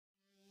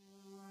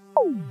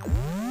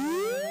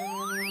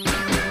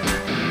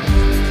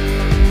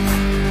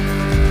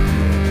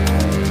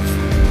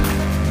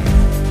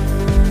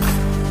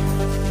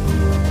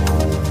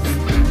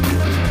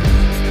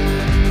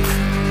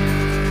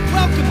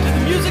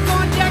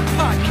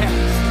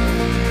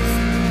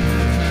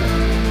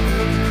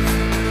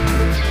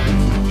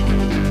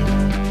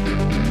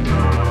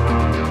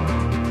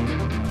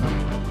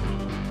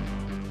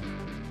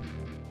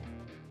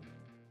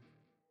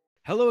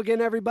again,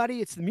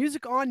 everybody. It's the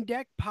Music on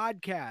Deck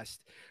podcast.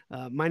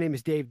 My name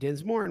is Dave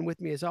Dinsmore, and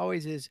with me, as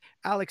always, is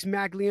Alex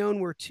Maglione.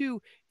 We're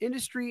two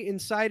industry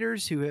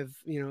insiders who have,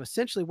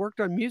 essentially worked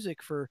on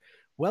music for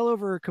well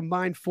over a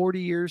combined 40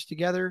 years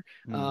together.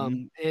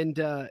 And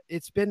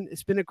it's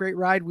been a great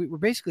ride. We're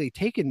basically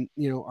taking,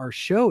 our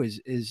show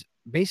is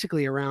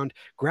basically around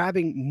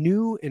grabbing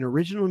new and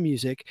original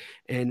music,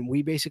 and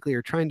we basically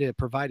are trying to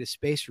provide a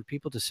space for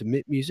people to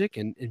submit music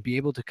and be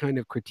able to kind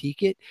of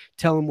critique it,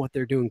 tell them what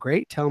they're doing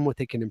great, tell them what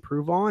they can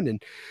improve on.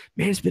 And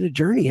man, it's been a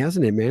journey,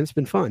 hasn't it, man? It's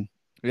been fun.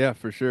 Yeah,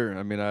 for sure.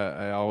 I mean,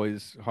 I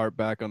always harp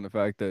back on the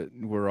fact that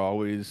we're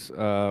always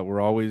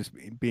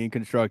being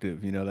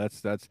constructive.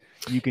 That's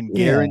you can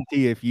Yeah.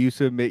 guarantee if you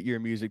submit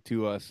your music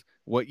to us,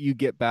 what you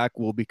get back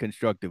will be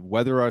constructive,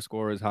 whether our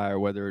score is high or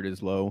whether it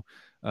is low.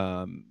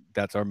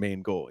 That's our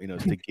main goal,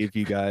 is to give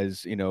you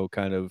guys,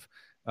 kind of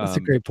That's a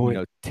great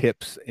point.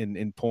 tips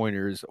and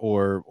pointers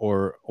or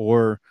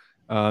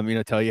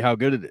tell you how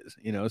good it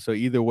is, So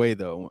either way,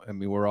 though, I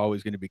mean, we're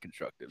always going to be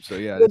constructive. So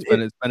yeah,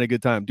 it's been a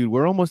good time, dude.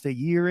 We're almost a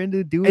year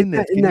into doing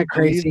this. Isn't Can you that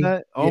believe crazy?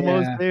 that?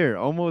 Yeah.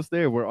 Almost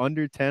there. We're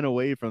under 10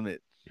 away from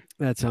it.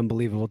 That's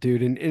unbelievable,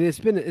 dude. And it's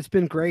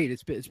been great.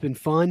 It's been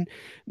fun.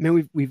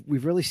 Man,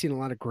 we've really seen a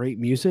lot of great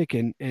music,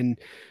 and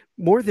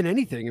more than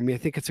anything, I mean, I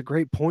think it's a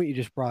great point you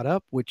just brought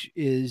up, which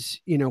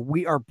is,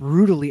 we are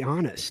brutally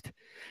honest.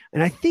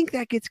 And I think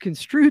that gets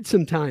construed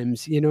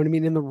sometimes, you know what I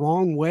mean, in the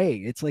wrong way.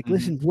 It's like, Mhm.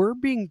 listen, we're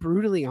being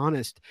brutally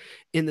honest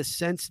in the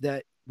sense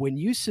that when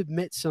you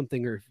submit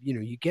something or,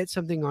 you get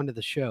something onto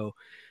the show,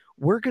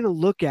 we're going to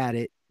look at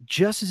it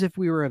just as if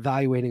we were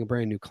evaluating a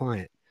brand new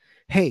client.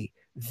 Hey,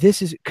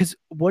 this is because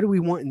what do we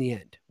want in the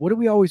end? What do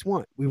we always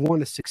want? We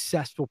want a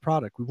successful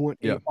product. We want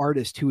a Yeah.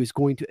 artist who is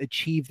going to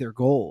achieve their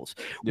goals.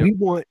 Yep. We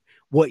want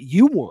what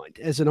you want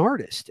as an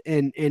artist.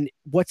 And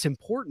what's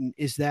important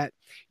is that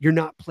you're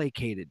not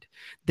placated,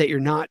 that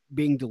you're not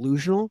being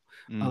delusional,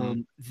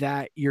 Mhm.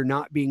 that you're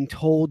not being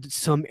told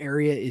some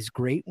area is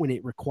great when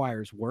it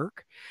requires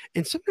work.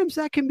 And sometimes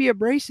that can be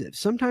abrasive.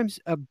 Sometimes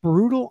a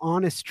brutal,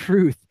 honest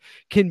truth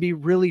can be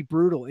really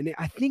brutal. And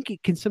I think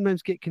it can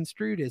sometimes get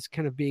construed as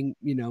kind of being,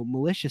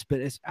 malicious.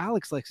 But as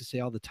Alex likes to say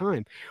all the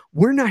time,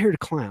 we're not here to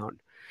clown.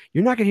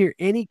 You're not going to hear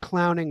any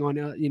clowning on,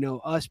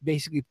 us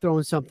basically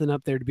throwing something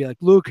up there to be like,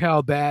 look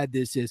how bad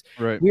this is.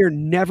 Right. We are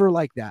never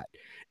like that,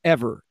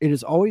 ever. It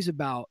is always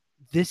about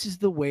this is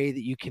the way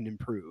that you can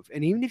improve.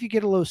 And even if you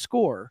get a low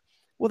score,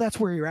 well, that's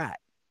where you're at.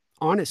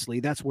 Honestly,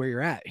 that's where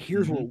you're at.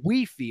 Here's Mhm. what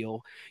we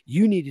feel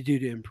you need to do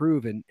to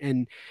improve.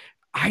 And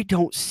I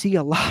don't see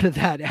a lot of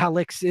that,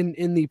 Alex,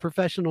 in the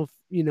professional,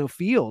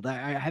 field.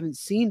 I haven't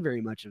seen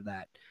very much of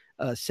that,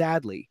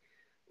 sadly,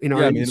 in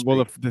our Yeah, I mean, well,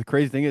 industry. the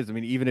crazy thing is, I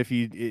mean, even if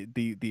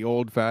the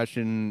old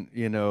fashioned,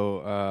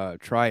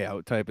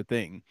 tryout type of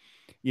thing,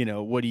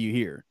 what do you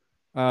hear?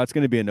 It's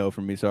going to be a no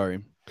from me. Sorry.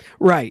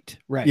 Right,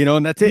 right.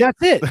 And that's And it.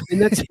 that's it.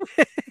 And that's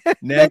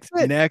that's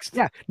it. Next,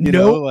 Yeah.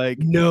 No, like,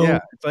 no. yeah,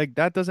 it's like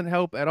that doesn't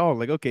help at all.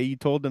 Like, okay, you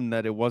told them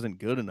that it wasn't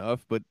good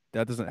enough, but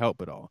that doesn't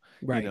help at all.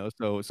 Right.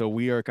 So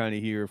we are kind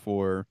of here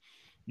for,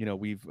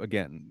 we've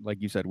again,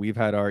 like you said, we've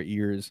had our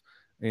ears,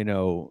 you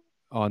know,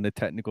 on the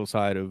technical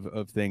side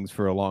of things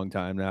for a long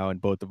time now, and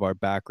both of our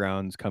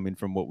backgrounds coming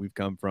from what we've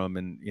come from,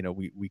 and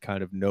we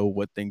kind of know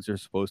what things are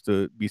supposed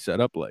to be set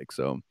up like.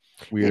 So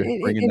we're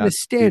bringing In the that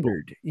to the table.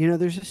 standard,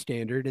 there's a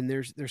standard, and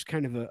there's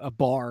kind of a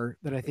bar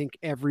that I think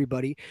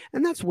everybody,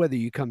 and that's whether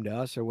you come to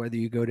us or whether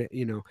you go to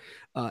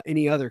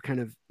any other kind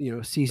of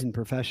seasoned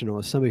professional,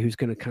 is somebody who's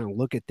going to kind of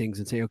look at things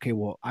and say, okay,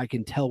 well, I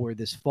can tell where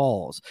this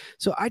falls.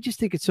 So I just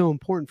think it's so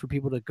important for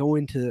people to go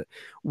into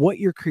what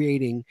you're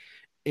creating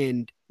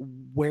and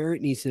where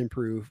it needs to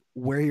improve,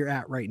 where you're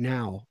at right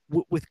now,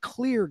 with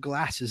clear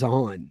glasses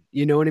on.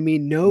 You know what I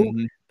mean? No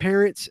Hmm.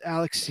 parents,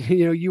 Alex.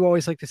 You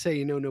always like to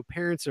say, no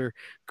parents or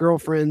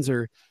girlfriends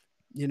or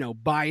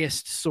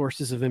biased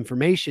sources of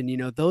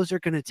information. Those are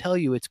going to tell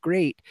you it's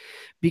great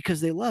because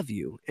they love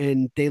you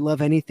and they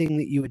love anything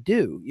that you would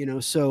do.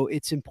 So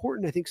it's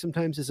important, I think,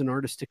 sometimes as an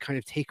artist to kind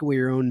of take away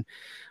your own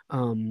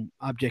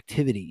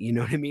objectivity, you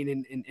know what I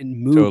mean, and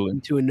move Totally.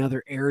 into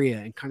another area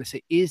and kind of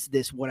say, is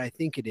this what I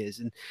think it is?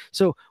 And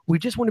so we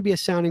just want to be a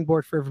sounding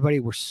board for everybody.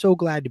 We're so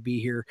glad to be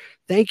here.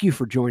 Thank you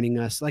for joining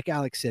us. Like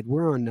Alex said,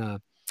 we're on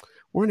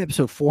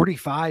episode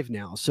 45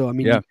 now. So, I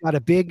mean, Yeah. you've got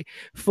a big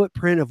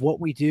footprint of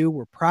what we do.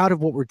 We're proud of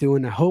what we're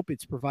doing. I hope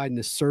it's providing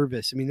a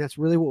service. I mean, that's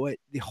really what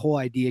the whole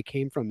idea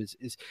came from,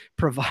 is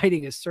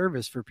providing a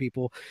service for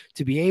people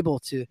to be able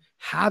to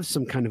have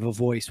some kind of a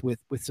voice with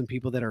some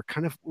people that are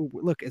kind of,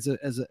 look, as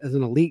an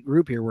elite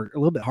group here, we're a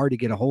little bit hard to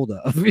get a hold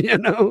of,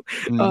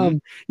 Hmm.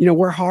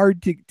 we're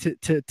hard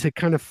to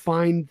kind of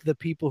find the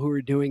people who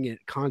are doing it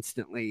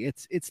constantly.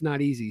 It's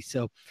not easy.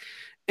 So,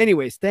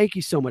 anyways, thank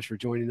you so much for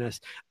joining us.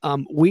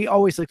 We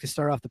always like to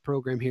start off the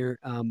program here.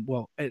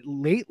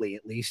 Lately,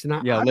 at least,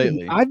 and Yeah.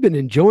 Lately. I've been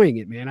enjoying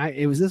it, man.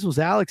 This was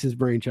Alex's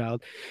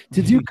brainchild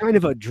to do kind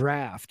of a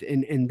draft,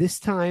 and this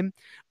time,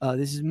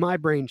 this is my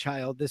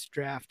brainchild. This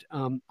draft,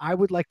 I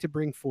would like to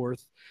bring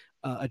forth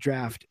a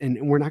draft, and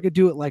we're not going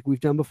to do it like we've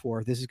done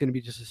before. This is going to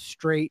be just a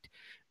straight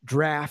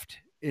draft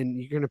and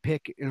you're going to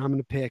pick, and I'm going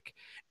to pick,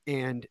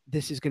 and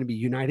this is going to be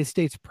United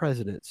States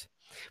presidents.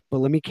 But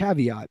let me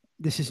caveat: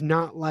 this is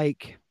not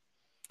like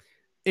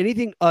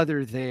anything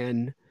other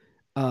than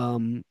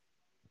um,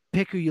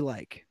 pick who you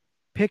like,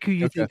 pick who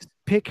you Okay. think,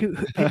 pick who,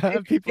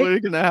 People pick are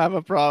gonna have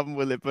a problem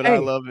with it, but I hey,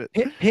 love it.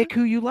 pick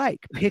who you like.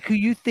 Pick who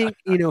you think,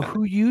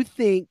 who you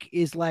think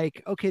is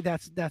like, okay,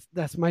 that's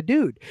my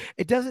dude.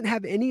 It doesn't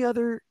have any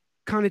other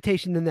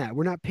connotation than that.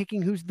 We're not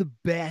picking who's the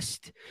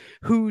best,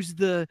 who's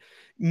the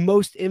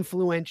most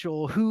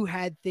influential, who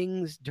had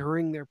things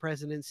during their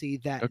presidency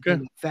that Okay.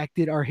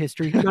 affected our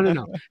history. No, no,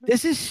 no.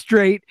 This is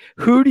straight.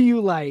 Who do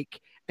you like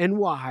and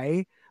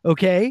why?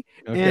 Okay.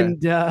 Okay.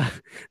 And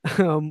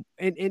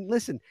and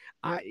listen,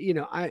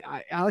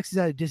 Alex is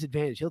at a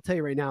disadvantage. He'll tell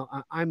you right now,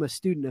 I'm a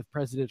student of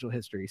presidential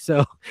history.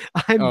 So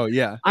I'm Oh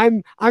yeah.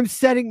 I'm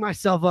setting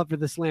myself up for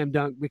the slam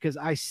dunk because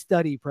I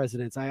study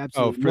presidents. I Oh,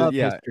 absolutely for love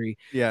yeah. history.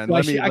 Yeah, and So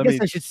let I me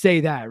guess I should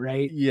say that,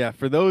 right? yeah,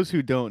 for those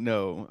who don't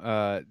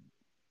know,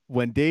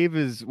 when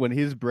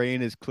his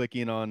brain is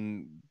clicking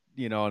on,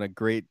 on a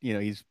great,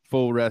 he's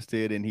full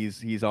rested and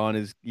he's on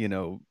his,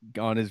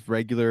 on his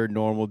regular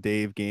normal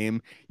Dave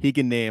game, he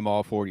can name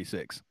all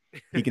 46.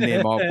 He can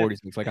name all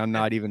 46. Like, I'm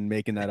not even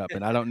making that up.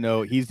 And I don't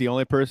know, he's the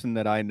only person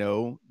that I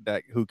know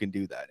that who can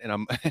do that. And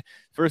I'm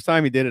first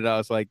time he did it, I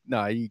was like,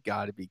 no, you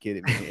gotta be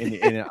kidding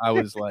me. And I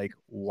was like,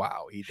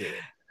 wow, he did it.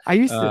 I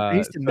used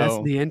to mess with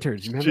So the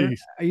interns. Remember, jeez.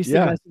 I used to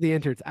Yeah. mess with the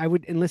interns. I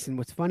would, and listen.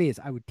 What's funny is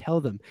I would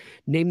tell them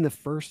name the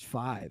first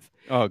five.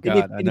 Oh And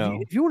if God, I and if you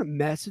know. if you want to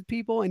mess with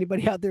people,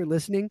 anybody out there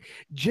listening,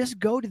 just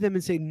go to them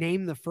and say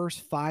name the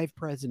first five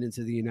presidents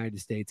of the United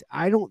States.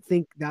 I don't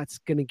think that's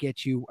going to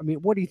get you. I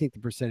mean, what do you think the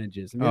percentage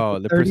is? I mean, Oh,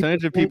 the thirty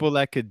percentage of percent, people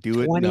that could do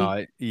it, 20.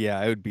 no,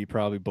 yeah, it would be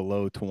probably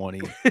below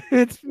 20.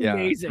 It's Yeah, for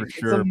amazing. It's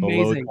sure,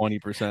 below amazing.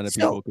 20% of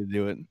So people could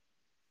do it.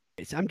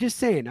 I'm just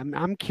saying,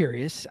 I'm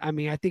curious. I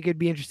mean, I think it'd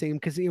be interesting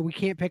because we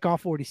can't pick all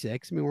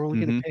 46. I mean, we're only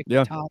going to pick the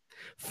Yeah. top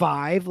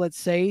five, let's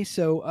say.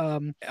 So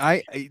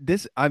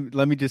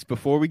Let me just,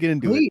 before we get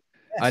into it, please,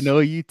 I yes, know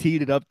you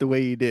teed it up the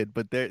way you did,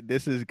 but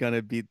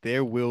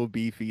there will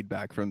be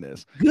feedback from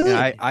this. And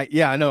good.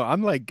 yeah, I know.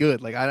 I'm like,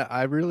 good. Like,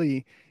 I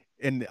really,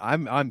 and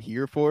I'm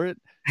here for it.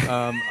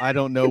 I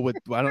don't know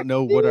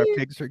what our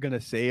picks are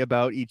gonna say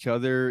about each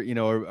other,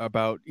 or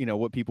about,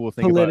 what people will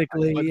think about.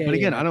 Politically, But yeah,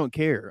 again, yeah, I don't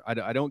care.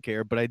 I don't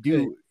care. But I good.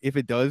 do. If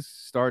it does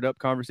start up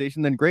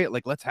conversation, then great.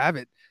 Like, let's have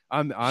it.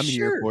 I'm here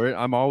Sure, for it.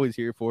 I'm always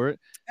here for it.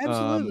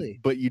 absolutely.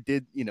 But you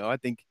did, I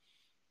think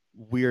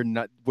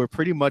we're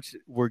pretty much,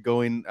 we're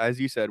going, as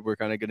you said, we're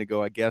kind of going to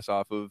go, I guess,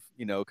 off of,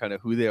 kind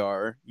of who they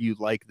are. You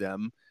like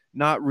them,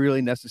 not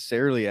really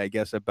necessarily, I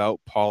guess, about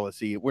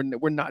policy. We're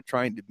not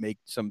trying to make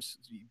some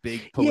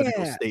big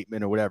political Yeah,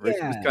 statement or whatever. It's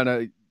just yeah. kind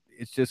of,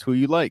 it's just who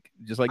you like,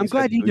 just like I'm you said,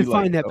 glad you who you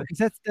like. defined that So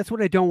because that's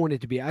what I don't want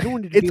it to be. I don't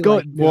want it to it's be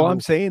like, going, well, I'm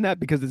saying that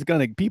because it's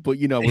gonna, people,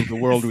 with the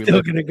world it's we still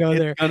live in, gonna go it's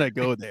there. gonna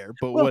go there.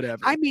 But Well,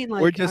 whatever.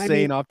 We're just I mean,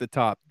 saying off the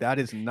top, that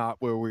is not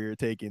where we're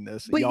taking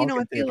this. but Y'all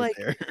can take it like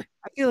there.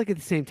 I feel like at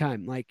the same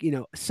time, like,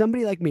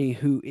 somebody like me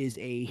who is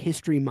a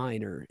history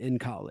minor in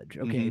college,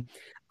 okay, Hmm.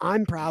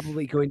 I'm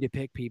probably going to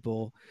pick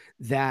people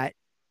that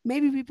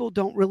maybe people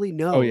don't really Oh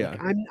know. Like yeah.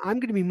 I'm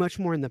going to be much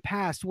more in the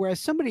past. Whereas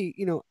somebody,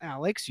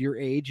 Alex, your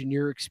age and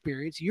your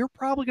experience, you're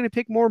probably going to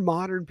pick more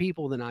modern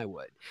people than I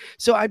would.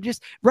 So I'm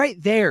just right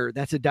there.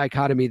 That's a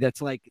dichotomy.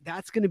 That's like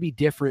that's going to be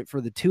different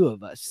for the two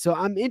of us. So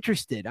I'm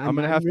interested. I'm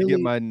gonna I'm have to get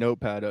really my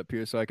notepad up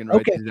here so I can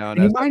write okay. these down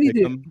And you as I might need pick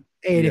to, them.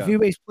 and if Yeah.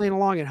 anybody's playing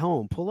along at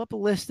home, pull up a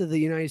list of the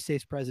United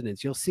States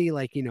presidents. You'll see,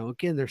 like,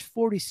 again, there's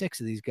 46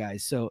 of these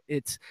guys. So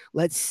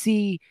let's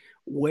see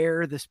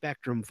where the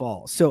spectrum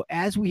falls. So,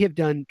 as we have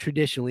done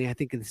traditionally, I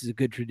think this is a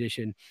good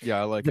tradition. Yeah,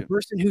 I like The it.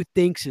 person who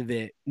thinks of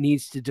it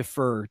needs to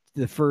defer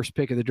the first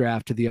pick of the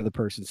draft to the other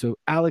person. So,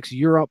 Alex,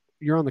 you're up.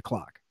 You're on the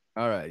clock.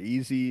 All right,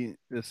 easy.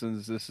 This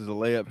is a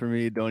layup for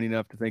me. Don't even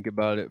have to think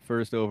about it.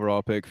 First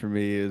overall pick for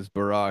me is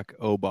Barack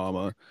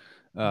Obama.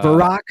 Uh,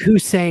 Barack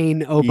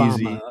Hussein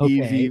Obama.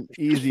 Okay.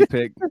 easy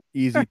pick.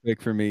 Easy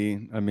pick for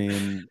me. I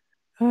mean,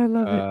 I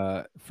love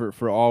it.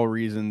 for all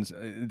reasons,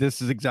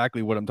 this is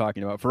exactly what I'm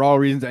talking about. For all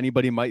reasons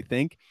anybody might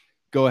think,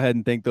 go ahead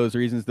and think those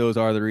reasons. Those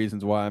are the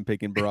reasons why I'm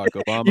picking Barack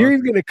Obama. You're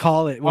even going to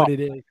call it Oh, what it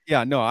is.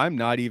 yeah, no, I'm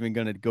not even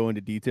gonna go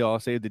into detail. I'll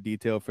save the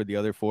detail for the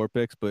other four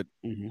picks, but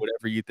Mhm.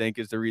 whatever you think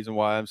is the reason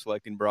why I'm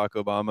selecting Barack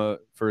Obama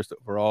first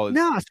overall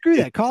No, screw is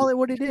that. Call it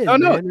what it no, is,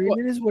 no. man. I mean, Well,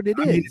 it is what it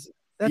I mean, is.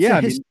 yeah,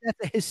 I mean, That's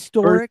a first,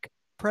 historic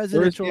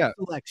presidential yeah,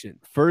 selection.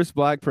 first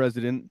black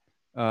president.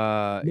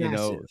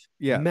 Massive,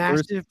 Yeah,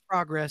 massive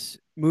progress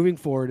moving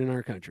forward in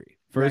our country,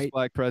 first right?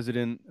 black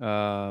president.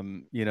 I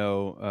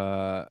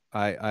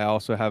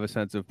also have a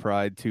sense of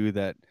pride too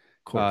that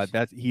Of course.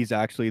 that he's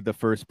actually the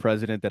first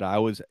president that I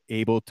was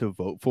able to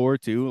vote for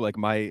too. Like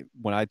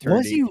when I turned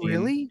Was he 18,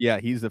 really? yeah,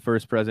 he's the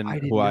first president I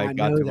did who I not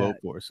got know to vote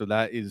that. for. So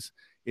that is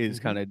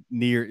Mhm, kind of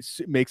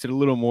makes it a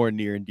little more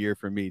near and dear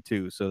for me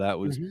too. So that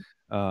was mhm.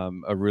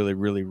 a really,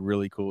 really,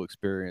 really cool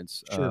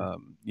experience. Sure.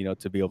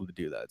 To be able to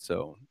do that.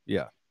 So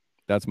yeah,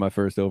 that's my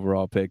first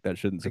overall pick. That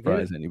shouldn't I get it.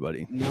 surprise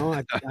anybody. No,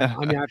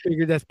 I mean, I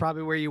figured that's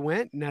probably where you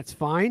went, and that's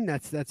fine.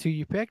 That's who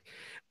you picked.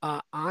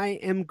 I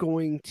am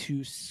going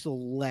to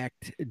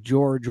select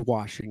George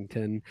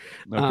Washington.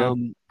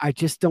 Okay. I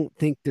just don't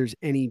think there's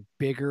any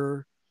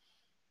bigger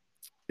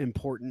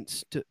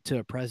importance to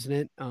a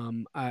president.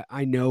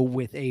 I know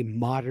with a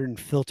modern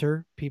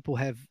filter, people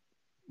have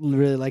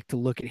really like to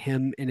look at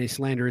him in a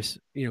slanderous,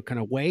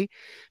 kind of way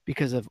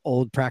because of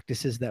old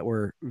practices that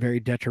were very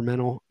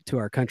detrimental to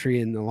our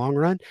country in the long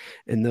run.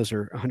 And those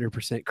are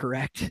 100%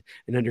 correct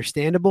and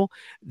understandable.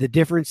 The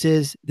difference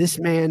is this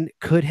man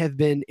could have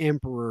been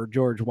Emperor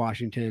George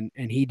Washington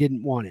and he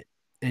didn't want it.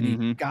 And he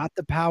Mm-hmm. got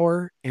the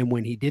power. And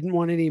when he didn't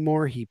want it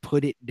anymore, he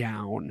put it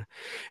down.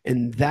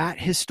 And that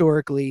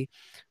historically,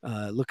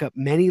 look up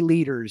many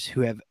leaders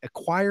who have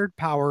acquired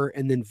power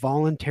and then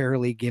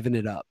voluntarily given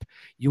it up.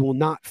 You will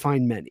not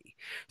find many.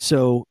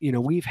 So,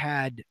 we've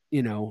had,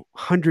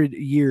 100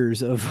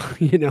 years of,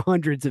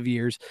 hundreds of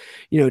years,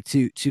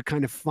 to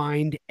kind of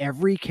find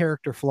every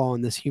character flaw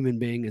in this human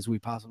being as we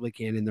possibly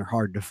can, and they're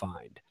hard to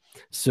find.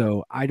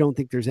 So I don't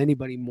think there's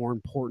anybody more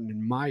important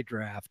in my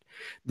draft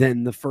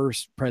than the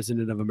first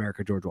president of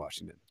America, George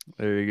Washington.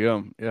 There you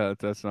go. Yeah,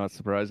 that's not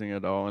surprising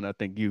at all. And I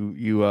think you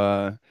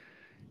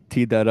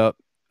teed that up,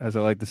 as I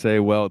like to say,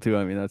 well too.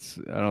 I mean, I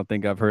don't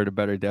think I've heard a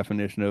better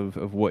definition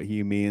of what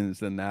he means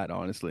than that,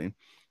 honestly.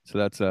 So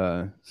that's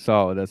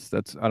solid.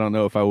 That's I don't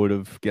know if I would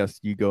have guessed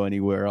you go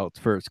anywhere else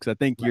first, because I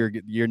think Right.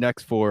 your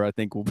next four I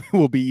think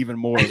will be even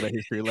more of a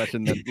history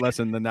lesson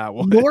than that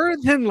one. More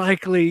than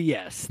likely,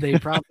 yes, they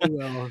probably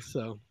will.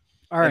 So,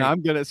 all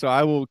And right, so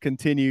I will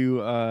continue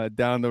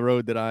down the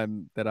road that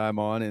I'm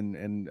on,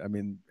 and I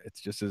mean it's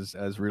just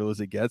as real as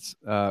it gets.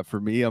 For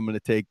me, I'm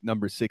gonna take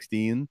number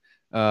 16,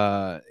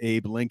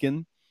 Abe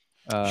Lincoln.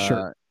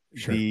 sure, Uh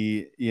sure.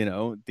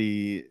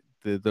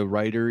 the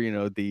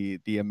writer,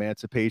 the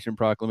Emancipation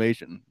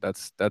Proclamation.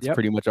 That's Yep.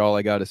 pretty much all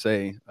I gotta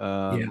say.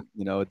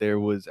 Yeah, There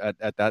was at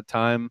that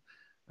time,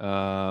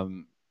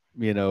 to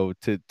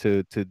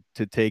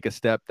take a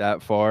step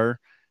that far,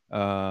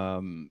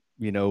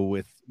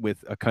 with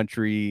a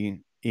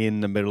country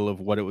in the middle of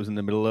what it was in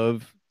the middle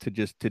of, to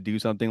do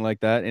something like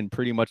that and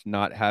pretty much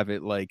not have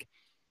it like,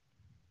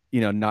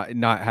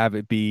 not have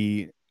it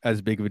be as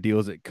big of a deal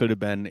as it could have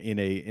been in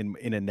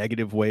a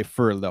negative way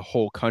for the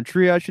whole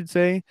country, I should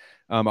say.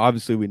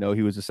 Obviously we know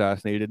he was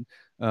assassinated.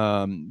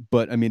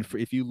 But I mean,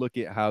 if you look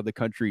at how the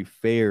country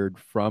fared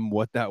from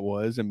what that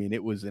was, I mean,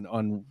 it was an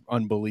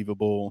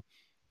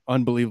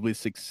unbelievably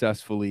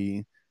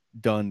successfully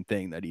done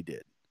thing that he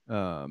did.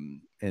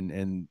 And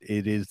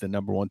it is the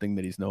number one thing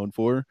that he's known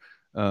for.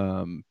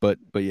 But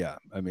yeah,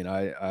 I mean,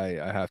 I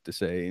have to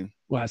say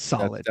well, that's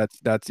solid.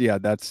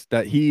 that's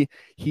that he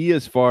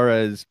as far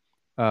as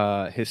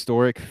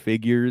historic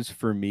figures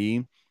for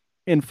me,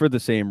 and for the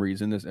same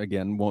reason, this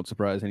again won't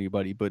surprise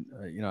anybody, but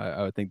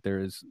I would think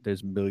there's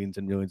millions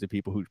and millions of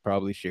people who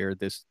probably share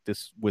this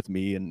with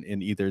me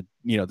in either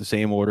the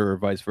same order or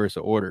vice versa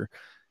order.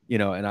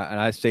 And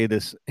I say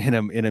this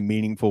in a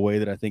meaningful way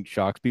that I think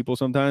shocks people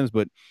sometimes,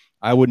 but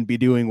I wouldn't be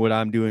doing what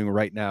I'm doing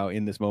right now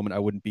in this moment. I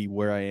wouldn't be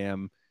where I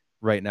am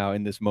right now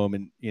in this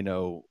moment,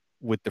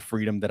 with the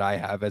freedom that I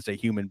have as a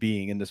human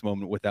being in this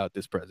moment without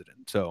this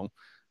president. So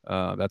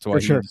that's For why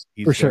sure. For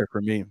he's sure. there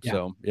for me. Yeah.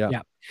 So yeah,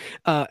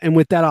 Yeah. And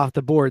with that off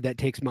the board, that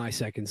takes my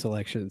second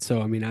selection.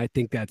 So, I mean, I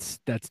think that's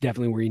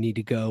definitely where you need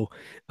to go.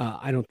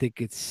 I don't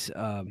think it's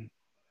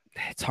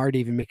hard to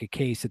even make a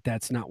case that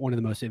that's not one of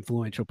the most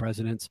influential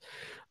presidents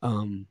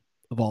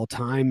of all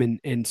time,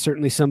 and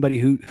certainly somebody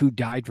who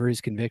died for his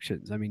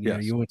convictions. I mean,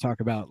 yes, you want to talk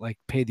about like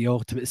pay the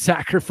ultimate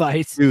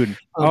sacrifice. dude. Um,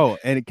 Oh,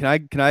 and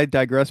can I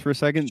digress for a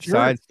second? sure,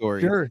 Side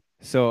story. sure,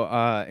 So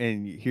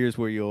and here's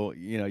where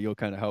you'll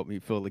kind of help me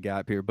fill the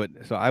gap here. But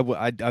so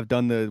I've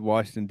done the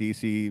Washington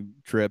D.C.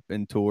 trip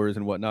and tours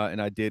and whatnot,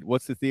 and I did.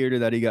 What's the theater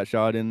that he got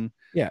shot in?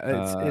 yeah,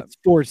 it's Uh, it's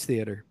Ford's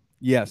Theater.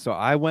 yeah. So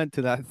I went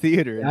to that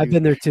theater, and Yeah, I've dude,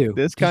 been there too.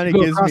 this Did kind you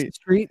of go gives across me. the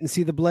street and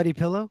see the bloody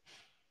pillow?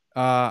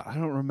 I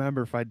don't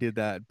remember if I did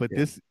that, but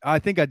Yeah. I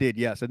think I did.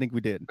 Yes, I think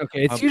we did.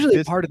 Okay, it's usually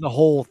This part of the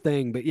whole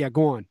thing, but yeah,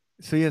 go on.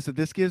 So yeah, so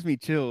this gives me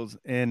chills,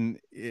 and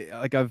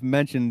like I've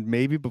mentioned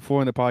maybe before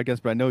in the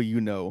podcast, but I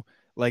know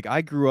like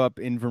I grew up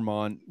in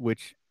Vermont,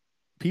 which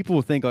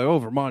people think like, oh,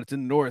 Vermont, it's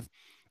in the north,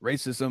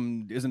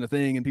 racism isn't a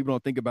thing, and people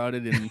don't think about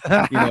it, and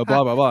blah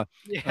blah blah.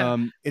 Yeah,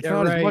 It's yeah,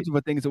 not as right. much of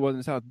a thing as it was in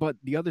the south, but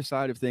the other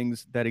side of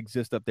things that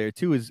exist up there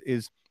too is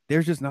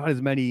there's just not as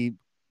many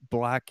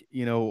black,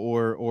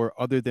 or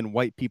other than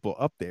white people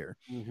up there.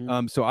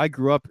 Hmm. So I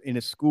grew up in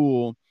a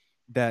school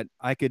that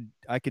I could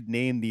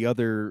name the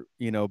other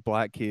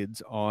black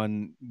kids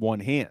on one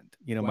hand,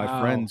 my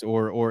Wow. friends,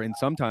 and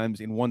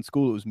sometimes in one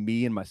school it was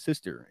me and my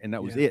sister, and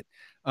that was Yeah. it.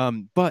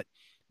 But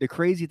the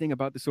crazy thing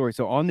about the story,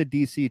 so on the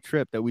DC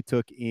trip that we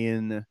took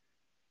in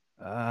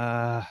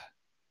uh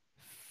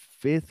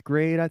fifth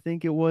grade, I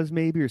think it was,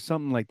 maybe, or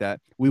something like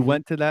that, we Hmm.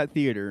 went to that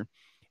theater,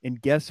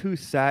 and guess who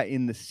sat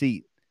in the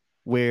seat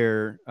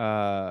where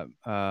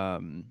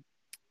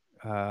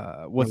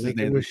Where what's his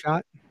Lincoln name? was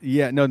shot?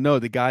 Yeah, no,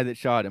 the guy that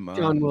shot him,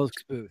 John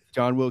Wilkes Booth.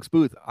 John Wilkes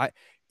Booth.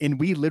 And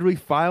we literally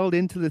filed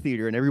into the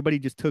theater, and everybody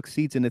just took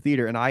seats in the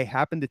theater, and I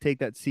happened to take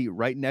that seat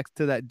right next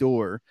to that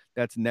door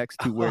that's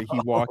next to where he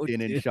Oh, walked in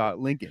and dude. shot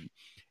Lincoln.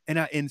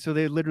 And so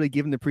they literally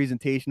given the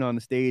presentation on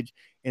the stage,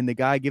 and the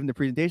guy giving the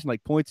presentation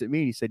like points at me,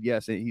 and he said,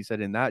 yes. And he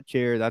said, in that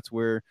chair, that's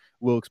where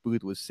Wilkes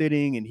Booth was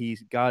sitting, and he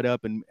got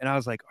up, and I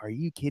was like, are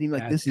you kidding?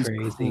 Like, That's this is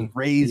crazy.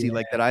 crazy. Yeah.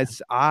 Like that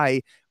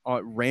I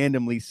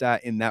randomly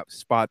sat in that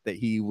spot that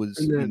he was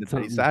Isn't in, that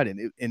that he something? sat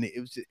in. And it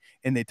was,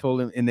 and they told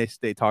him, and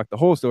they talked the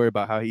whole story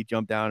about how he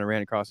jumped down and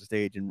ran across the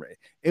stage, and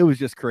it was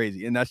just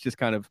crazy. And that's just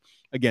kind of,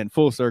 again,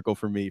 full circle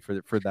for me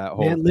for that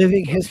whole Man, thing.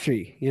 living So,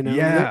 history,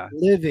 yeah,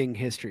 living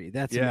history.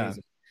 That's yeah,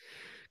 amazing.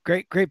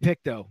 Great pick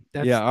though.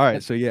 yeah. All right,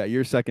 That's so yeah,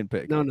 your second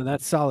pick. no,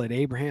 that's solid.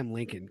 Abraham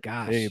Lincoln.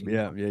 Gosh, Abe,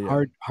 yeah, yeah,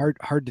 yeah.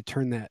 hard to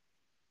turn that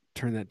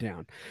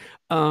down.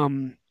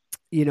 Um,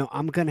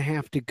 I'm gonna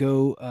have to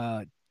go.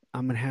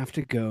 I'm gonna have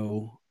to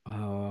go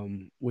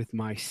with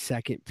my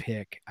second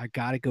pick. I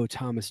gotta go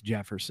Thomas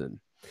Jefferson.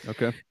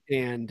 Okay.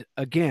 And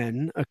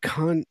again, I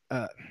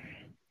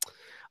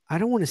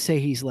don't want to say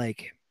he's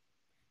like,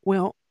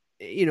 well,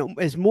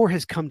 as more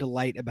has come to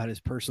light about his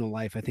personal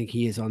life, I think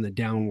he is on the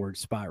downward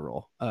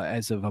spiral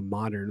as of a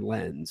modern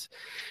lens.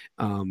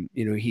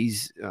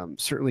 He's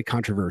certainly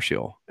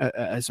controversial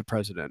as a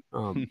president,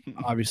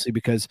 obviously,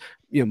 because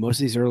most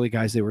of these early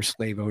guys, they were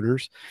slave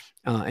owners,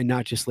 and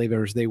not just slave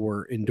owners, they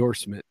were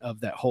endorsement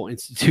of that whole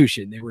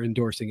institution. They were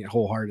endorsing it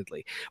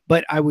wholeheartedly.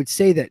 But I would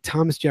say that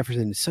Thomas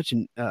Jefferson is such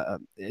a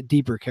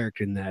deeper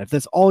character than that. If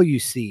that's all you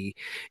see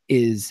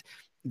is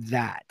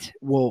that,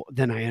 well,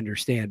 then I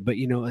understand. But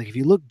like if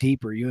you look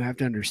deeper, you have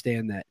to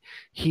understand that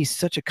he's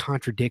such a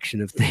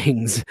contradiction of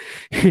things.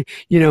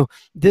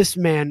 This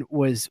man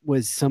was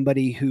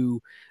somebody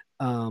who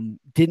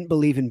didn't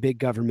believe in big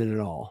government at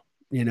all.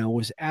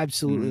 Was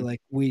absolutely Mhm.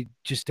 like, we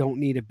just don't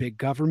need a big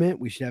government.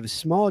 We should have as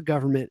small a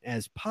government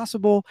as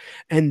possible.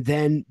 And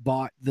then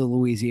bought the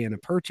Louisiana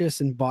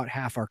Purchase and bought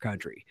half our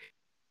country.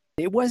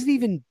 It wasn't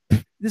even,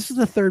 this was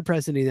the third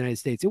president of the United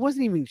States. It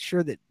wasn't even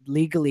sure that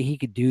legally he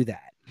could do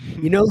that.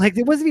 Like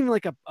there wasn't even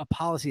like a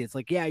policy. It's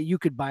like, yeah, you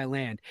could buy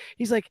land.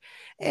 He's like,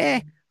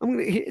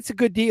 it's a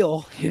good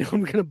deal. I'm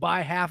going to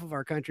buy half of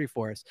our country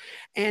for us.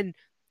 And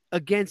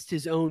against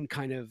his own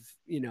kind of,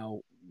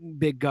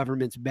 big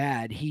government's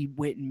bad, he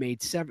went and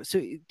made several.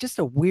 So just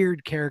a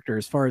weird character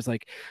as far as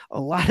like a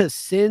lot of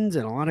sins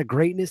and a lot of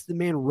greatness. The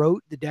man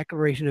wrote the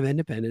Declaration of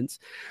Independence.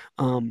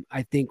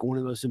 I think one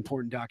of the most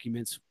important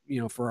documents,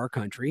 for our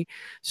country.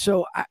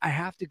 So I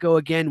have to go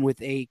again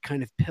with a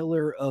kind of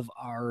pillar of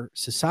our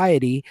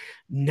society,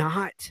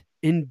 not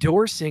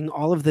endorsing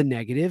all of the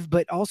negative,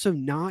 but also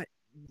not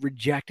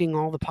rejecting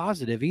all the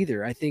positive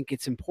either. I think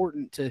it's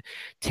important to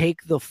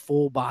take the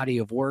full body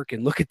of work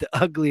and look at the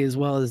ugly as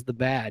well as the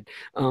bad,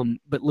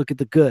 but look at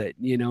the good,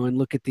 and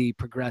look at the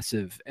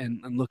progressive,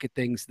 and look at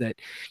things that,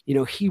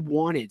 he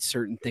wanted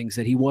certain things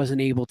that he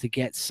wasn't able to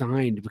get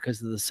signed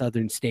because of the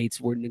southern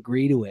states wouldn't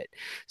agree to it.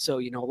 So,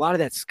 a lot of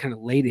that's kind of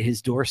laid at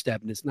his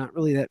doorstep, and it's not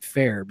really that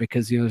fair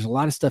because, there's a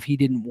lot of stuff he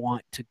didn't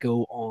want to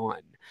go on.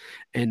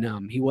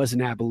 And he was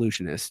an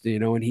abolitionist,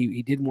 and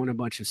he did want a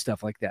bunch of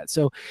stuff like that.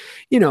 So,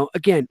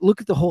 again, look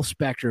at the whole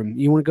spectrum.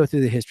 You want to go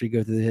through the history,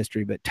 go through the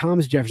history. But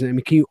Thomas Jefferson, I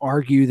mean, can you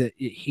argue that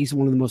he's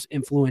one of the most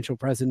influential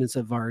presidents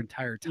of our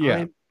entire Yeah.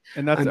 time?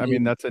 And I I mean,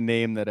 mean, that's a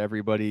name that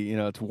everybody,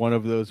 it's one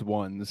of those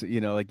ones,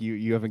 like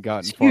you haven't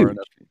gotten it's far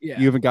enough. huge. Yeah.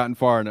 You haven't gotten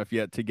far enough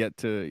yet to get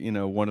to,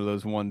 one of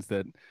those ones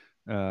that,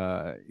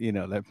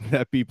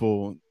 that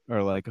people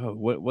are like, oh,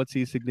 what's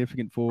he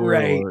significant for?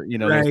 Right. Or, those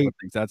sort Right. of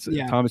things. That's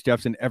Yeah. Thomas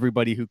Jefferson.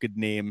 Everybody who could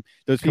name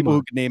those Come people who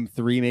on. could name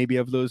three, maybe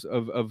of those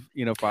of,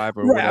 five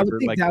or Right. I would whatever,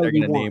 think like that would they're be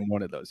going to name one.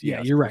 one of those. Yeah.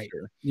 Yes, You're for right.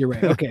 sure. You're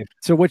right. Okay.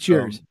 So what's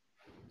yours?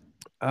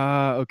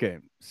 Okay.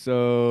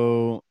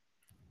 So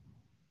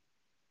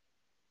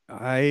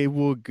I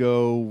will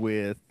go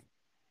with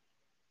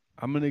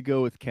I'm gonna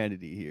go with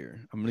Kennedy here.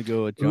 I'm gonna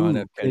go with John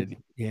F. Ooh, good. Kennedy.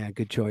 Yeah.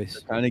 Good So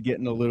choice. kind of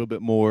getting a little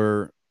bit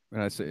more,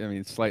 and I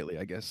mean, slightly,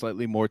 I guess,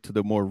 slightly more to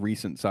the more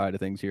recent side of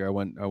things here. I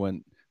went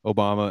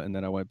Obama, and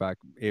then I went back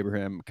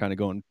Abraham. Kind of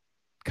going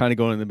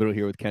in the middle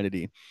here with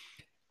Kennedy.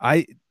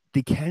 I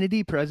the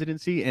Kennedy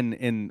presidency,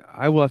 and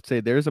I will have to say,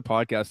 there's a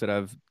podcast that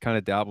I've kind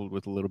of dabbled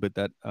with a little bit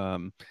that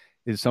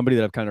is somebody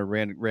that I've kind of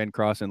ran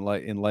across in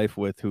life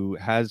with, who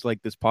has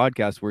like this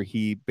podcast where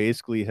he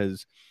basically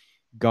has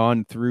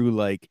gone through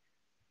like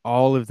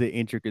all of the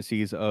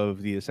intricacies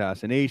of the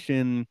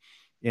assassination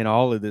and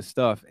all of this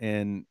stuff.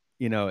 And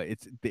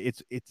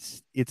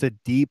it's a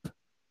deep,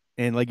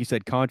 and like you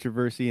said,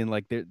 controversy, and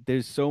like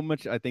there's so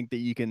much I think that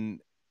you can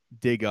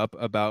dig up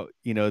about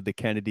the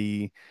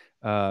Kennedy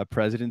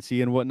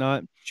presidency and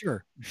whatnot.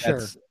 Sure.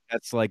 Sure.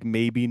 That's like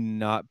maybe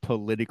not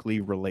politically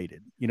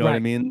related, you know what I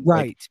Right. mean? Like,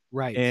 Right.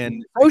 Right. and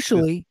like this,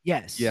 Socially,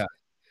 yes. yeah,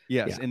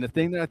 yes. Yeah. And the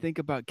thing that I think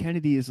about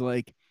Kennedy is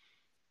like,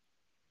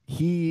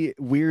 he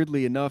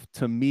weirdly enough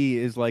to me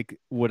is like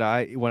what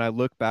I when I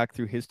look back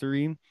through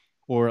history,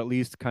 or at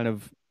least kind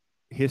of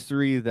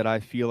history that I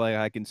feel like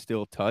I can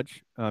still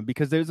touch,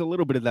 because there's a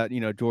little bit of that,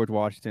 George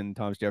Washington,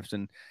 Thomas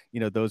Jefferson,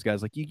 those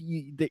guys, like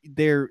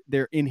they're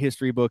in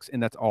history books,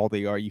 and that's all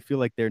they are. You feel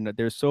like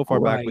they're so far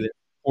back with Right. it,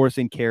 horse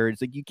and carriage,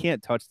 like you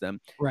can't touch them.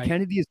 Right.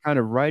 Kennedy is kind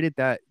of right at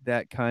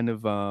that kind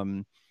of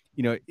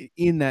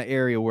in that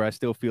area where I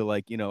still feel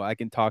like I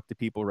can talk to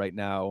people right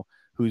now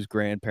whose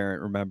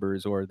grandparent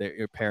remembers or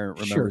their parent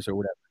Sure. remembers or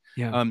whatever.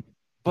 Yeah.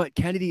 But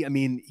Kennedy, I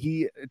mean,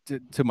 he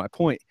to my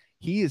point,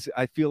 he is,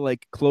 I feel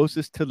like,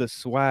 closest to the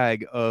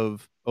swag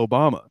of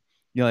Obama.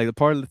 Like the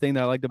part of the thing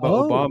that I liked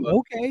about Obama Oh,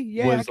 okay.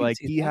 Yeah, I was can like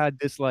see he that. had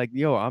this like,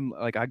 I'm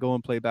like I go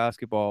and play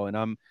basketball and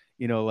I'm,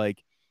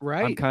 like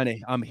Right.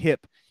 I'm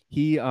hip.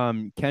 He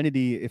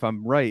Kennedy, if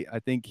I'm right, I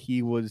think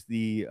he was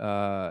he's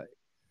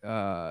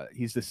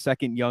the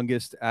second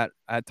youngest at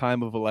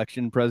time of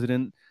election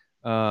president.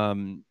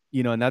 And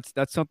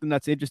that's something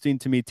that's interesting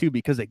to me too,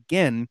 because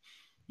again,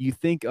 you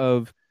think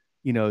of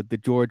the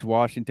George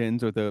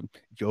Washingtons or the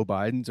Joe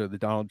Bidens or the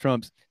Donald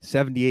Trumps,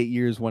 78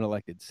 years when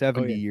elected, Oh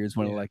 70 yeah. years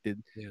when Yeah.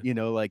 elected.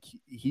 Yeah. Like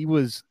he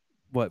was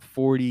what,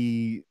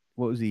 40,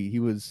 what was he? He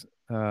was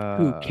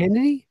Who,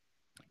 Kennedy?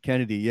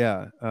 Kennedy,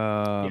 yeah.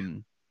 Yeah.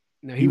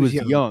 No, he He was was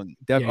young. young.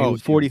 Yeah, he Oh,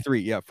 was young. 43.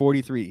 Yeah,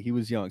 43. He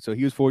was young. So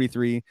he was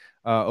 43.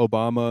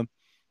 Obama,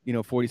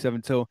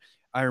 47. So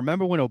I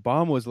remember when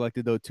Obama was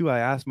elected, though, too, I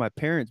asked my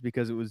parents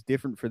because it was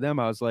different for them.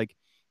 I was like,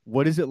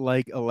 what is it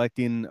like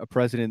electing a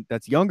president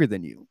that's younger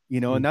than you?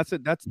 And that's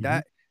Mm-hmm.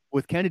 that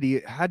with Kennedy,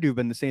 it had to have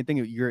been the same thing.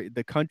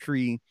 The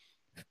country,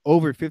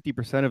 over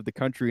 50% of the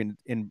country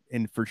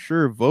and for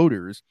sure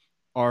voters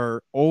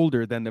are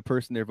older than the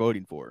person they're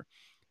voting for.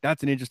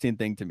 That's an interesting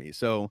thing to me.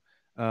 So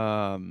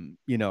Oh,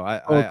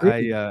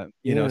 yeah.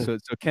 so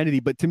Kennedy,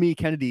 but to me,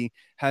 Kennedy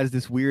has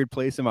this weird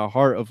place in my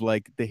heart of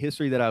like the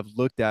history that I've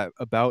looked at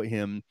about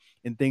him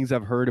and things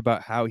I've heard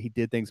about how he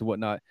did things and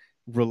whatnot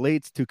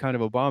relates to kind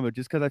of Obama,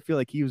 just because I feel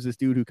like he was this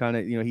dude who kind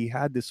of, he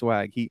had this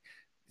swag. He,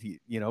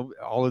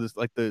 all of this,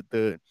 like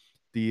the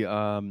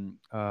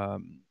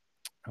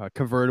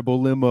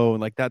convertible limo,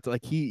 and like that's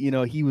like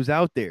he was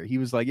out there. He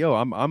was like, yo,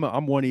 I'm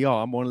one of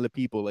y'all. I'm one of the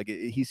people. Like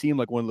he seemed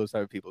like one of those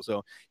type of people.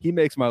 So he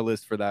makes my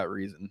list for that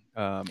reason.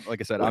 Like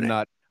I said,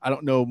 Well, I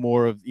don't know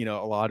more of a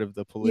lot of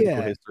the political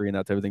yeah. history and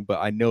that type of thing, but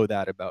I know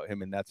that about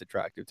him, and that's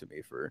attractive to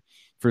me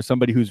for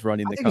somebody who's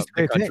running I think it's a the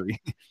great pick.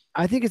 country.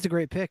 I think it's a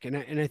great pick, and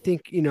I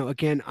think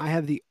again, I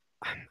have the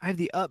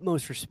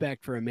utmost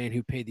respect for a man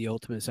who paid the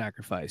ultimate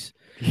sacrifice.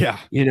 Yeah.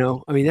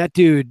 I mean, that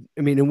dude,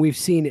 I mean, and we've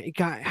seen it.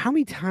 God, how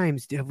many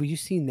times have we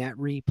seen that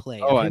replay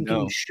Oh, of I him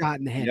getting know. shot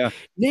in the head? Yeah.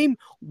 Name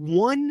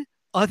one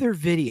other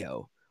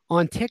video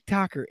on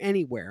TikTok or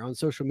anywhere on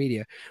social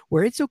media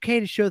where it's okay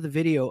to show the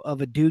video of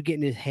a dude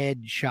getting his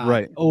head shot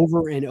Right.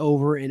 over and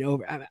over and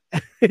over.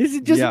 Is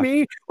it just Yeah.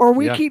 me, or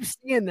we Yeah. keep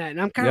seeing that?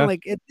 And I'm kind of Yeah.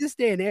 like, at this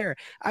day and era,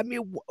 I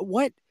mean,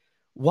 what?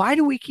 Why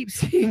do we keep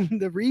seeing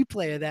the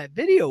replay of that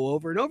video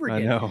over and over I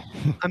again? know.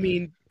 I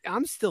mean,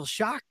 I'm still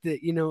shocked that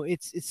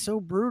it's so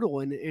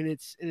brutal and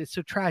it's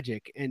so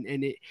tragic and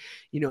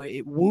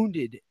it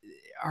wounded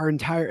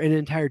an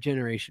entire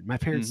generation. My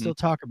parents Hmm. still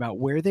talk about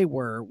where they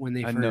were when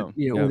they I heard know.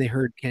 when Yeah. they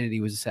heard Kennedy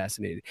was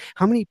assassinated.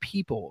 How many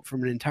people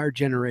from an entire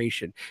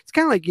generation? It's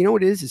kind of like,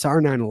 what it is. It's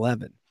our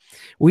 9/11.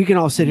 We can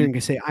all sit here Mhm.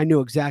 and say, I know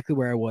exactly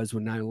where I was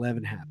when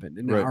 9/11 happened.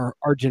 And Right.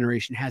 our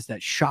generation has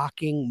that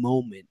shocking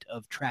moment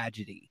of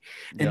tragedy.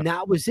 Yeah. And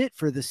that was it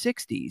for the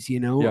 60s,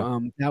 Yeah.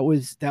 that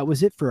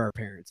was it for our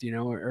parents,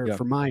 or Yeah.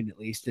 for mine at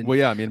least. And Well,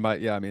 yeah, I mean,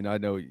 I mean, I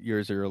know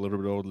yours are a little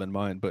bit older than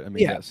mine, but I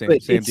mean, yeah, yeah,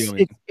 but same deal. I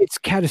mean, it's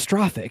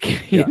catastrophic.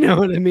 You yeah. know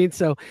what I mean?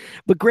 So,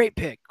 but great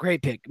pick,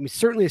 great pick. I mean,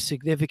 certainly a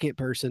significant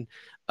person.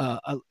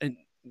 And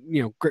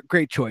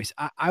great choice.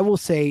 I will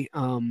say,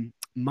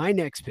 my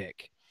next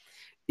pick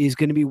is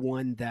going to be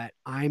one that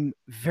I'm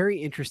very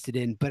interested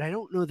in, but I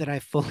don't know that I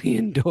fully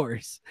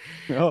endorse.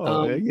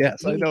 Oh, Um,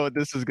 yes, I he know what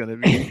this is gonna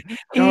be.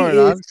 Darn, he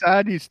is I'm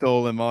sad you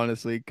stole him,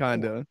 honestly,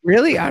 kinda.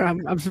 really.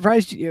 I'm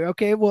surprised.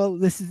 Okay, well,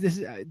 this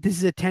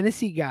is a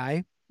Tennessee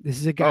guy. This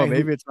is a Oh, guy who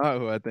maybe it's not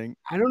who I think.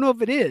 I don't know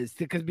if it is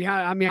because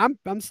behind. I mean,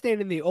 I'm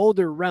staying in the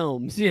older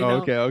realms,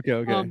 Oh, okay, okay,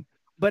 okay.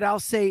 But I'll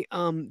say,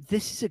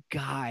 this is a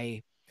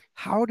guy.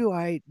 How do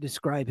I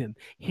describe him?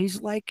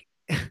 He's like,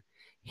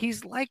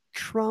 he's like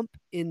Trump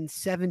in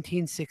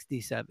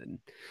 1767.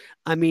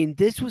 I mean,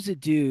 this was a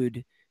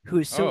dude who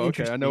is so Oh,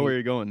 okay, I know where interesting.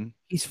 you're going.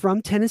 He's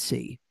from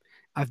Tennessee.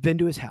 I've been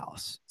to his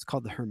house. It's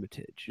called the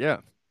Hermitage, Yeah.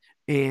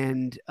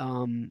 and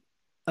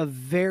a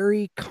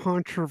very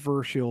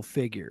controversial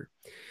figure.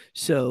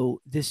 So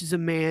this is a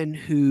man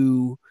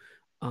who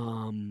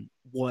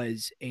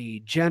was a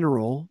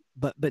general,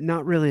 but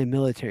not really a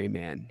military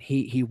man.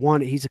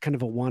 He's a kind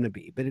of a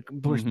wannabe. But of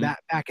course, Mhm.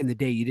 back in the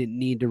day, you didn't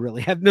need to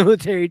really have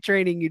military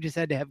training. You just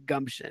had to have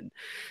gumption.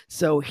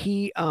 So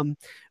he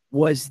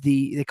was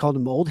they called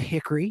him Old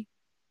Hickory.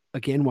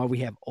 Again, while we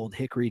have Old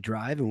Hickory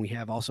Drive and we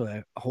have also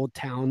a whole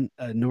town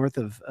north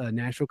of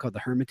Nashville called the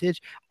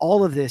Hermitage,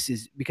 all of this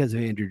is because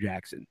of Andrew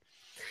Jackson.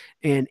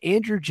 And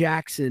Andrew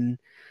Jackson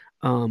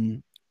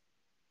um,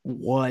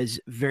 was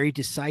very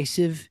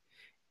decisive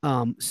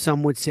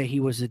Some would say he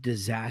was a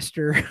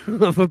disaster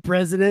of a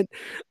president.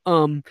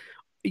 Um,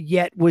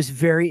 Yet was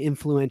very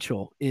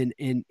influential in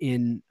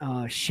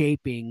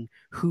shaping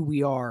who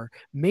we are.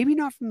 Maybe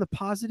not from the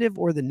positive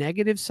or the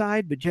negative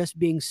side, but just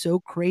being so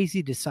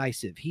crazy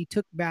decisive. He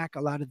took back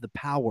a lot of the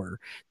power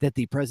that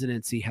the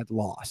presidency had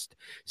lost.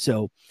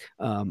 So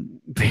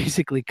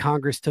basically,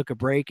 Congress took a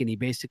break, and he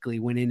basically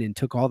went in and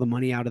took all the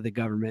money out of the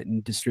government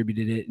and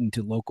distributed it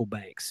into local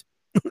banks.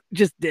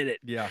 Just did it.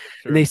 Yeah,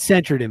 And they sure.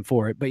 censured him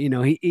for it. But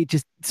he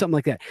just something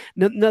like that.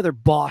 Another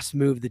boss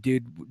move the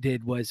dude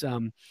did was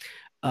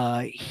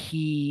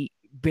he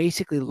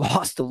basically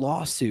lost a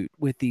lawsuit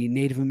with the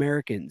Native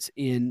Americans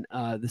in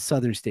the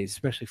southern states,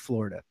 especially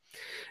Florida.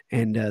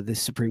 And the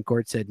Supreme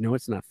Court said, no,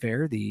 it's not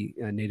fair. The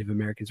Native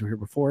Americans were here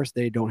before us.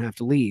 They don't have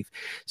to leave.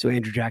 So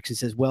Andrew Jackson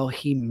says, well,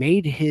 he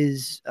made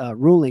his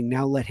ruling.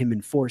 Now let him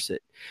enforce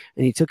it.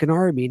 And he took an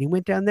army and he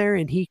went down there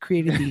and he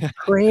created the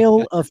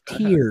Trail of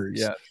Tears.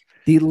 Yes.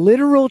 The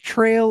literal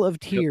Trail of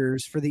Yep.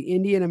 Tears for the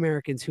Indian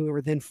Americans who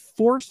were then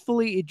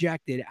forcefully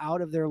ejected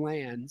out of their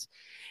lands.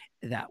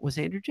 That was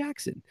Andrew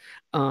Jackson.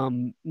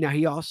 Now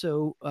he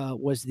also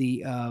was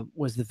the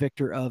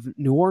victor of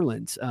New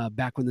Orleans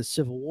back when the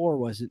Civil War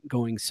wasn't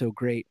going so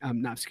great.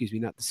 Not excuse me,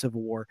 not the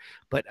Civil War,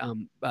 but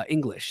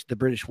English, the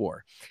British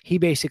War. He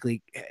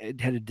basically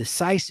had a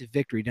decisive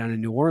victory down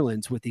in New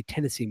Orleans with the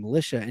Tennessee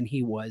militia, and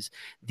he was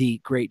the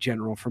great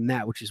general from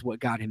that, which is what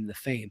got him the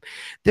fame.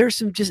 There's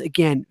some just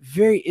again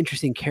very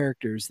interesting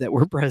characters that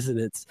were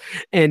presidents,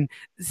 and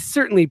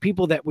certainly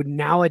people that would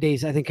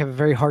nowadays I think have a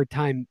very hard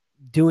time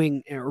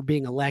doing or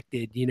being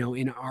elected,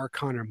 in our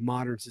kind of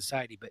modern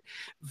society. But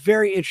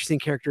very interesting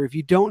character. If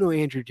you don't know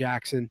Andrew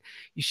Jackson,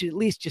 you should at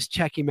least just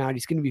check him out.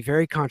 He's going to be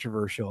very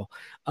controversial,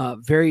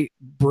 very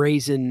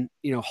brazen,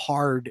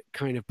 hard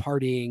kind of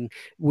partying,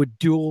 would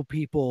duel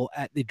people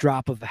at the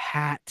drop of a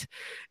hat,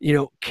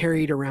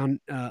 carried around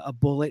a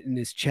bullet in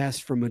his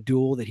chest from a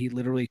duel that he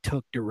literally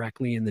took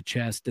directly in the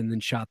chest and then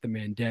shot the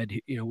man dead,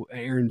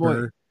 Aaron Boy,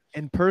 Burr.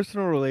 and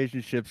personal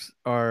relationships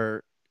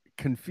are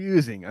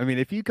confusing. I mean,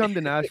 if you come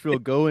to Nashville,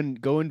 go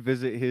and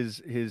visit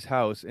his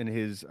house and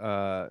his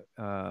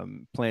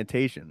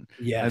plantation. I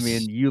Yes,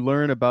 mean, you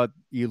learn about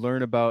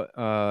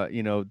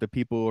the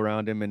people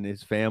around him and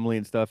his family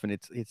and stuff, and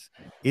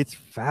it's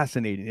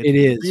fascinating. it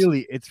is.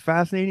 It's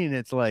fascinating. And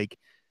it's like,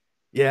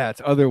 yeah,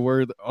 it's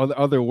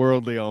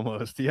otherworldly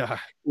almost. Yeah.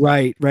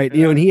 Right, right.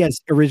 Yeah. And he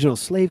has original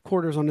slave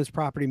quarters on his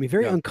property. I mean,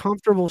 very Yep.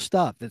 uncomfortable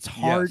stuff. That's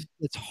hard. Yes.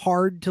 It's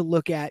hard to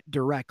look at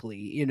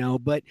directly,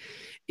 but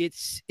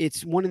it's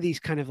one of these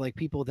kind of like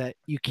people that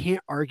you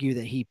can't argue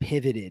that he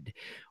pivoted,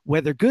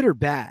 whether good or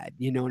bad.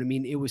 You know what I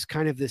mean? It was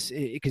kind of this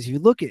because you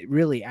look at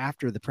really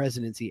after the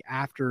presidency,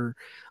 after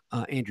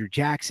Andrew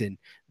Jackson,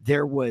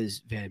 there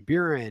was Van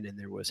Buren and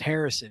there was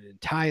Harrison and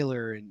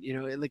Tyler, and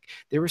like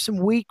there were some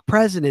weak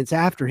presidents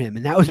after him,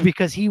 and that was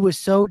because he was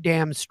so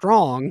damn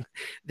strong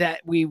that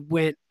we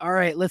went, all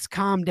right, let's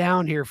calm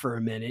down here for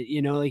a minute.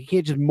 Like you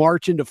can't just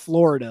march into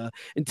Florida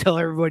and tell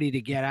everybody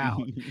to get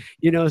out.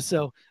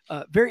 So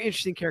very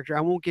interesting character.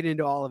 I won't get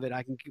into all of it.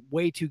 I can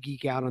way too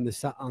geek out on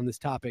this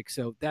topic.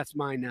 So that's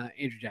mine,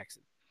 Andrew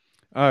Jackson.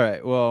 All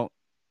right. Well,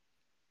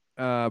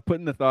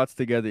 putting the thoughts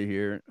together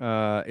here.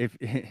 If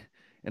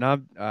and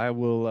I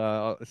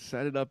will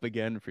set it up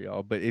again for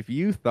y'all. But if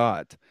you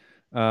thought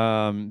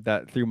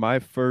that through my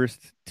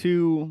first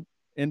two,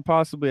 and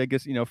possibly I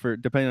guess for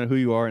depending on who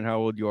you are and how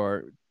old you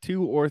are,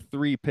 two or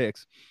three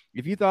picks,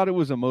 if you thought it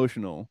was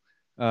emotional,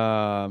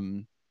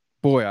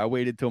 boy, I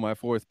waited till my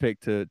fourth pick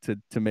to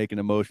make an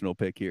emotional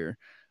pick here.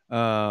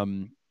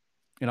 And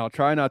I'll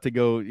try not to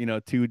go,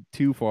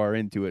 too far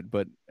into it,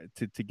 but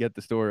to get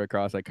the story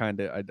across, I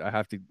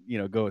have to,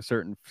 go a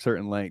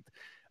certain length.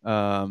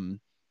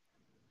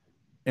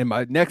 And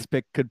my next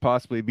pick could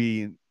possibly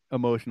be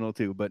emotional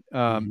too, but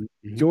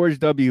Mm-hmm. George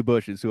W.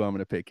 Bush is who I'm going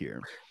to pick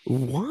here.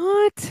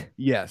 What?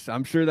 Yes,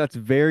 I'm sure that's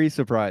very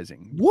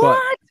surprising, but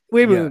What?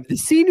 Wait, wait, yeah, wait. The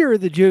senior or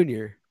the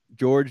junior?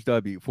 George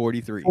W.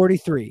 43.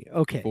 43.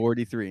 Okay.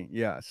 43.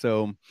 Yeah.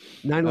 So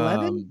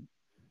 9/11. um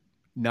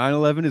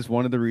 9/11 is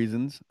one of the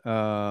reasons.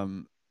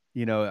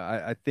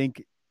 I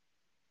think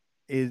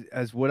is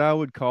as what I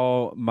would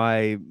call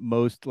my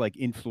most like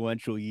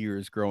influential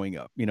years growing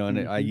up, and I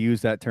Mm-hmm.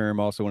 use that term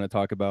also when I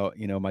talk about,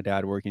 my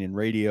dad working in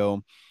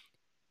radio.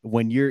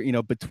 When you're,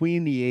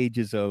 between the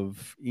ages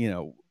of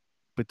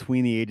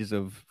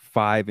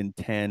 5 and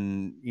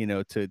 10,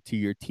 to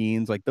your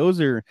teens, like those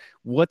are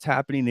what's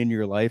happening in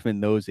your life in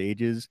those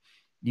ages,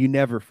 you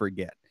never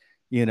forget,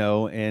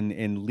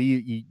 and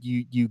leave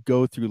you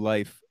go through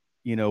life,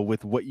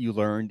 with what you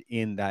learned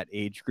in that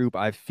age group.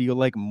 I feel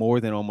like more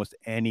than almost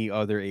any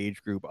other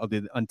age group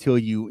until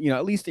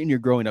at least in your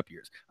growing up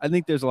years. I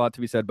think there's a lot to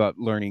be said about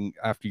learning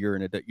after you're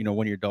an adult,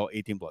 when you're adult,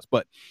 18 plus.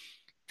 But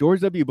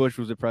George W. Bush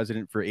was the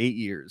president for 8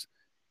 years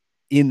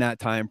in that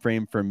time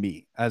frame for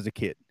me as a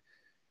kid.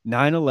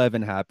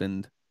 9/11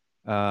 happened.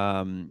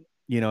 And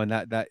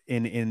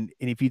and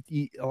if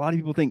a lot of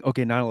people think,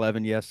 okay,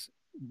 9/11, yes,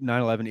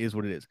 9/11 is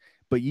what it is.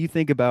 But you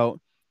think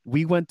about,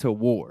 we went to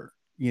war,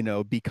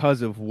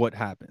 because of what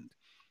happened.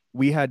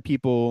 we had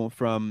people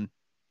from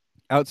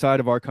outside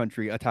of our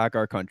country attack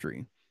our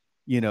country,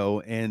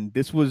 and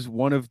this was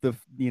one of the,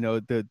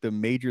 the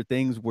major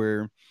things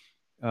where,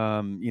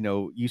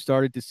 you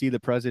started to see the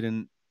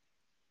president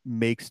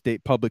make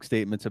public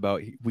statements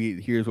about,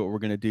 here's what we're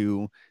going to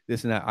do,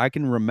 this and that. I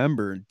can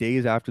remember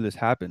days after this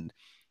happened,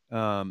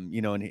 and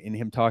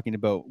him talking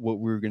about what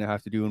we were going to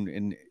have to do,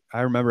 and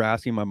I remember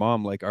asking my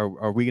mom, like,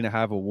 are we going to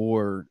have a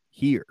war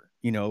here,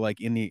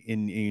 like in the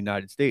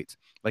United States,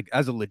 like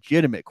as a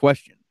legitimate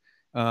question.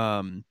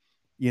 um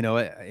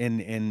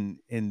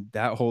and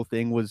that whole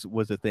thing was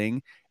a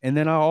thing. And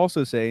then I'll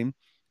also say,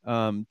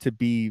 to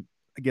be,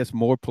 I guess,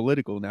 more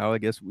political now, I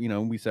guess,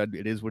 we said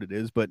it is what it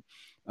is, but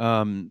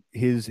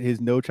his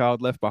No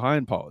Child Left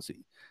Behind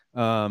policy,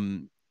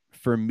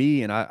 for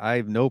me, and I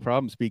have no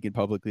problem speaking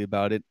publicly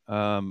about it.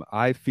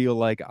 I feel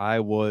like I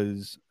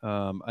was,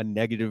 a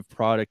negative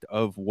product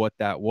of what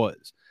that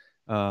was.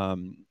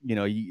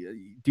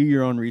 You do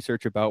your own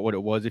research about what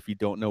it was if you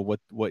don't know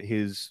what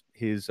his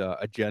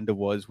agenda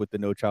was with the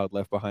No Child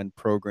Left Behind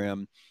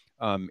program,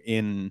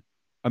 in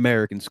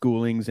American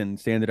schoolings and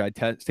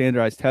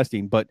standardized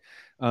testing. But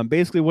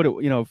basically, what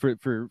it,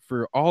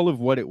 for all of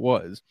what it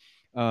was,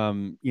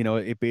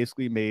 it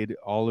basically made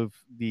all of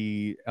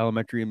the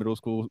elementary and middle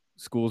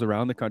schools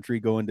around the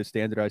country go into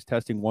standardized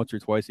testing once or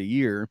twice a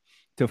year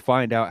to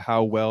find out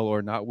how well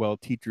or not well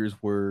teachers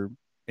were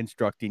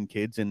instructing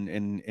kids,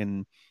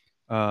 and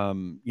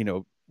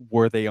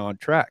were they on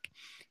track.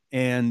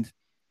 And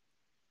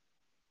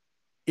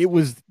it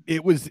was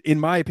in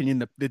my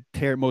opinion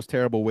the most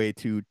terrible way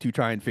to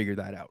try and figure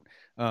that out.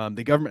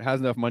 The government has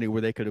enough money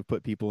where they could have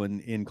put people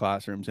in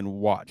classrooms and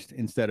watched,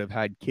 instead of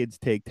had kids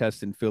take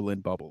tests and fill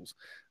in bubbles.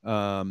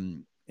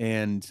 And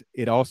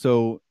it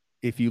also,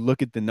 if you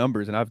look at the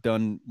numbers, and I've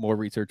done more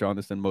research on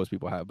this than most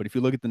people have, but if you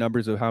look at the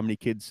numbers of how many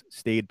kids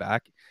stayed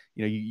back,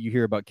 you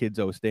hear about kids,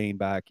 staying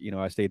back,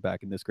 I stayed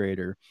back in this grade,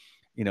 or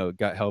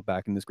got held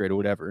back in this grade, or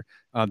whatever.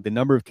 The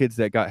number of kids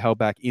that got held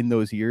back in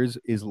those years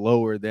is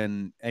lower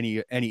than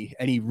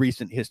any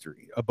recent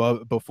history,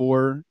 above,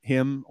 before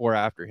him or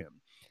after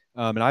him.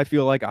 And I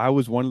feel like I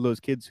was one of those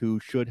kids who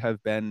should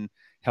have been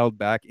held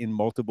back in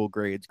multiple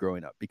grades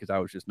growing up, because I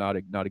was just not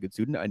a good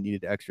student. I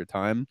needed extra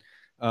time.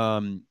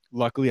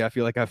 Luckily, I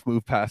feel like I've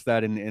moved past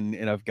that,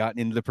 and I've gotten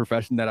into the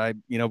profession that I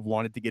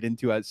wanted to get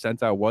into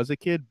since I was a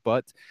kid.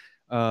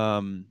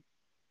 Um,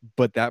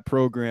 but that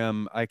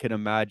program, I can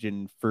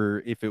imagine,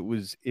 for if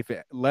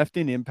it left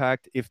an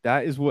impact, if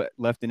that is what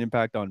left an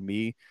impact on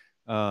me,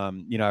 I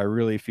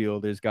really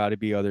feel there's got to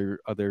be other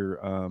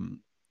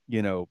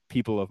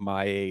people of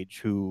my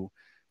age who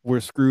were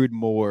screwed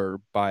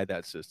more by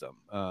that system.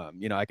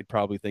 I could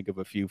probably think of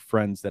a few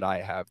friends that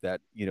I have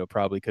that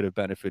probably could have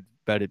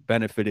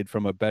benefited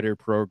from a better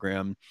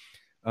program,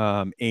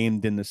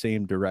 aimed in the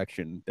same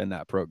direction than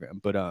that program.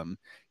 But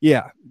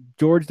yeah,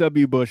 George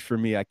W. Bush for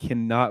me, I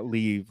cannot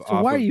leave So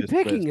off why are of you this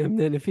picking list. him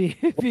then if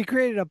he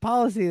created a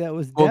policy that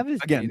was Well,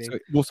 again,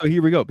 devastating? so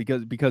here we go,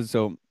 because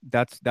so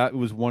that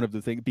was one of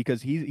the things,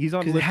 because he's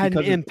on the Because it list had an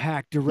because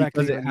impact because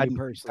directly it on had you an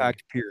personally.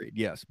 impact, period.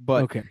 Yes,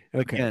 but Okay.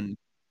 Okay. again,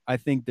 I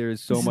think there's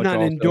This so is much not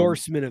an also.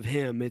 endorsement of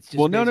him. It's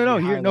Well, just no, no,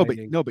 basically no. Here, no, but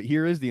highlighting. no, but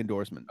here is the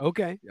endorsement.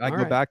 Okay. I All go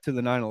right. back to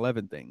the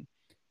 9/11 thing.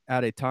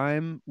 At a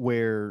time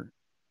where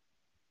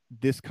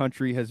this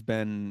country has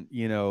been,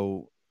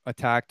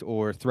 attacked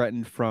or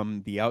threatened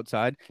from the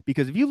outside.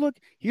 Because if you look,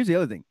 here's the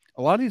other thing: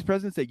 a lot of these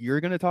presidents that you're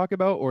going to talk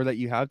about, or that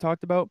you have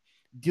talked about,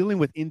 dealing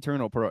with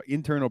internal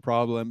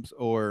problems,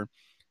 or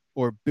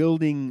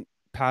building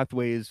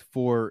pathways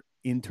for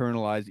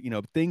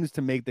internalized, things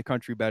to make the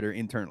country better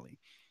internally.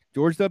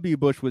 George W.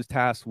 Bush was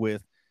tasked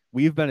with,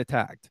 we've been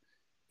attacked,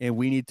 and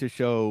we need to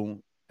show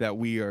that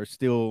we are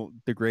still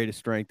the greatest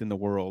strength in the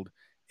world.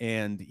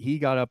 And he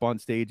got up on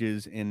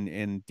stages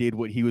and did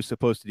what he was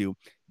supposed to do.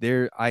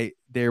 There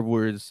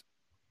was,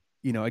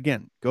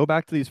 again, go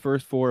back to these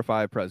first 4 or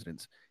 5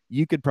 presidents.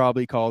 You could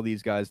probably call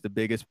these guys the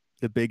biggest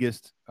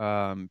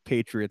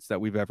patriots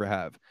that we've ever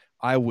have.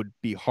 I would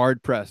be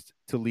hard pressed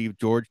to leave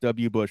George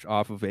W. Bush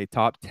off of a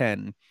top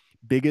 10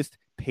 biggest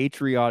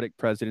patriotic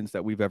presidents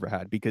that we've ever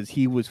had, because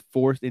he was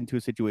forced into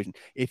a situation.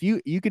 If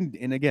you can,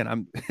 and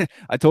again,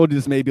 I told you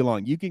this may be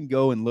long. You can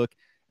go and look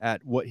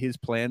at what his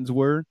plans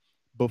were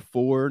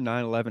before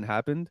 9/11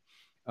 happened,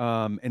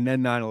 and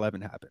then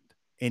 9/11 happened,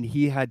 and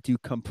he had to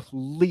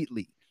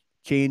completely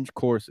change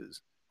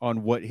courses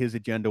on what his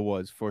agenda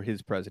was for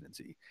his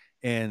presidency.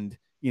 And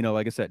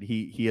like I said,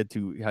 he had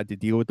to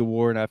deal with the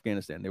war in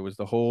Afghanistan. There was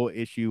the whole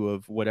issue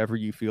of whatever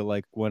you feel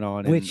like went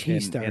on Which he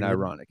in started,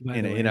 Ironic by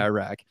in the in way.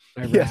 Iraq.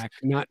 Yes, Iraq,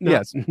 not not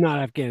yes. not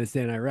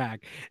Afghanistan, Iraq,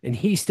 and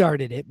he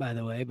started it, by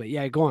the way. But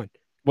yeah, go on.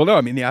 Well, no,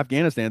 I mean the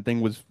Afghanistan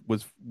thing was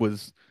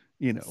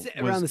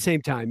Around was the same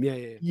time, yeah,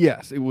 yeah, yeah.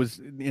 yes, it was,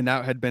 and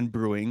that had been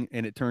brewing,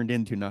 and it turned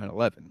into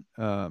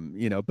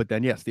 9/11. But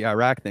then yes, the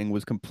Iraq thing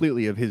was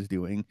completely of his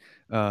doing,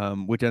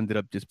 which ended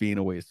up just being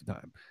a waste of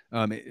time.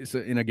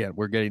 And again,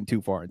 we're getting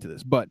too far into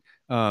this, but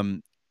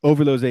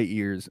over those 8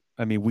 years,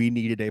 I mean, we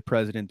needed a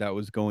president that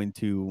was going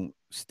to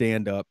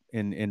stand up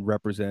and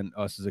represent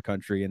us as a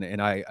country.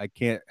 And I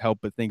can't help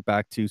but think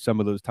back to some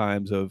of those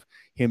times of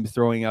him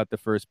throwing out the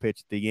first pitch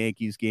at the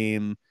Yankees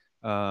game,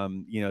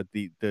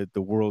 the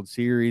World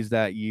Series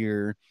that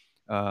year.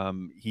 I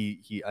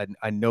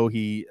know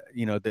he,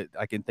 that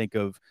I can think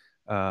of,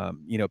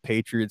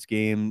 Patriots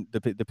game,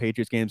 the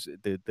Patriots games,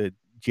 the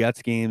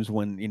Jets games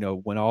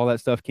when all that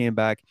stuff came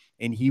back,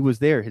 and he was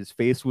there. His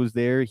face was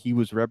there. He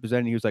was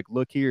representing. He was like,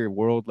 "Look here,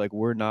 world, like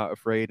we're not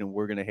afraid, and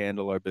we're gonna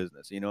handle our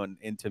business."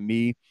 And to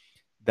me,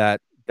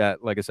 that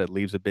like I said,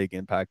 leaves a big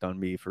impact on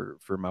me for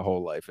my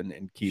whole life,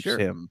 and keeps Sure.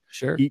 him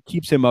Sure. he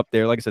keeps him up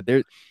there. Like I said,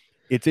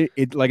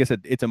 it like I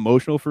said, it's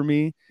emotional for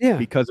me Yeah.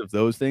 because of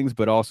those things,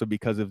 but also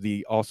because of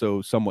the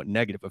also somewhat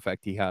negative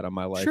effect he had on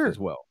my life Sure. as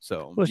well.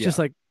 So Well, it's yeah, just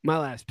like my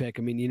last pick.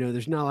 I mean,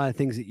 there's not a lot of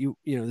things that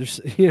there's,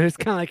 it's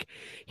kind of like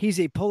he's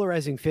a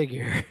polarizing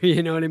figure.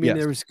 You know what I mean? yes,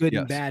 There was good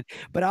and yes, bad.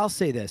 But I'll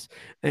say this,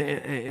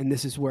 and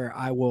this is where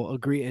I will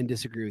agree and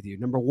disagree with you.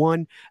 Number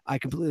one, I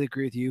completely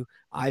agree with you.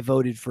 I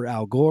voted for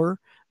Al Gore.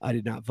 I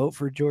did not vote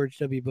for George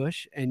W.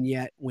 Bush. And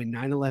yet, when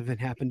 9/11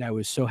 happened, I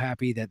was so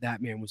happy that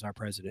that man was our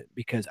president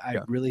because I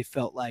yeah, really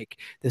felt like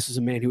this was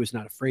a man who was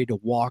not afraid to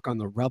walk on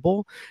the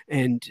rubble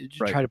and to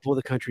right, try to pull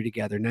the country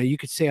together. Now, you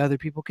could say other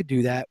people could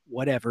do that,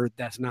 whatever.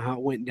 That's not how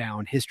it went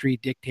down. History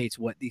dictates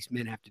what these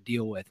men have to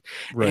deal with.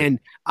 right. And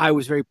I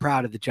was very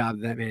proud of the job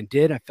that man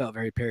did. I felt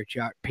very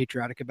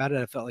patriotic about it.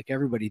 I felt like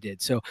everybody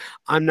did. So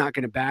I'm not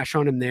going to bash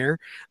on him there.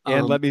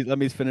 And Um, let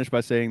me finish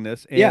by saying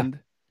this. yeah. And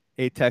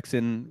a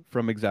Texan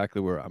from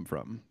exactly where I'm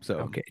from. So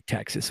Okay,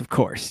 Texas, of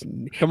course,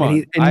 come and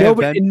he on, and I have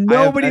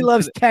nobody been to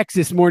loves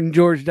Texas more than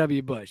George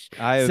W. Bush.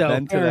 I have So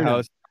been to fair the enough.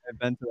 house. I've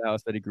been to the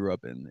house that he grew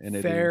up in, and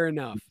Fair it's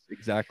enough.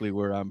 exactly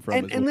where I'm from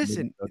And as well. Maybe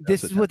listen,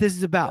 this Odessa, is what Texas. this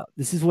is Yeah. about.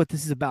 This is what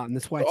this is about, and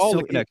that's why So it's all the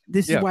so. connections.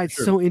 This is Yeah, why for it's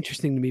sure. so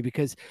interesting to me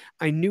because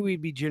I knew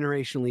we'd be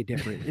generationally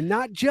different, and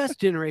not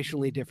just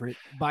generationally different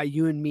by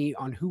you and me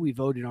on who we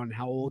voted on and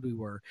how old we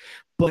were,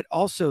 but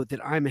also that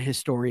I'm a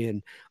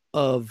historian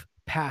of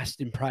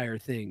past and prior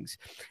things,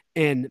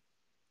 and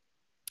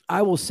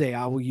I will say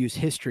I will use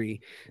history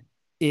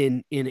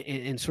in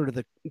sort of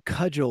the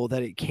cudgel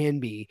that it can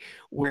be,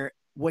 where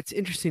what's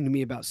interesting to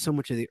me about so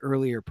much of the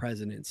earlier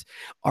presidents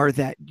are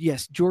that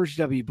yes, George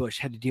W. Bush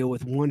had to deal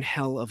with one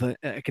hell of an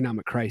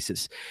economic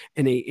crisis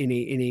and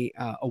a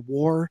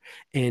war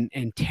and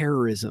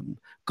terrorism,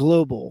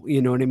 global,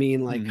 you know what I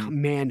mean, like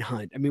Hmm.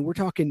 manhunt. I mean, we're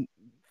talking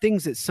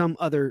things that some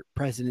other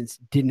presidents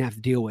didn't have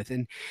to deal with,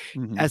 and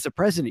Hmm. as a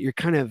president, you're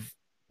kind of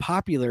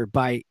popular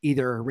by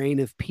either a reign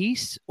of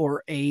peace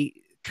or a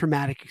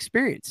traumatic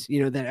experience,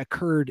 that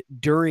occurred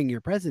during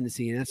your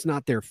presidency, and that's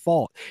not their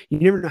fault. You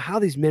never know how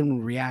these men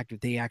would react if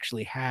they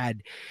actually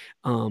had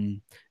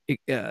um,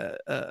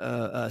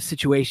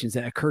 situations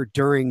that occurred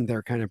during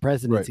their kind of Right.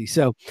 presidency.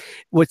 So,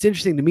 what's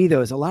interesting to me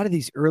though is a lot of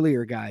these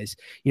earlier guys,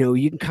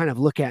 you can kind of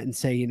look at and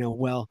say,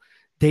 well,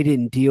 they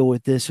didn't deal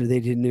with this or they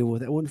didn't deal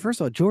with it. Well, first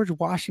of all, George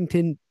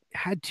Washington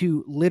had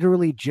to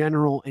literally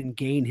general and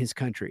gain his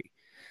country.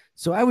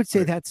 So I would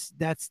say Right.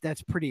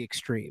 that's pretty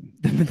extreme.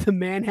 The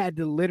man had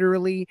to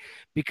literally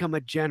become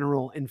a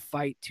general and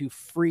fight to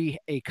free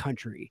a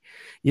country.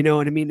 You know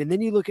what I mean? And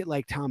then you look at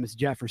like Thomas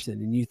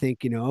Jefferson and you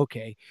think,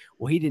 okay,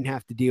 well, he didn't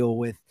have to deal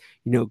with,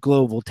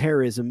 global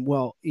terrorism.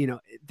 Well,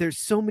 there's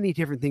so many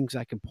different things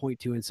I can point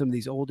to in some of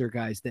these older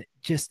guys that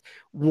just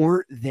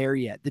weren't there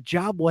yet. The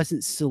job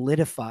wasn't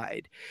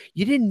solidified.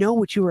 You didn't know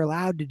what you were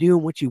allowed to do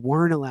and what you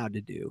weren't allowed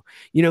to do.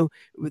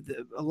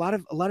 A lot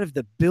of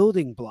the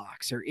building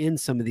blocks are in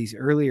some of these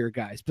earlier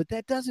guys, but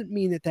that doesn't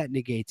mean that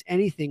negates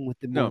anything with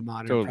the more No,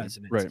 modern totally.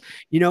 presidents.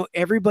 Right.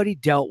 Everybody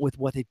dealt with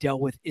what they dealt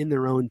with in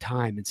their own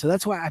time, and so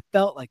that's why I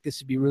felt like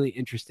this would be really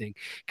interesting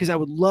because I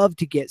would love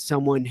to get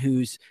someone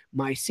who's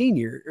my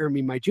senior, or I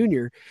mean my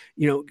junior,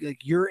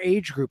 like your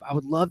age group. I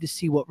would love to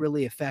see what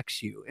really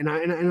affects you, and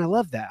I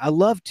love that. I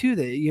love too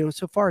that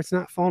so far it's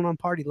not falling on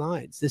party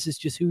lines. This is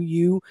just who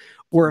you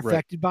were Right.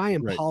 affected by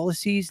and Right.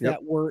 policies Yep.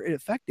 that were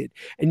affected.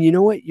 And you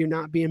know what? You're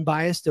not being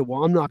biased to,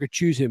 well, I'm not going to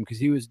choose him because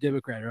he was a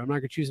Democrat, or I'm not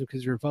going to choose him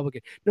because he's a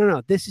Republican.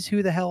 No. This is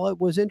who the hell it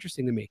was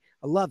interesting to me.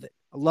 I love it.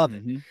 I love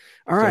it. Hmm.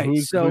 All So right.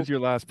 who's your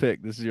last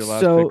pick? This is your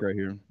last pick So right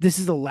here. this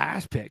is the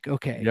last pick.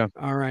 Okay. Yeah.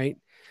 All right.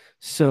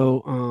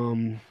 So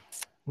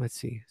let's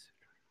see.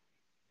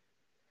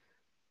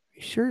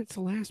 You sure it's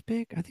the last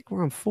pick? I think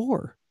we're on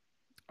 4.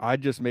 I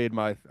just made I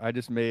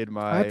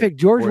my picked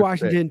George fourth pick.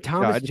 Washington, Yeah,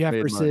 Thomas I just made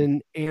mine.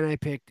 Jefferson, and I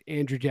picked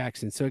Andrew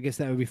Jackson. So I guess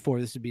that would be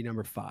 4. This would be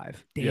number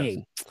 5. Yes.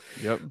 Dang.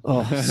 Yep.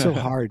 Oh, so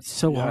hard.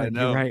 So Yeah, I hard.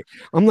 You're know. right.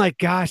 I'm like,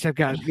 gosh, I've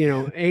got,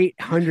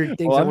 800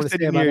 things Well, I I'm want to say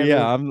sitting about here.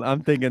 Yeah, everyone.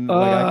 I'm thinking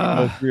like I could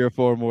go Uh, 3 or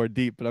 4 more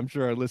deep, but I'm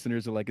sure our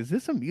listeners are like, "Is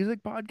this a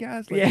music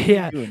podcast? Like, yeah, what are we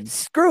yeah. doing?"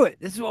 Screw it.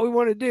 This is what we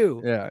want to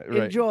do. Yeah,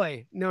 right.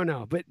 Enjoy.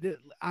 No. But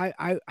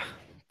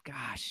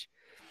gosh.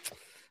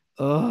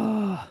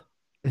 Oh,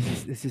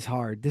 this is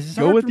hard. This is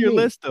Go hard with for your me.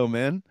 list, though,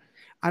 man.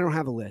 I don't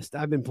have a list.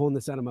 I've been pulling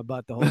this out of my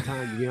butt the whole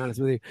time, to be honest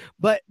with you.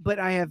 But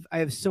I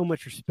have so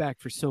much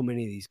respect for so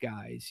many of these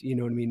guys. You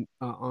know what I mean?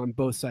 On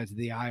both sides of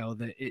the aisle,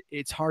 that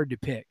it's hard to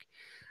pick.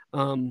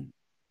 Um,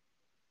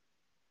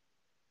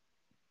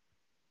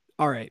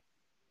 All right.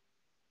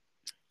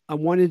 I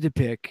wanted to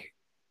pick.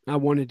 I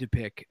wanted to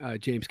pick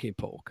James K.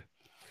 Polk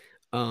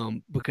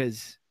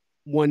because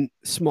one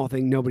small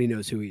thing, nobody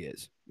knows who he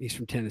is. He's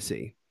from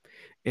Tennessee.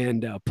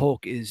 And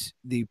Polk is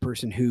the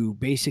person who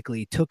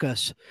basically took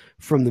us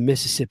from the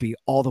Mississippi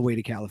all the way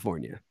to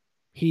California.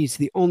 He's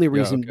the only Yeah.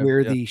 reason Okay.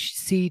 we're Yeah. the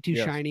sea to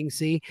Yes. shining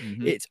sea.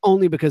 Mm-hmm. It's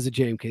only because of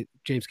James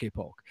K.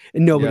 Polk,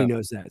 and nobody Yeah.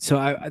 knows that. So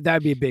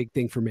that'd be a big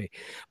thing for me.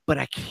 But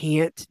I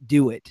can't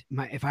do it.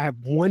 If I have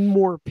one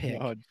more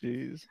pick, Oh,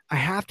 jeez. I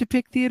have to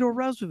pick Theodore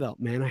Roosevelt,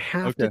 man.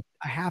 Okay.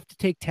 I have to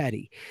take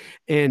Teddy.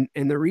 And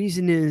the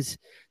reason is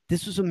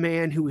this was a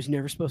man who was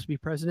never supposed to be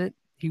president.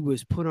 He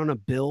was put on a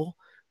bill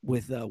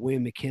with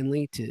William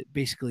McKinley to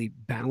basically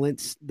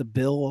balance the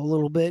bill a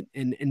little bit,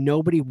 and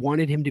nobody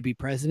wanted him to be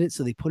president,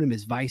 so they put him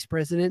as vice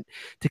president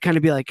to kind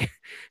of be like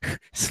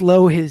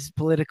slow his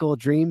political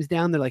dreams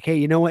down. They're like, hey,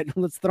 you know what?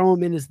 Let's throw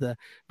him in as the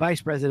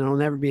vice president. He'll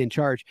never be in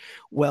charge.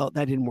 Well,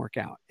 that didn't work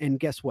out. And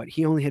guess what?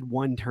 He only had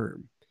one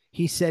term.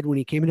 He said when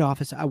he came into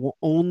office, I will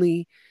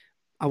only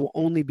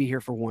be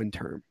here for one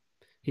term.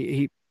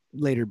 He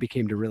later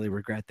became to really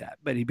regret that,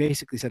 but he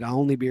basically said, I'll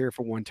only be here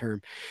for one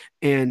term.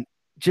 And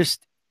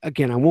just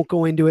again, I won't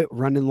go into it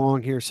running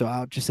long here. So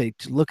I'll just say,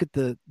 to look at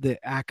the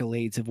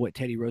accolades of what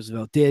Teddy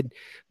Roosevelt did.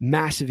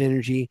 Massive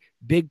energy,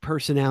 big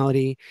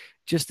personality,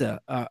 just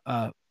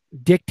a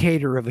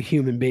dictator of a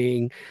human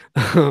being.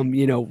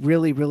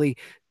 Really, really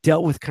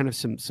dealt with kind of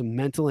some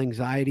mental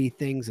anxiety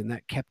things, and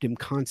that kept him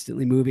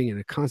constantly moving and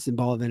a constant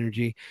ball of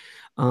energy.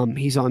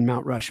 He's on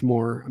Mount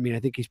Rushmore. I mean, I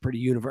think he's pretty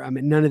universal. I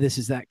mean, none of this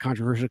is that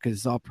controversial because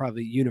it's all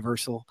probably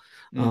universal.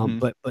 Mm-hmm.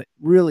 But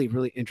really,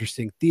 really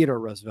interesting. Theodore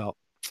Roosevelt.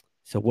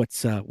 So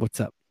what's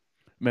up?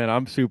 Man,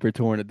 I'm super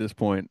torn at this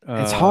point.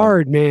 It's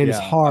hard, man. It's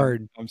Yeah,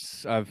 hard.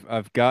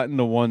 I've gotten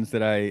the ones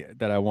that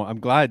I want.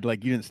 I'm glad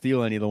like you didn't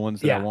steal any of the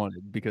ones that I Yeah,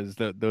 wanted because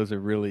those are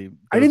really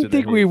I those are didn't the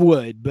think we hate.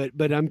 would,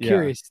 but I'm Yeah,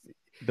 curious.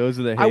 those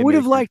are the I would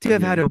have haymakers liked to for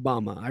have had me.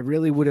 Obama. I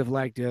really would have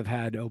liked to have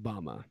had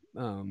Obama.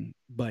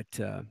 But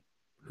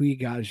who you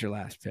got as your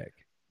last pick?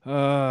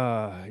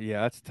 Yeah,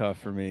 that's tough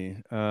for me.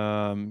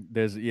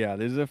 There's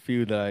a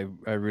few that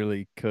I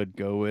really could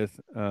go with.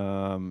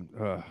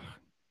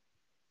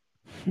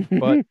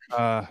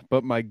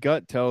 But my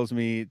gut tells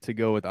me to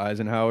go with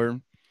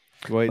Eisenhower,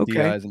 Dwight D.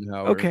 Okay.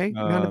 Eisenhower. Okay.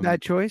 Not a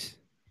bad choice.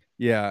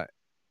 Yeah,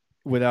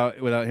 without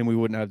him we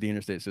wouldn't have the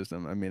interstate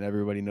system. I mean,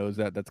 everybody knows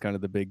that. That's kind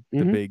of the big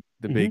the Hmm. big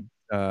the Hmm. big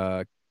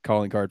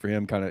calling card for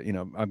him. Kind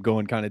of, I'm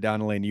going kind of down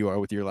the lane you are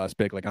with your last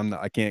pick. Like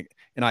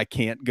I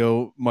can't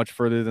go much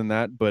further than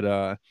that,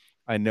 but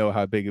I know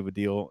how big of a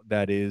deal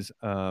that is.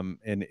 And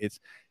it's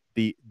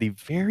the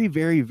very,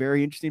 very,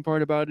 very interesting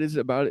part about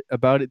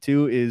it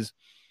too is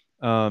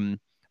um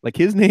like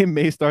his name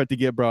may start to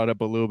get brought up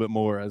a little bit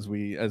more as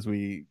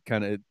we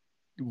kind of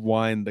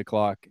wind the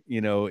clock,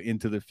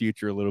 into the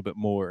future a little bit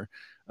more,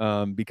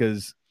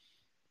 because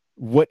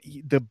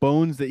the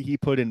bones that he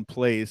put in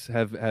place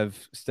have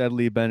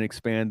steadily been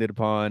expanded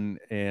upon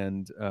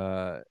and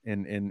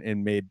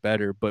made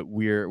better. But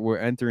we're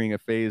entering a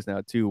phase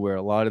now too where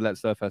a lot of that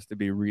stuff has to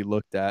be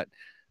relooked at,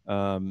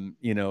 on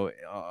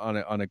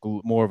a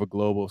more of a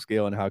global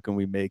scale, and how can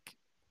we make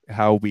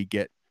how we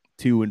get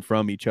to and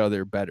from each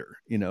other better,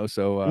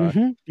 so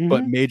Hmm.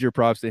 but Hmm. major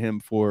props to him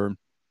for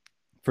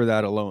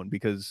that alone,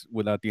 because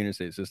without the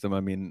interstate system,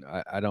 I mean,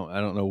 I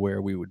don't know where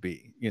we would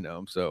be,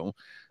 so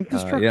yeah.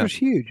 Infrastructure's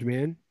huge,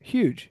 man.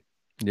 Huge.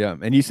 Yeah,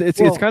 and you say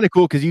it's Well, kind of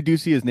cool because you do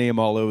see his name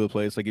all over the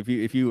place. Like if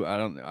you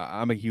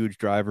I'm a huge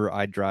driver.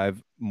 I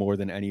drive more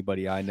than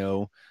anybody I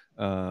know.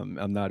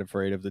 I'm not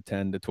afraid of the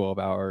 10 to 12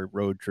 hour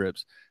road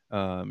trips.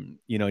 And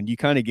you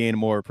kind of gain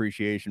more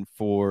appreciation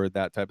for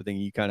that type of thing.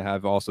 You kind of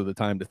have also the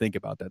time to think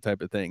about that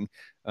type of thing.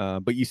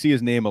 But you see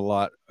his name a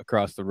lot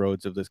across the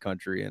roads of this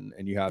country, and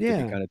you have to be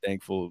yeah. kind of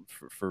thankful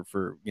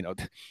for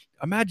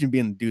imagine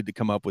being the dude to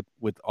come up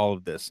with all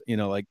of this.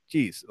 Like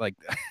geez, like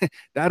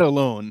that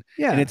alone. And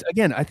Yeah. it's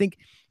again, I think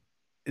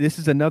this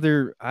is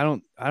another I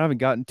haven't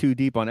gotten too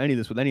deep on any of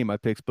this with any of my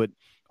picks, but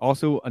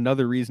also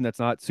another reason that's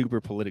not super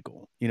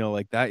political.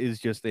 Like that is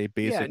just a Yeah.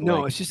 basic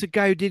No, like it's just a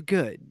guy who did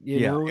good.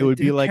 yeah, it would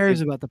be Who like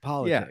cares about the yeah,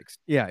 politics?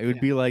 yeah, it would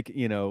Yeah. be like,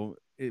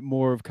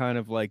 more of kind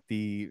of like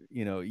you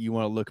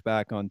want to look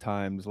back on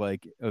times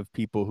like of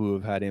people who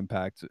have had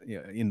impact,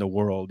 in the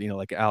world,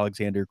 like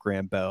Alexander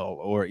Graham Bell,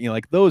 or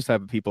like those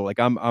type of people like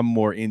I'm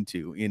more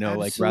into,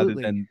 like rather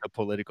Absolutely. than the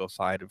political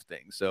side of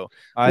things. So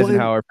Well, and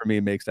Eisenhower for me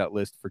makes that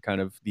list for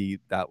kind of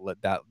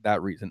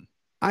that reason.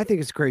 I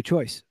think it's a great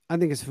choice. I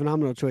think it's a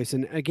phenomenal choice.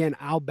 And again,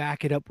 I'll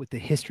back it up with the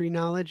history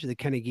knowledge, the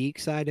kind of geek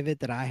side of it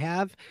that I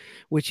have,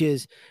 which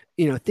is,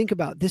 think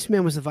about this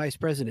man was the vice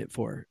president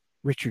for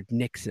Richard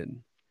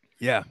Nixon.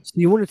 Yeah. So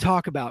you want to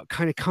talk about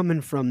kind of coming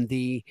from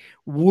the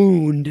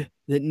wound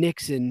that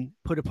Nixon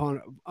put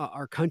upon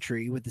our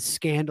country with the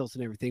scandals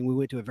and everything. We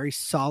went to a very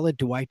solid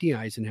Dwight D.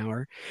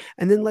 Eisenhower.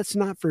 And then let's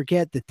not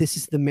forget that this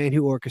is the man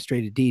who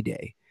orchestrated D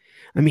Day.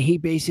 I mean, he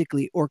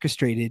basically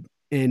orchestrated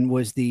and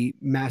was the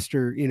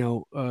master,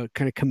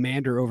 kind of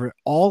commander over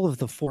all of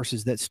the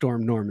forces that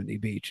stormed Normandy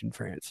Beach in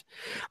France.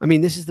 I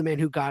mean, this is the man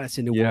who got us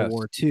into World Yes.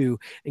 War II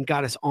and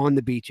got us on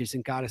the beaches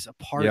and got us a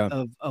part Yeah.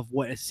 of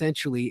what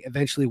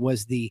eventually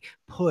was the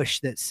push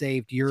that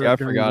saved See, I Europe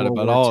during forgot World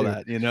about War all II.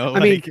 that, you know, I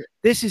mean, like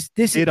this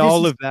did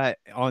all is of that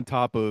on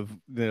top of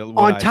what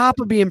on I top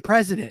said. of being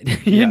president.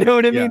 You Yeah. know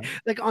what I Yeah. mean?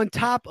 Like on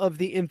top of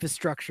the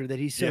infrastructure that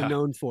he's so Yeah.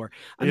 known for.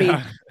 I mean,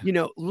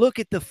 Yeah. look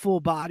at the full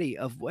body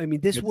of, I mean,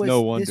 It's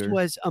no this wonder.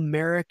 was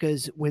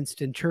America's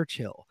Winston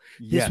Churchill.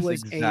 This Yes,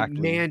 was a exactly.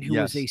 man who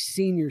was Yes. a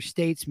senior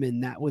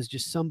statesman that was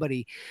just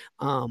somebody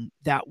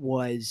that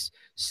was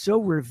so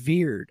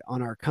revered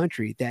on our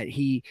country that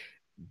he,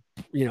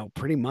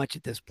 pretty much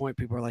at this point,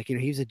 people are like,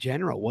 he's a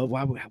general. Well,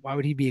 why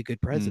would he be a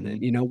good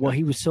president? Mhm. Well, Yep.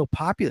 he was so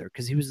popular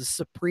because he was the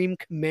supreme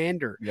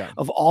commander Yeah.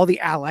 of all the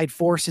Allied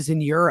forces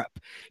in Europe.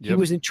 He Yep.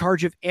 was in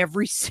charge of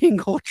every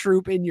single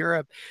troop in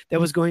Europe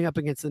that was going up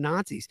against the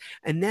Nazis,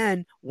 and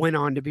then went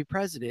on to be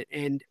president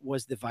and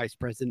was the vice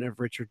president of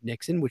Richard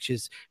Nixon, which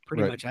is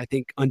pretty Right. much, I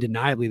think,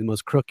 undeniably the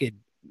most crooked,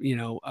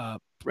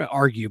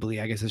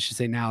 arguably, I guess I should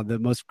say now, the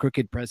most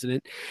crooked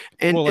president.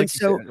 And Well, and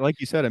so like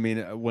you said, I mean,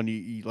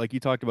 when like you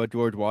talked about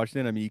George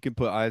Washington, I mean, you can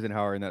put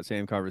Eisenhower in that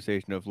same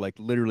conversation of like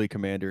literally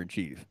commander in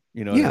chief.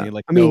 You know what I yeah, mean?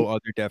 Like I no mean,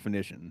 other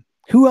definition.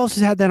 who else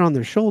has had that on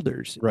their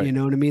shoulders? You Right.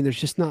 know what I mean? There's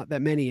just not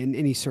that many. And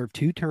he served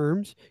 2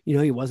 terms.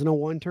 He wasn't a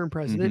one-term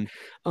president.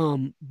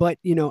 Mhm. But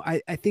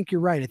I think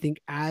you're right. I think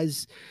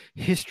as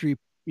history,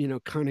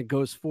 kind of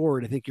goes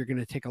forward, I think you're going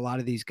to take a lot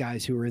of these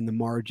guys who are in the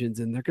margins,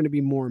 and they're going to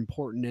be more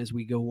important as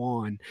we go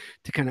on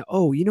to kind of,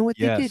 oh, you know what?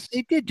 Yes.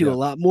 They did do a Yep.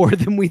 lot more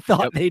than we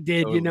thought Yep. they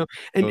did, Totally. and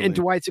Totally.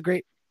 Dwight's a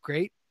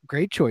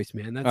great choice,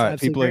 man. All That's right,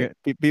 absolutely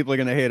great. people are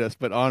gonna hate us,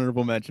 but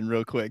honorable mention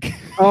real quick.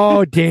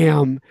 Oh,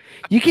 damn.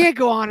 You can't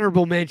go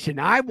honorable mention.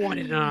 I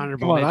wanted an Come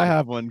honorable on, I mention.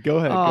 have one. Go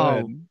ahead. Go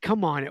ahead. Oh,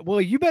 come on. Well,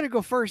 you better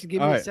go first and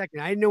give All me a right. second.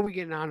 I didn't know we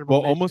get an honorable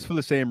Well, mention. almost for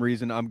the same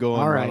reason, I'm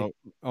going All right.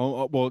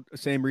 Ronald. Well,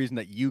 same reason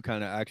that you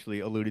kind of actually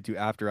alluded to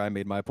after I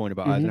made my point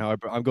about Hmm. Eisenhower.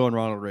 But I'm going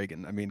Ronald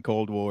Reagan. I mean,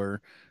 Cold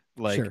War,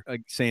 Sure.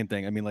 same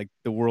thing. I mean, like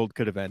the world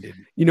could have ended.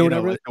 You know what I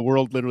really, Like the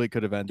world literally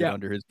could have ended yeah,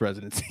 under his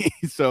presidency.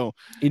 So,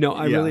 I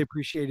yeah, really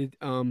appreciated,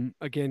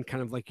 again,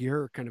 kind of like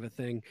your kind of a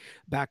thing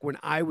back when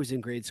I was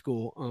in grade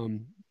school.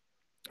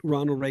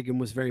 Ronald Reagan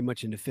was very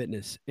much into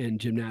fitness and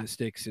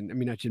gymnastics, and I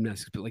mean not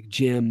gymnastics, but like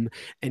gym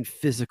and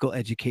physical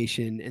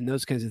education and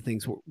those kinds of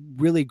things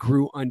really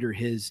grew under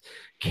his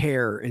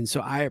care. And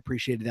so I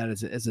appreciated that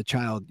as a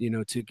child,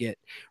 to get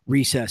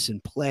recess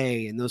and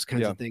play and those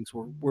kinds yeah, of things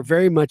were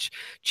very much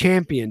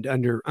championed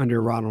under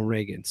Ronald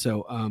Reagan.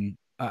 So I'm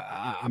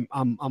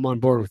on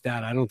board with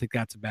that. I don't think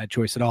that's a bad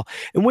choice at all.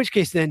 In which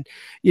case, then,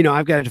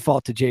 I've got to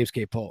default to James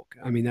K. Polk.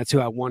 I mean, that's who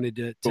I wanted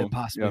to cool.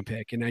 possibly Yeah,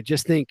 pick, and I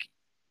just think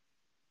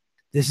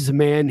this is a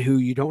man who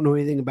you don't know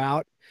anything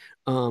about.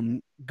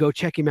 Go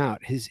check him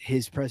out.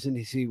 His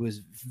presidency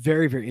was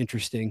very, very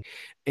interesting,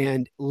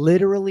 and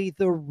literally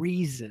the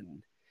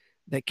reason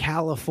that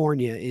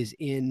California is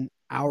in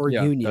our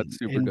yeah, union that's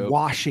super and dope.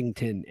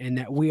 Washington, and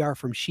that we are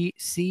from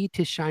sea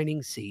to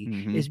shining sea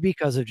Hmm. is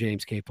because of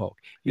James K. Polk.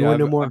 You Yeah, want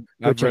to know more?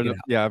 Go I've check read it up.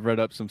 out. Yeah, I've read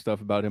up some stuff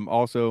about him.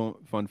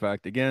 Also, fun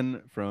fact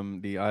again from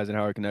the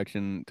Eisenhower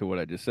connection to what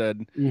I just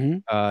said.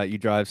 Mm-hmm. You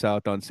drive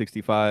south on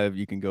 65,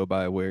 you can go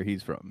by where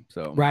he's from.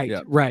 So Right,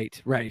 yeah,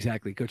 right, right.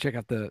 Exactly. Go check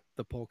out the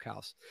Polk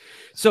House.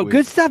 So sweet.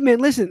 good stuff, man.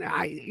 Listen,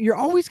 you're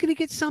always going to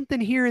get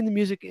something here in the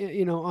music,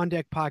 on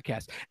deck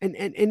podcast, and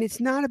it's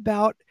not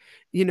about,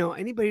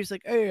 anybody who's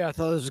like, hey, I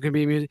thought this was going to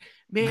be music.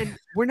 Man,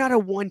 we're not a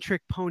one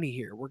trick pony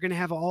here. We're going to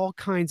have all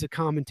kinds of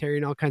commentary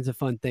and all kinds of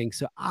fun things.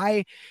 So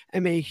I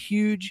am a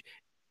huge,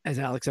 as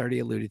Alex already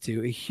alluded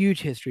to, a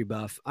huge history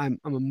buff. I'm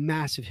a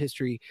massive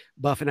history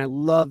buff, and I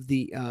love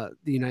the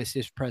United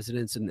States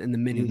presidents and the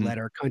men who Hmm. led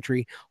our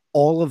country.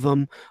 All of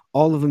them,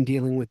 all of them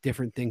dealing with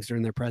different things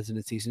during their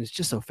presidencies, and it's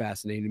just so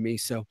fascinating to me.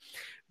 So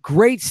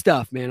great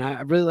stuff, man.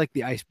 I really like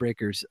the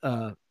icebreakers.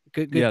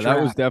 Good Yeah, that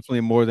was draft.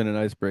 definitely more than an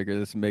icebreaker.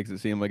 This makes it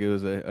seem like it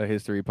was a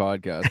history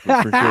podcast,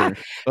 but for sure.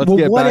 Let's Well, get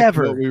back to what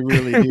whatever. we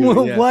really do.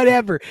 Well, Yeah.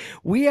 whatever.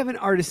 We have an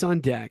artist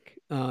on deck,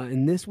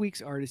 and this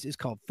week's artist is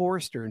called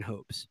Forster and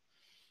Hopes.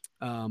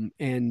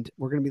 And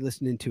we're going to be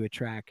listening to a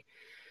track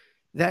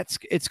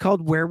it's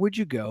called Where Would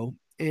You Go,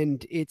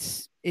 and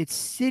it's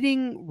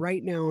sitting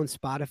right now on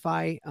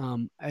Spotify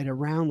at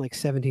around like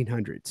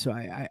 1700. So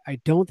I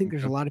don't think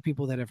there's a Okay. lot of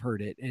people that have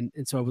heard it, and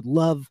so I would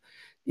love,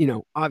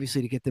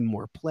 obviously to get them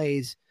more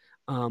plays.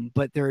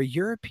 But they're a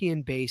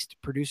European based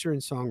producer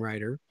and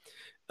songwriter,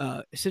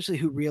 essentially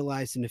who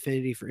realized an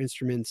affinity for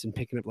instruments and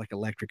picking up like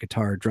electric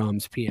guitar,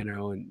 drums,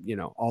 piano, and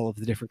all of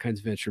the different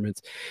kinds of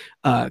instruments.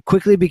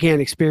 Quickly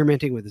began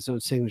experimenting with his own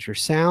signature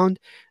sound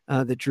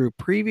that drew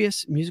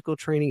previous musical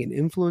training and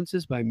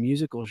influences by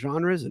musical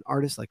genres and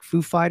artists like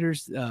Foo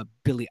Fighters,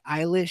 Billie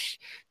Eilish,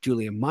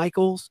 Julia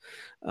Michaels.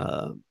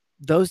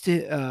 Those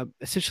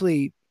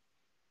essentially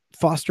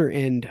Foster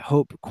and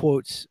Hope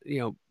quotes,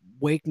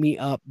 Wake Me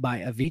Up by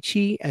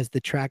Avicii as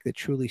the track that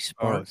truly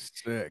Oh,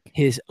 sparked sick.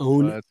 his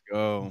own Let's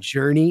go.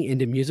 journey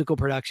into musical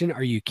production.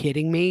 Are you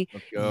kidding me?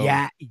 Let's go.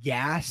 Yeah,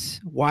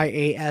 yes,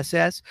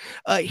 YASS.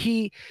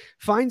 He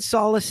finds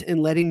solace in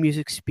letting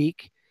music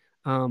speak,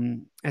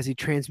 as he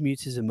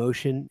transmutes his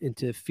emotion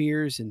into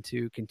fears,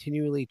 into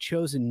continually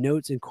chosen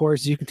notes and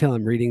chords. You can tell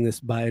I'm reading this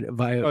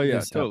Oh yeah,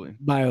 this totally. It's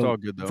bio all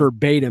good though.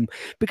 verbatim,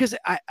 because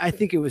I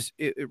think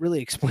it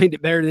really explained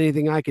it better than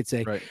anything I could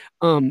say. Right.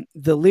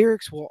 The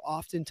lyrics will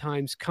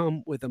oftentimes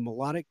come with a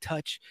melodic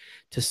touch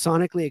to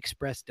sonically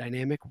express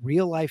dynamic,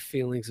 real life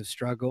feelings of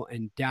struggle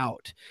and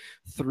doubt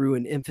through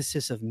an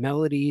emphasis of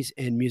melodies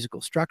and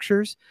musical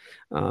structures.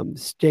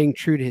 Staying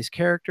true to his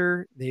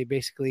character, they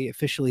basically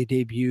officially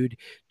debuted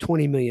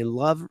 20 Million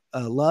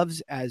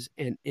Loves as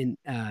an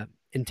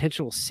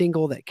intentional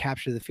single that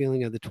captured the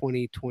feeling of the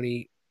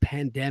 2020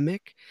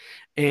 pandemic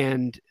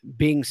and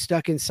being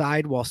stuck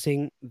inside while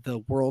seeing the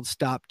world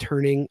stop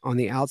turning on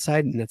the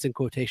outside. And that's in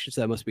quotation, so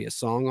that must be a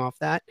song off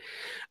that.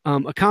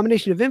 A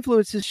combination of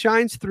influences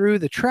shines through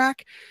the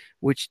track,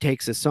 which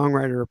takes a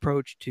songwriter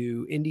approach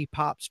to indie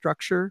pop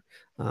structure.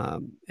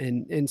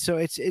 And so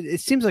it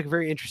seems like a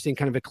very interesting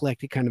kind of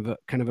eclectic kind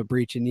of a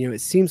breach. And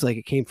it seems like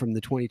it came from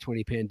the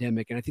 2020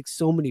 pandemic. And I think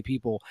so many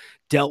people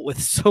dealt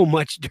with so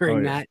much Oh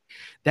during yeah.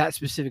 that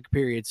specific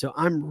period. So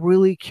I'm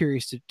really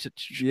curious to try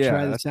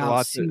Yeah, this that's a out,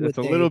 lot. see That's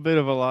what a they. little bit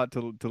of a lot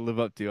to live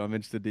up to. I'm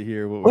interested to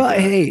hear what we Well, got.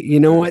 hey, you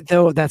know Sure. what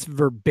though? That's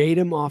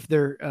verbatim off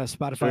their Sure.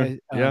 Spotify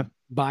Yeah.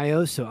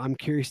 bio, so I'm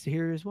curious to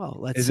hear it as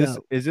well. Is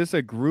Let's. this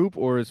a group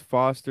or is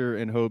Foster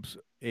and Hopes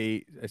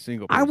a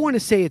single I want person? to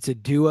say it's a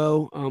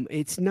duo.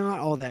 It's not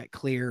all that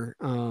clear.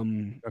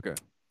 Okay.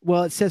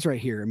 Well, it says right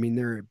here. I mean,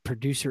 they're a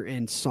producer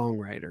and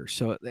songwriter,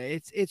 so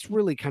it's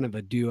really kind of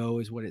a duo,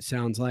 is what it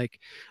sounds like.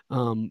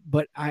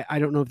 But I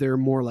don't know if they're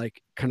more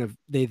like kind of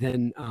they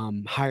then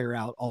hire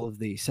out all of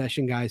the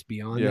session guys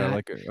beyond Yeah, that.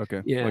 like a okay,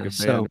 like Yeah. a band.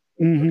 So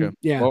mhm, Okay.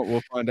 yeah. Well,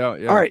 we'll find out.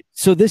 All Yeah. right.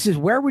 So this is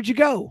Where Would You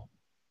Go?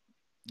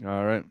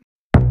 All right.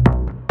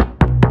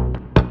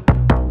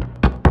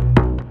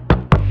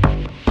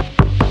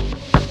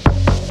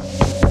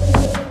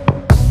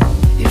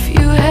 If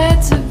you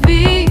had to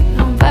be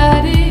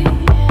nobody,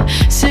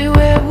 say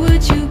where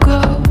would you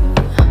go?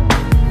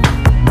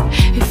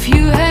 If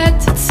you had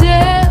to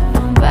tell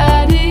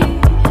nobody,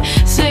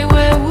 say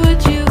where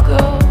would you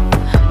go?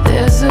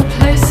 There's a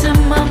place in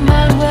my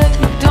mind where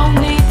you don't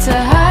need to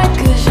hide,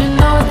 'cause you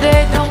know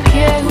they don't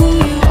care who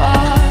you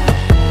are.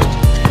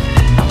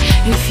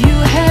 If you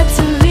had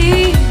to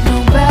leave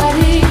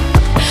nobody,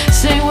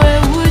 say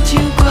where would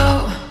you go?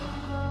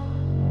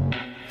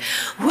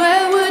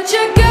 Where would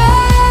you go?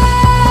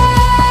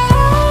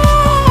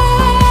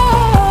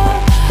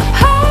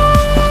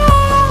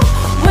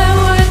 Where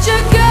would you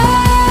go?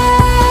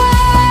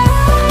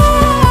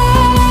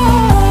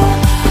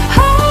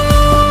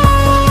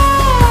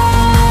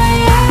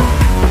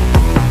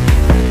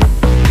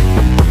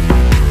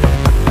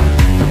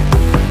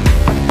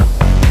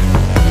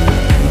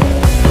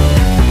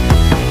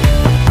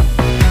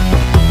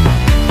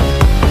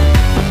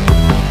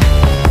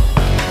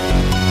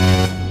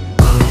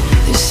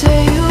 They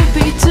say you'll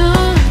be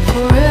done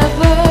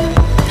forever,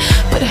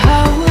 but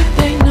how would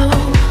they know?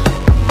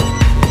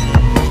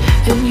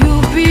 And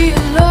you'll be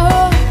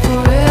alone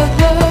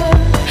forever,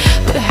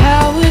 but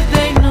how would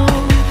they know?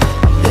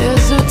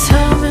 There's a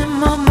time in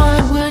my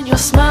mind when your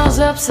smile's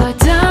upside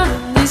down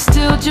and they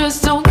still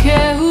just don't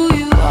care who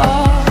you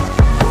are.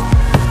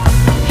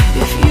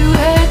 If you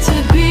had to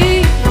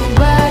be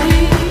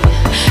nobody,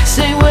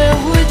 say where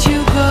would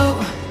you go?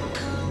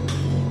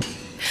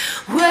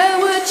 Where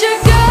would you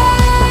go?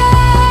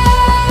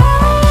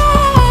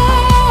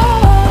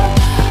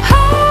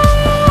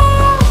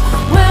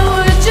 Where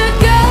would you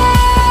go?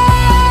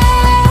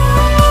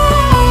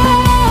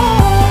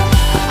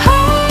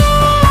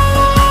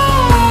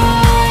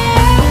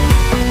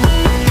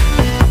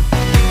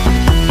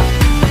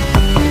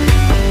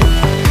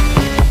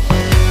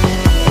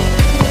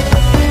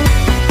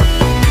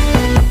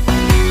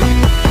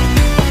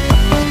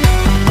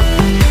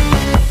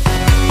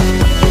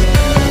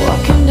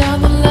 Walking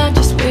down the line,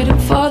 just waiting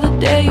for the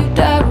day you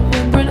die.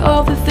 Remembering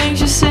all the things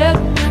you said,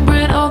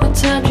 remembering all the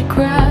times you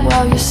cried.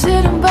 While you're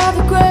sitting by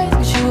the grave,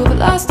 'cause you have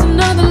lost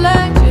another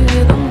leg. You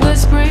hear them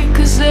whispering,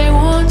 'cause they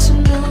want to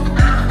know.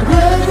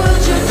 Where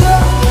would you go?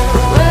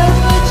 Where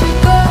would you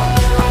go?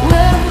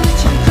 Where would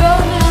you go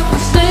now?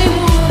 'Cause they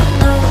wanna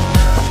know.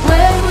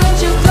 Where would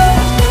you go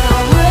now?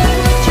 Where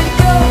would you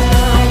go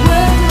now?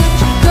 Where would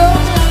you go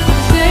now?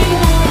 'Cause they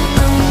wanna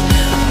know.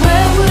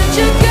 Where would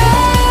you go?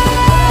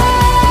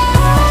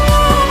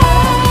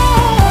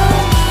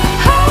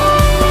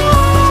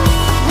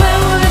 Where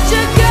would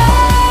you go?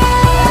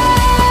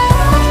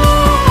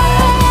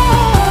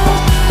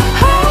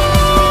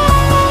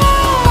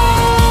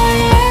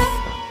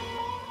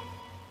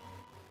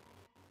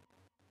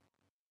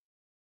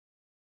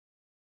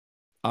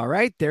 All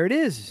right, there it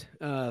is.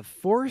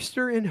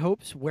 Forster and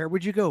Hopes. Where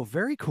would you go?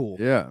 Very cool.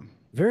 Yeah.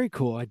 Very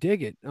cool. I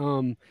dig it.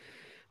 All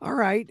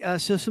right.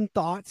 So some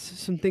thoughts,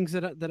 some things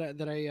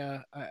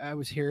that I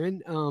was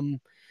hearing.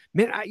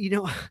 Man,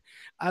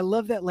 I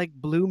love that like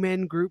Blue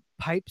Men Group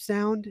pipe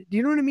sound. Do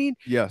you know what I mean?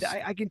 Yes.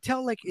 I can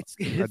tell like it's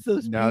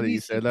those Now that you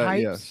PVC said that,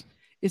 pipes. yes.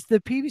 It's the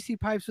PVC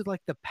pipes with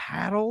like the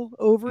paddle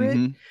over it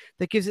Mm-hmm.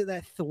 that gives it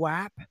that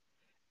thwap.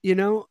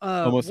 Almost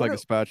What like a a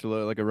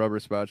spatula, like a rubber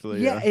spatula.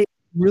 yeah, Yeah. a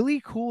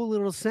really cool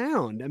little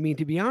sound. I mean,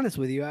 to be honest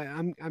with you,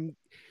 I'm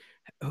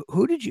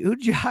who did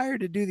you hire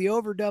to do the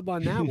overdub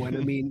on that one?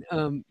 I mean,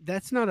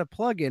 that's not a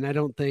plug-in, I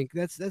don't think.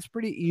 That's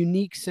pretty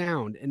unique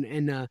sound,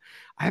 and I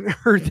haven't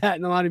heard that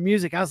in a lot of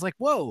music. I was like,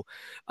 whoa,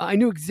 I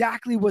knew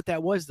exactly what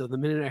that was though. The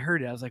minute I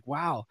heard it, I was like,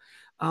 wow,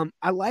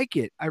 I like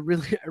it. I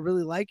really, I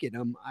really like it.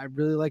 I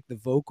really like the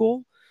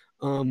vocal.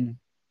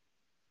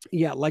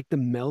 Yeah, like the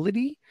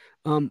melody.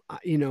 I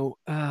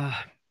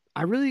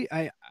really,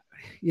 I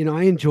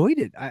enjoyed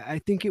it. I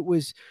think it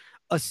was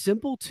a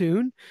simple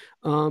tune.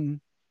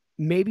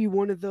 Maybe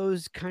one of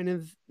those kind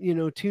of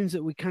tunes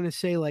that we kind of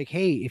say like,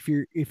 hey,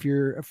 if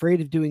you're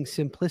afraid of doing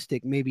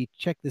simplistic, maybe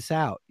check this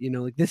out.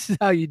 Like this is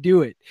how you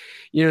do it.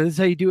 This is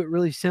how you do it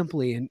really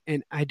simply.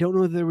 And I don't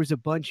know if there was a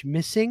bunch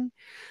missing.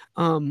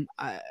 On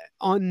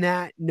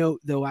that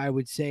note, though, I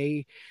would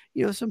say,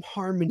 some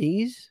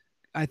harmonies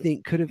I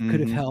think could have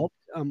Mm-hmm. helped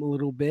a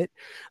little bit,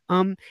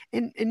 and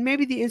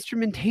maybe the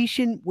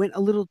instrumentation went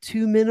a little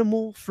too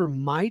minimal for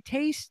my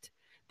taste.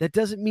 That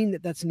doesn't mean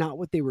that that's not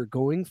what they were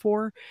going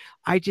for.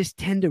 I just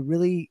tend to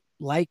really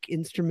like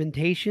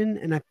instrumentation,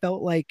 and I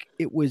felt like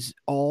it was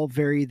all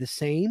very the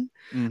same.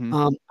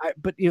 Mm-hmm.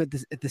 But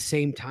at the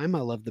same time,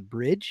 I love the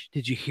bridge.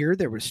 Did you hear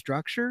there was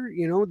structure?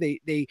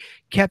 They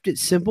kept it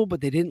simple,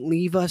 but they didn't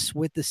leave us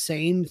with the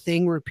same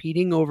thing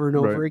repeating over and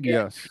Right. over again.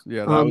 Yes.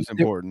 Yeah, that was There,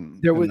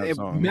 important there in was that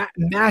song.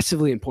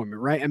 massively important,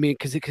 right? I mean,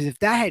 because if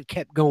that had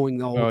kept going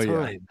the whole Oh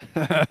yeah.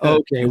 time,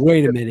 okay,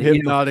 wait a minute,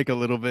 Hypnotic a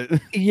little bit.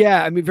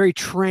 yeah, I mean, very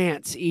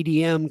trance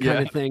EDM kind Yeah.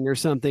 of thing or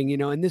something,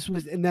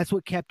 and that's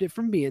what kept it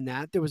from being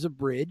that. There was a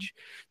bridge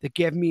that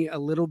gave me a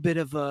little bit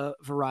of a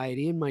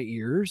variety in my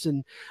ears,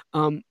 and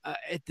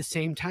at the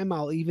same time,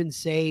 I'll even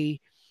say,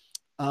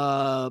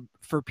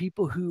 for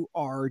people who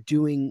are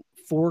doing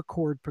four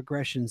chord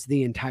progressions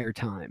the entire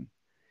time,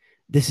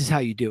 this is how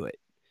you do it.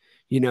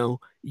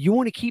 You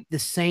want to keep the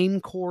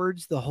same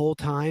chords the whole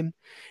time,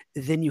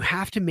 then you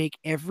have to make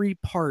every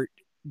part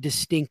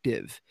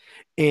distinctive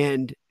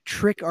and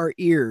trick our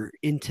ear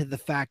into the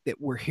fact that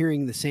we're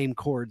hearing the same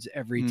chords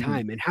every Mm-hmm.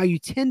 time. And how you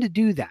tend to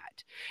do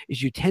that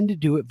is you tend to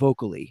do it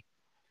vocally.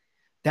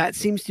 That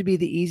seems to be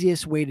the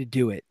easiest way to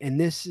do it. And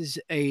this is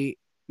a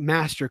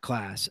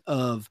masterclass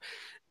of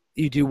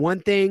you do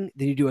one thing,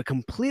 then you do a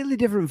completely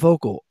different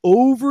vocal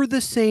over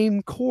the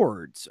same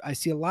chords. I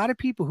see a lot of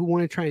people who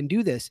want to try and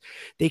do this.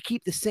 They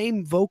keep the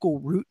same vocal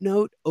root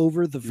note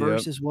over the Yep.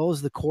 verse as well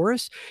as the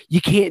chorus.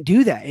 You can't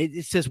do that.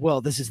 It says,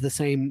 well, this is the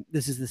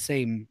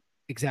same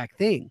exact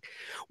thing.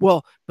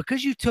 Well,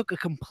 because you took a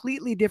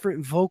completely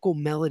different vocal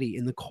melody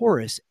in the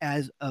chorus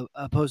as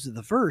opposed to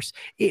the verse,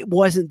 it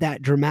wasn't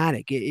that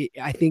dramatic.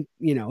 I think,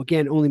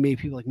 again, only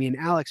maybe people like me and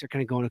Alex are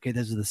kind of going, okay,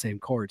 those are the same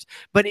chords,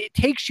 but it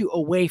takes you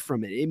away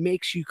from it. It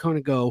makes you kind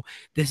of go,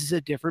 this is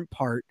a different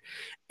part,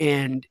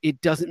 and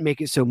it doesn't make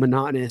it so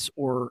monotonous,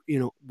 or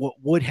what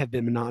would have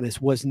been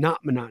monotonous was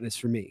not monotonous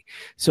for me.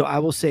 So I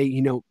will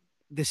say,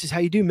 this is how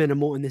you do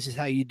minimal, and this is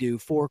how you do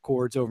four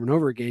chords over and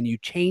over again. You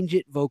change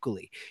it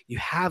vocally. You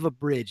have a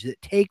bridge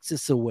that takes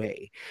us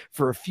away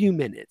for a few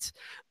minutes.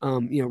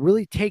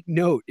 Really take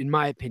note, in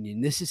my opinion.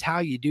 This is how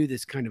you do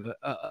this kind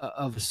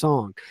of a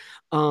song.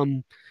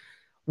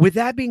 With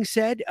that being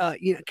said,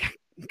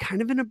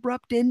 kind of an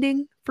abrupt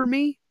ending for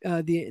me.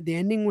 The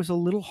ending was a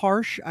little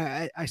harsh.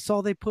 I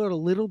saw they put a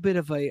little bit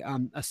of a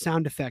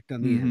sound effect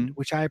on the Mm-hmm. end,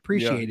 which I Yeah.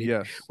 appreciated,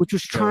 Yes. which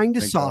was Yes. trying to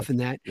Thank God. soften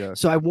that. Yes.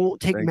 So I won't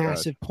take Thank God.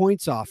 massive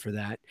points off for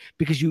that,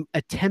 because you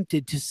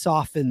attempted to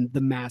soften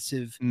the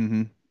massive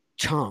Mm-hmm.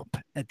 chomp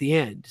at the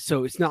end.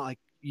 So it's not like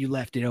you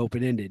left it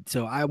open ended.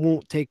 So I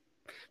won't take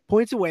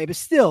points away, but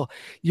still,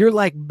 you're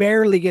like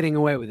barely getting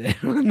away with it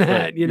on that,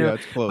 Right. Yeah,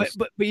 it's But close.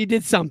 but you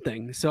did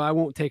something, so I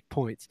won't take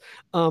points.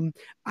 I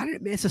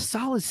don't. It's a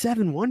solid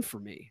 7-1 for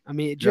me. I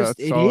mean, Yeah, it's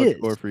it solid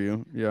score is. for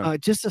you. Yeah.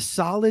 Just a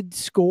solid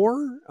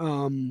score.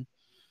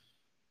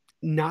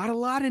 Not a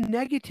lot of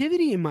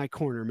negativity in my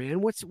corner, man.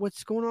 What's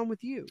going on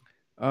with you?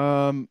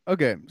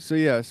 Okay. So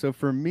yeah, so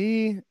for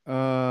me,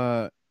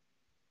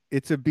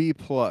 it's a B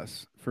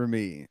plus for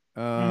me.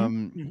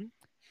 Mm-hmm.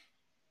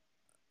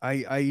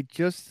 I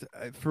just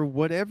for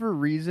whatever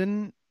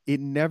reason, it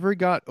never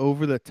got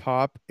over the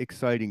top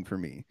exciting for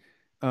me.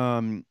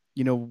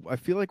 I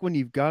feel like when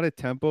you've got a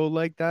tempo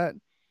like that,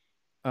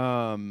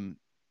 um,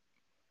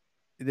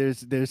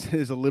 there's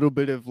a little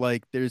bit of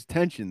like there's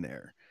tension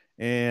there,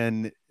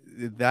 and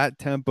that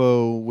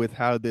tempo with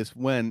how this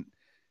went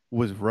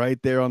was right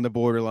there on the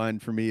borderline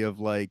for me of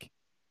like,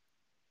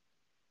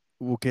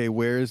 okay,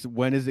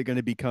 when is it going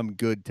to become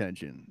good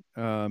tension?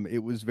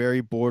 It was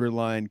very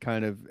borderline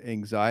kind of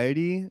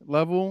anxiety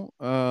level.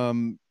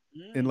 And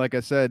like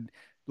I said,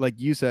 like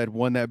you said,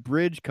 when that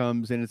bridge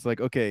comes and it's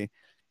like, okay,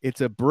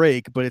 it's a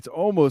break, but it's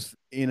almost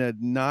in a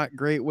not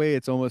great way.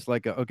 It's almost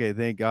like okay,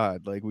 thank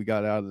God, like we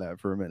got out of that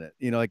for a minute,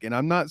 like, and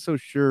I'm not so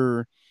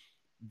sure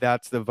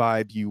that's the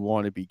vibe you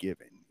want to be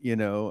given, you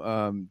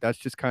know. That's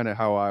just kind of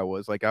how I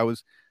was. Like I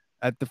was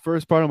at the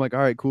first part, I'm like, all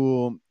right,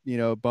 cool, you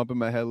know, bumping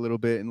my head a little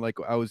bit, and like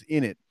I was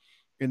in it.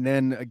 And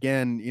then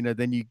again, you know,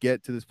 then you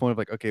get to this point of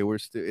like, okay, we're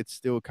still, it's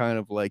still kind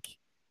of like,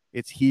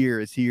 it's here,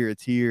 it's here,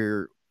 it's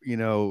here. You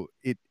know,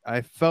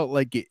 I felt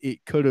like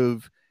it could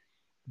have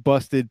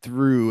busted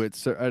through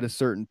at a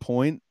certain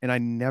point, and I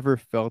never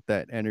felt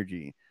that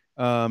energy.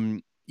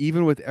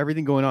 Even with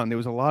everything going on, there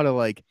was a lot of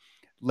like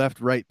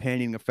left right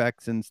panning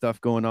effects and stuff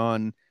going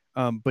on,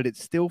 but it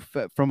still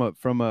from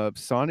a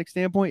sonic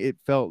standpoint, it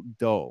felt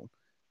dull.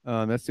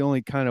 That's the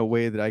only kind of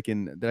way that I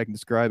can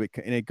describe it,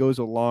 and it goes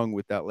along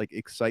with that like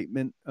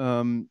excitement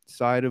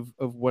side of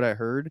what I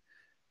heard.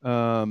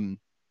 um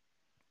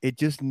it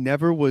just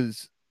never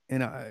was,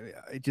 and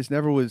it just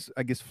never was,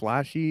 I guess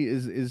flashy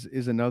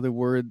is another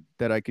word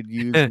that I could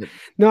use, but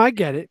No, I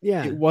get it. it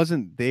Yeah.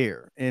 wasn't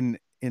there. And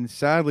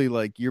sadly,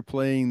 like you're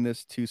playing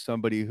this to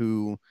somebody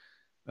who,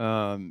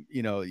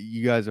 you know,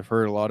 you guys have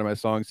heard a lot of my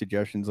song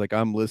suggestions. Like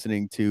I'm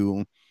listening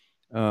to,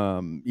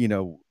 you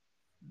know,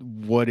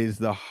 what is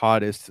the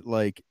hottest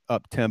like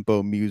up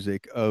tempo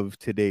music of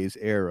today's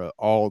era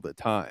all the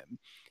time.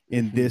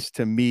 And Hmm. this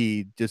to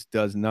me just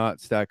does not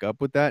stack up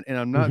with that. And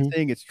I'm not Hmm.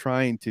 saying it's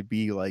trying to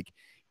be like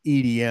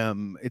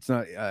EDM. It's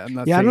not, I'm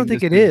not Yeah, I don't saying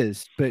think this it is,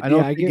 is, but I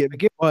yeah, don't think it, I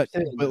get what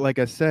you're saying but though. like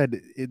I said,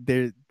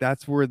 there,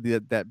 that's where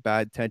that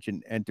bad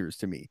tension enters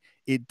to me.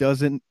 It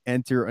doesn't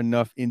enter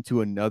enough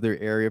into another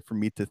area for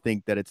me to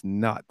think that it's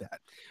not that.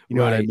 You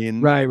know what I Right,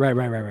 mean? right, right,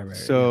 right, right, right, right.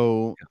 Yeah,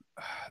 So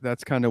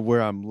that's kind of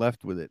where I'm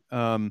left with it.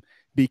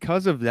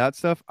 Because of that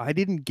stuff, I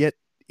didn't get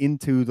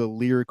into the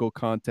lyrical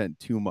content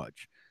too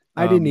much.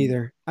 I didn't Um,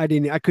 either. I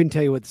didn't. I couldn't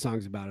tell you what the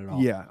song's about at all.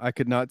 yeah, I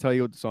could not tell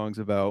you what the song's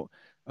about.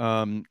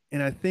 And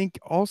I think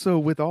also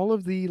with all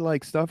of the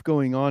like stuff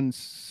going on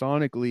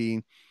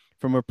sonically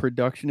from a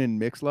production and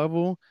mix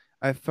level,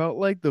 I felt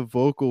like the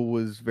vocal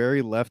was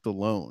very left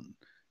alone.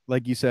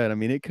 Like you said, I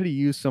mean, it could have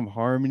used some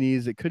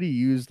harmonies, it could have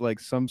used like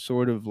some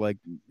sort of like,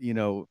 you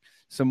know,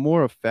 some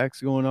more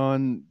effects going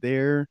on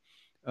there.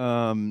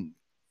 Um,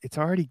 it's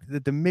already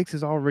the mix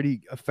is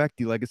already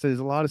affecting. Like I said, there's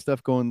a lot of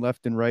stuff going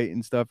left and right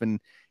and stuff, and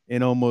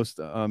almost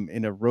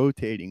in a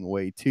rotating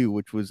way too,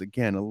 which was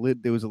again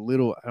there was a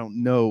little, I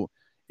don't know,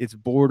 it's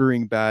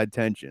bordering bad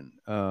tension.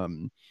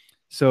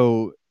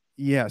 So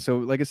yeah, so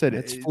like I said,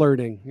 It's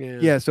flirting. Yeah.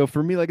 yeah, so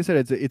for me, like I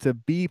said, it's a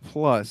B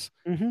plus.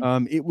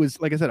 Hmm. It was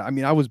like I said, I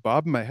mean, I was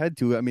bobbing my head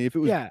to it. I mean, if it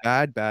was Yeah.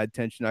 bad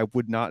tension, I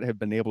would not have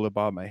been able to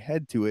bob my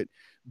head to it.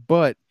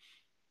 But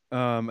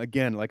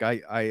again, like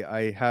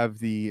I have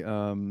the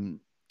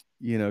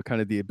you know,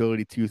 kind of the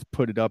ability to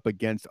put it up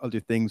against other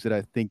things that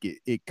I think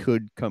it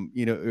could come,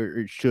 you know, or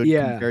it should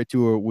Yeah. compare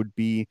to, or would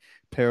be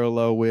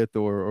parallel with,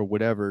 or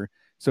whatever.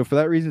 So for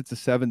that reason, it's a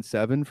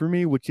 7-7 for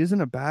me, which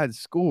isn't a bad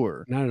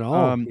score. Not at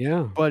all. um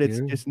Yeah. but it's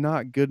Yeah. just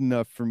not good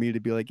enough for me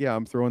to be like, yeah,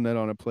 I'm throwing that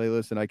on a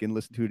playlist and I can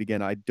listen to it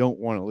again. I don't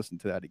want to listen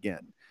to that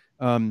again.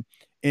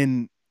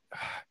 And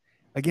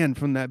again,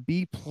 from that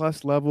B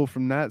plus level,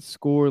 from that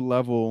score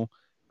level,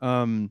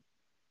 um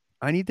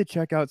I need to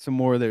check out some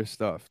more of their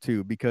stuff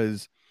too,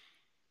 because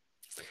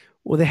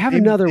Well, they have they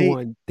another they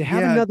one. They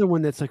have yeah. another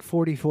one that's like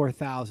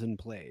 44,000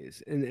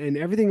 plays, and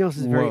everything else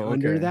is very Whoa,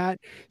 under okay. that.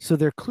 So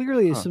there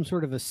clearly is Huh. some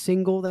sort of a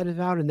single that is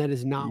out, and that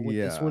is not what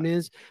this Yeah. one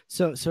is.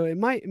 So it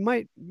might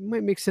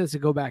make sense to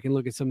go back and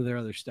look at some of their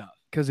other stuff.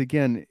 Because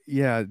again,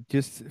 yeah,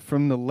 just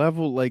from the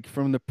level, like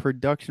from the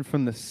production,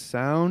 from the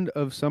sound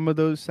of some of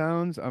those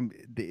sounds,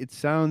 it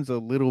sounds a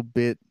little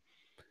bit,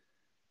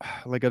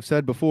 like I've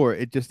said before,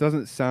 it just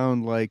doesn't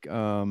sound like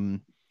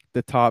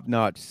the top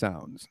notch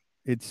sounds.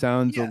 It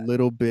sounds a Yeah,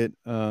 little bit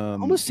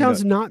almost you know,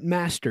 sounds not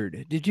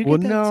mastered. Did you well,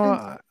 get that no,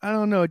 sense? I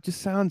don't know. It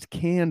just sounds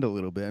canned a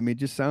little bit. I mean, it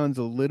just sounds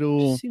a Just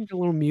little, seemed a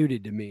little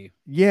muted to me.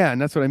 yeah,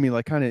 and that's what I mean.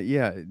 Like, kind of,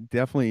 yeah,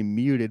 definitely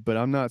muted, but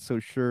I'm not so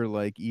sure.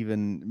 Like,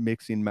 even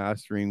mixing,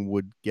 mastering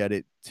would get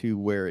it to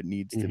where it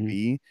needs to Hmm.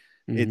 be.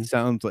 It Hmm.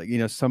 sounds like, you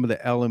know, some of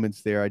the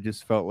elements there I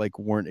just felt like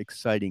weren't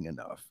exciting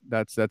enough.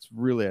 That's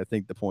really, I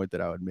think, the point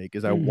that I would make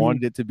is I Hmm.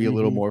 wanted it to be a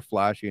little Hmm. more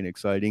flashy and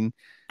exciting,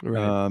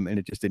 Right. and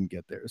it just didn't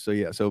get there. So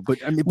yeah, so but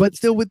I mean, but What's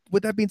still, with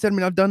that being said, I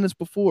mean, I've done this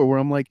before where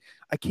I'm like,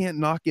 I can't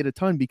knock it a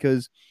ton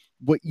because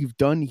what you've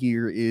done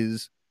here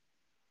is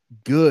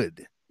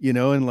good, you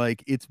know, and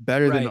like it's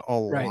better than right, a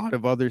right. lot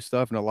of other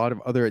stuff and a lot of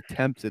other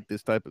attempts at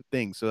this type of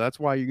thing. So that's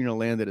why you're going to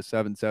land at a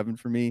 7-7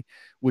 for me,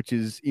 which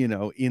is, you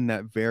know, in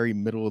that very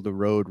middle of the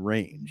road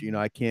range. You know,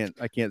 I can't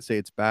say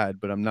it's bad,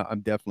 but I'm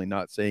definitely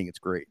not saying it's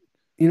great.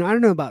 I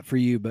don't know about for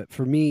you, but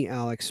for me,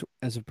 Alex,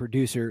 as a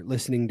producer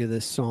listening to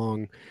this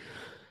song,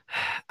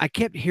 I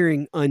kept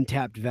hearing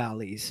untapped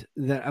valleys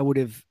that I would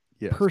have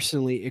Yes.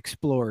 personally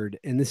explored.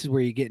 And this is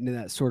where you get into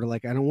that sort of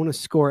like, I don't want to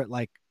score it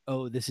like,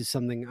 oh, this is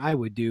something I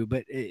would do.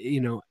 But,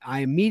 I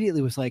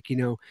immediately was like,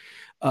 to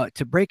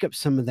break up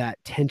some of that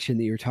tension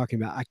that you were talking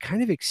about, I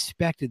kind of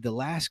expected the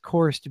last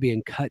chorus to be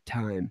in cut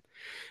time.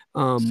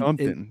 And,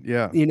 Something.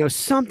 Yeah.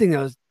 something that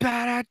was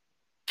bad,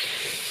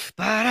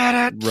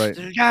 Right.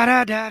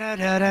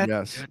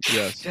 Yes.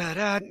 Yes.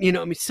 You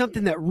know, I mean,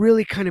 something that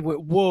really kind of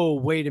went, whoa,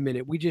 wait a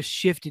minute, we just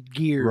shifted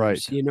gears.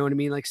 Right. You know what I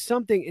mean? Like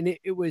something, and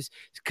it was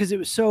because it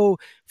was so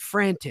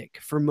frantic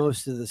for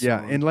most of the song.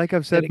 Yeah, and like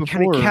I've that said it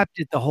kind of before, kept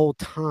it the whole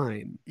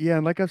time. yeah,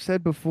 and like I've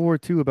said before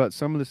too about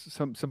some of the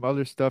some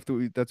other stuff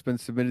that's been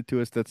submitted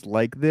to us that's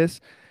like this.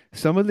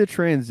 Some of the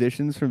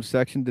transitions from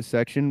section to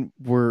section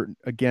were,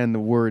 again, the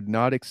word,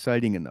 not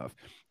exciting enough.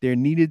 There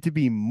needed to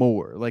be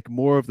more, like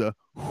more of the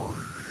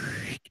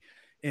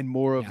and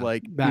more of Yeah,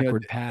 like,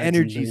 backward pads and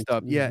energy things.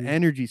 stuff. Yeah, Mhm.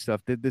 energy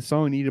stuff. The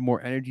song needed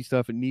more energy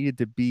stuff. It needed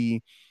to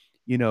be,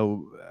 you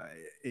know,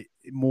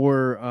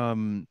 more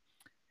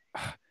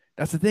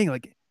that's the thing,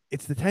 like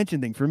it's the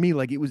tension thing for me.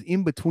 Like it was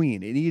in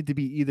between. It needed to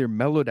be either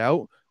mellowed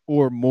out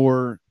or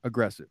more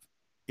aggressive.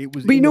 It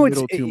was But in the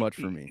middle too much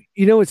for me.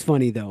 you know, it's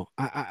funny though.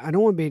 I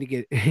don't want me to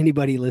get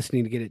anybody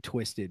listening to get it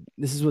twisted.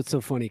 This is what's so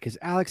funny because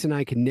Alex and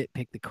I can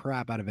nitpick the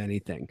crap out of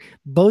anything.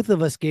 Both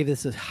of us gave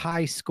this a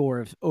high score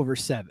of over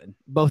 7.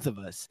 Both of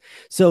us.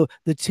 So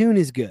the tune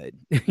is good.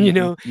 You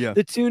know, Yeah.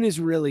 the tune is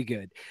really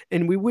good,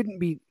 and we wouldn't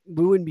be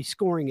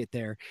scoring it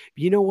there.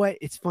 But you know what?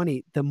 It's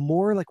funny. The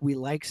more like we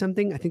like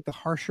something, I think the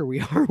harsher we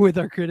are with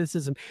our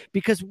criticism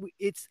because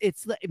it's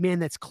man,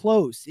 that's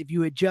close. If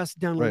you had just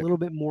done a Right. little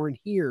bit more in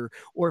here,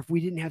 or if we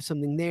didn't have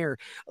something there,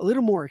 a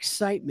little more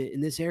excitement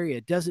in this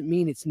area doesn't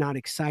mean it's not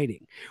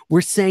exciting.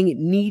 We're saying it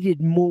needed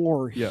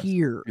more Yes.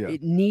 here. Yeah.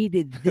 It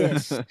needed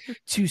this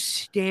to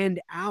stand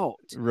out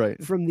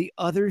Right. from the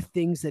other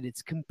things that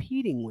it's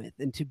competing with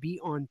and to be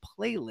on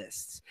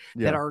playlists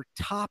that Yeah. are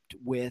topped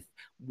with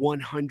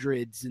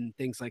 100s and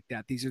things like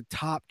that. These are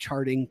top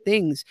charting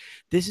things.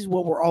 This is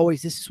where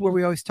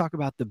we always talk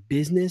about the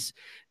business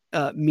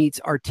meets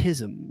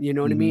artism, you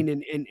know what I mean?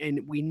 And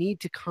we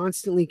need to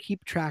constantly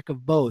keep track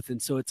of both.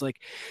 And so it's like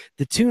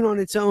the tune on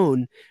its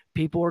own,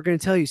 people are going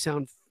to tell you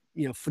sound,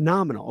 you know,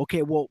 phenomenal.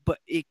 Okay, well, but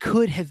it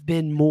could have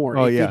been more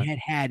Oh if yeah. it had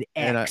had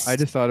And X. I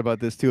just thought about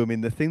this too. I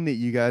mean, the thing that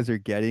you guys are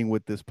getting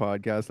with this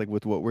podcast, like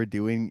with what we're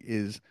doing,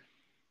 is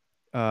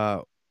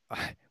uh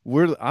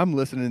I'm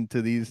listening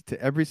to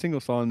every single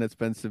song that's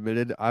been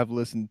submitted. I've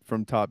listened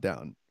from top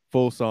down,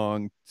 full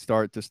song,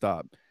 start to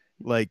stop.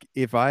 Like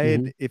if I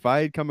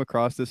had come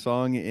across this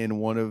song in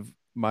one of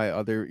my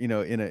other, in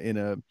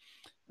a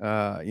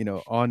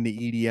on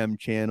the EDM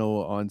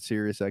channel on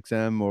Sirius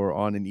XM or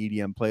on an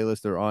EDM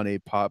playlist or on a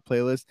pop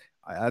playlist,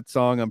 that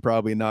song I'm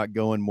probably not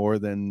going more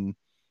than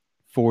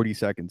 40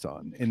 seconds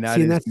on. And that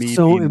See, and is that's me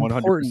so being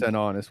important. 100%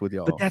 honest with But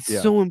y'all. that's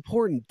Yeah. so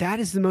important. That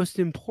is the most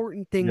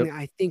important thing Yep. that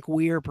I think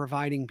we are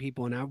providing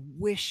people. And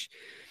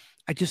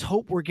I just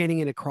hope we're getting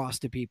it across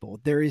to people.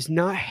 There is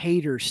not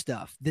hater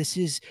stuff. This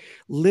is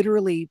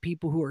literally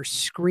people who are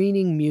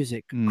screening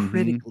music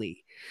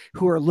critically,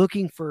 who are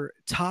looking for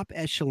top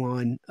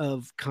echelon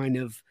of kind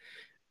of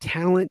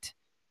talent,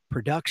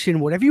 production,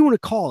 whatever you want to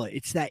call it.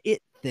 It's that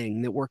it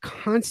thing that we're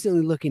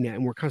constantly looking at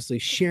and we're constantly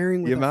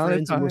sharing The with our amount of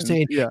friends. And we're times,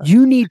 saying, yeah.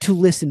 you need to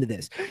listen to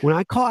this. When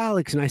I call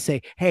Alex and I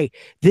say, hey,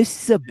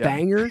 this is a Yeah.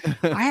 banger,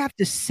 I have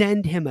to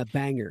send him a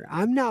banger.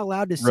 I'm not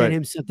allowed to send Right.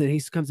 him something.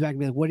 He comes back and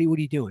be like, what are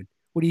you doing?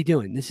 What are you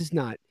doing? This is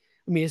not,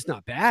 I mean, it's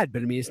not bad,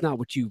 but I mean, it's not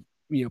what you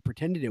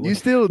pretended it was. You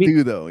still I mean,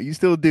 do though. You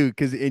still do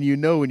and you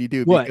know when you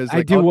do, what? because I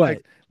like do I'll what?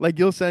 text, like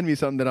you'll send me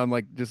something that I'm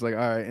like just like all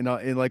right,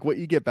 and like what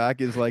you get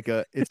back is like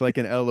it's like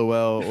an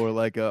LOL or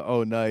like a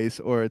oh nice,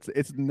 or it's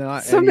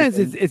not Sometimes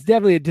anything. it's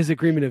definitely a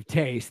disagreement of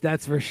taste.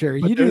 That's for sure.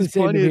 But You do there's the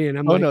same to plenty of, me, and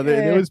I'm oh like, no,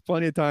 there was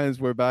plenty of times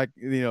where back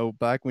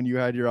when you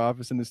had your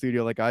office in the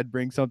studio, like I'd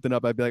bring something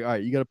up, I'd be like, all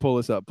right, you got to pull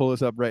this up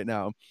right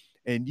now,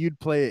 and you'd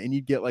play it and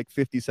you'd get like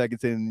 50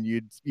 seconds in and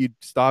you'd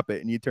stop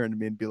it and you'd turn to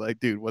me and be like,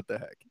 dude, what the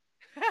heck?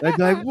 I'd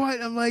be like,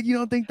 what? I'm like, you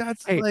don't think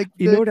that's hey, like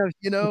you know what I was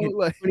thinking?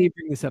 like When you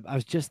bring this up, I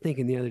was just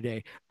thinking the other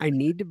day, I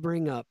need to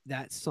bring up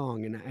that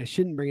song, and I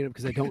shouldn't bring it up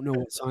because I don't know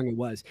what song it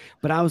was.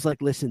 But I was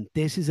like, listen,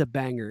 this is a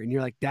banger, and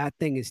you're like, that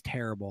thing is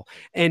terrible,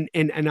 and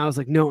I was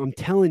like, no, I'm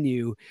telling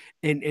you,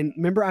 and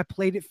remember I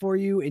played it for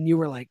you, and you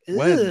were like,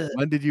 ugh.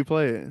 when did you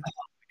play it?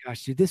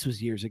 Gosh, dude, this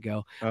was years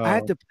ago. I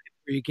have Oh, to play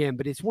it for you again,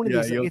 but it's one of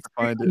yeah, these, like, you'll have it's to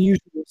a very find it.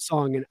 unusual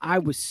song, and I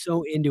was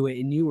so into it,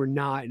 and you were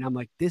not, and I'm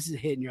like, this is a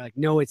hit, and you're like,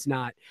 no, it's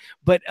not.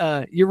 But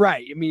you're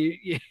right. I mean,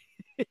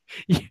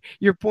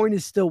 your point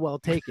is still well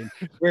taken.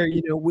 Where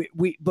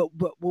but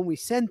when we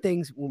send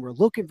things, when we're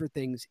looking for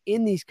things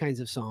in these kinds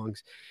of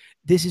songs,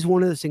 this is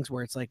one of those things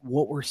where it's like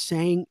what we're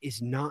saying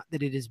is not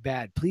that it is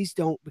bad. Please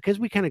don't, because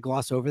we kind of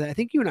gloss over that. I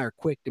think you and I are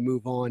quick to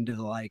move on to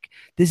the like,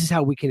 this is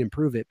how we can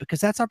improve it, because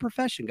that's our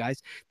profession,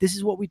 guys. This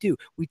is what we do.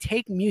 We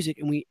take music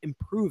and we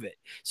improve it.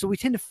 So we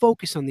tend to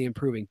focus on the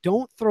improving.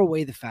 Don't throw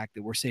away the fact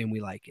that we're saying we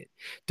like it.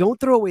 Don't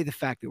throw away the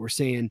fact that we're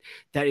saying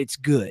that it's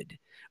good.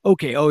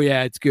 Okay. Oh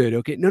yeah, it's good.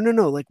 Okay.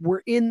 No. Like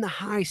we're in the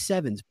high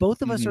 7s.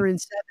 Both of us are in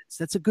 7s.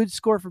 That's a good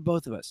score for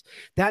both of us.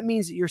 That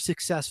means that you're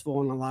successful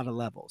on a lot of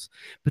levels.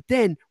 But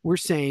then we're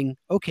saying,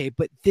 okay,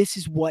 but this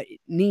is what it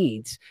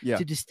needs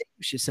to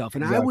distinguish itself.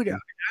 And Exactly.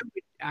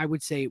 I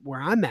would say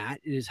where I'm at,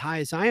 as high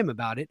as I am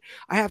about it,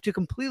 I have to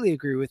completely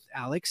agree with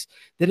Alex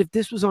that if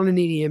this was on an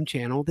EDM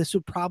channel, this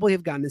would probably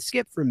have gotten a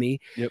skip from me.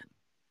 Yep.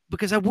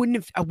 because I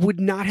would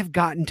not have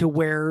gotten to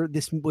where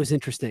this was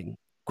interesting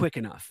quick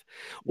enough,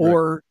 Right.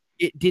 or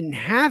it didn't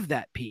have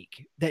that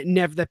peak.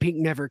 That peak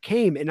never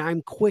came, and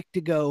I'm quick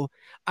to go,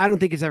 I don't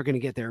think it's ever going to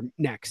get there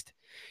next.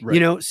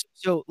 Right.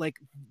 So like,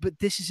 but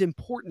this is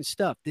important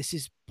stuff. This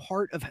is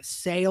part of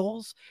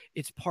sales.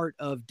 It's part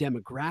of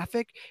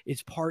demographic.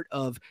 It's part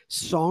of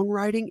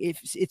songwriting.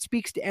 It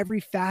speaks to every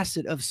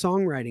facet of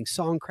songwriting,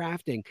 song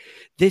crafting.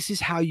 This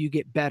is how you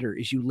get better,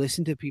 is you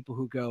listen to people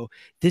who go,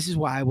 this is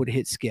why I would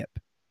hit skip.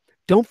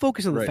 Don't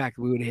focus on the Right. fact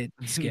that we would hit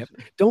skip.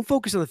 Don't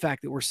focus on the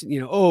fact that we're,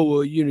 oh,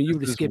 well, you This would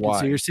have is skipped it, so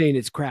why. you're saying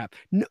it's crap.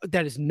 No,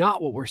 that is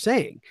not what we're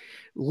saying.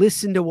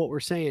 Listen to what we're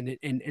saying,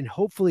 and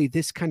hopefully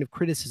this kind of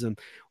criticism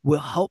will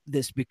help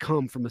this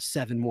become from a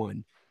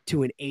 7-1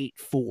 to an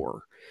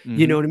 8-4.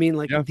 You know what I mean?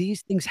 Like, Yeah.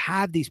 these things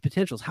have these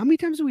potentials. How many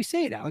times do we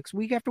say it, Alex,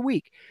 week after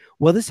week?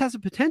 Well, this has a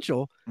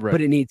potential, Right.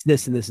 but it needs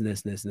this and this and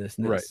this and this and this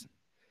and Right. this.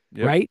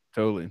 Yep. Right?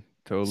 Totally.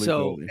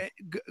 So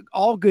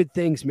all good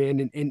things,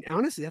 man. And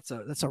honestly, that's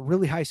a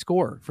really high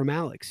score from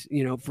Alex.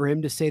 For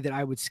him to say that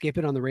I would skip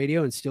it on the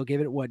radio and still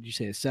give it, what did you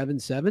say, a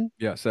 7-7?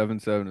 Yeah,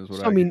 7-7 is what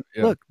So, I mean, get.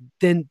 Yeah. look,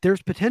 then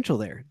there's potential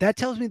there. That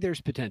tells me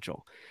there's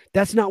potential.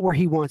 That's not where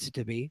he wants it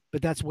to be,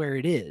 but that's where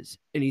it is.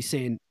 And he's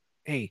saying,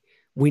 hey,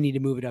 we need to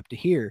move it up to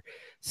here.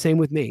 Same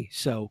with me.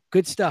 So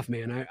good stuff,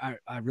 man.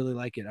 I really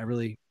like it. I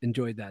really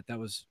enjoyed that. That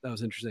was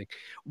interesting.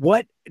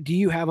 What do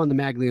you have on the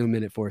Maglione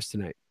Minute for us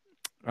tonight?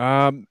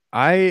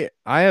 I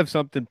have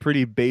something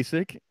pretty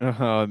basic.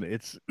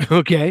 It's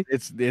okay.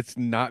 It's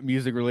not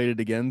music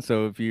related again.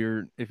 So if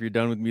you're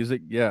done with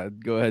music, yeah,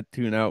 go ahead,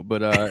 tune out.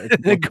 But go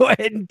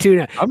ahead and tune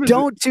out.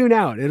 Don't tune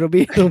out. It'll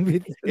be over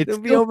in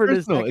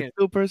a second. It's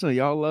still personal.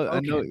 Y'all love. Okay.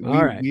 I know.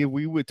 All right.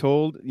 We were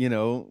told,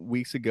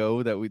 weeks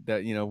ago that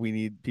we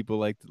need people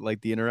like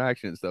the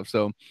interaction and stuff.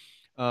 So,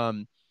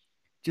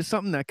 just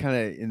something that kind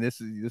of, and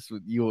this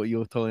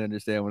you'll totally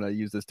understand when I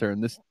use this term.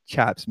 This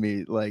chaps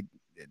me like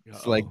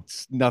it's like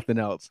nothing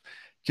else.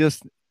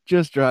 Just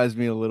drives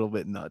me a little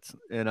bit nuts.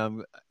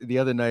 And the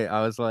other night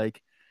I was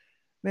like,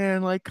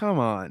 man, like, come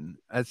on.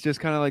 That's just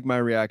kind of like my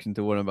reaction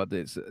to what I'm about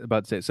to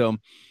say. So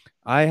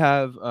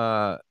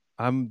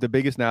I'm the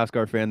biggest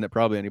NASCAR fan that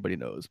probably anybody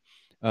knows.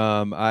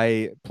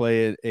 I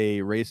play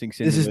a racing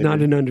simulator. This is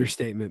not an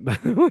understatement, by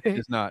the way.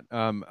 It's not.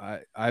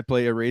 I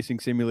play a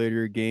racing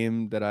simulator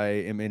game that I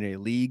am in a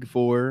league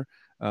for.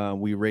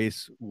 We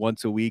race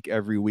once a week,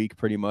 every week,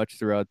 pretty much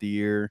throughout the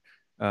year.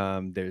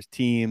 There's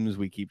teams.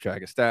 We keep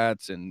track of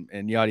stats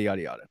and yada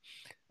yada yada.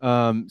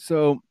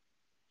 So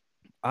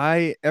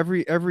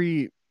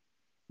every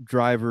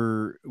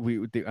driver,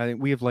 I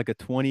think we have like a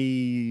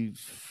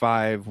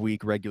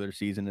 25-week regular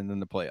season and then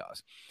the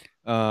playoffs.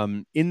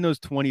 In those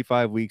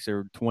 25 weeks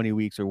or 20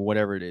 weeks or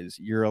whatever it is,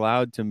 you're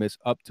allowed to miss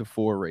up to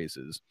 4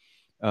 races,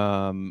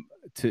 and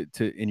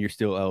you're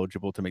still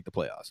eligible to make the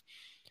playoffs.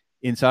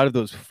 Inside of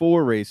those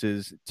 4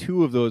 races,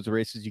 2 of those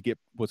races you get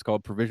what's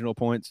called provisional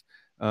points,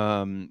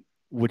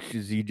 which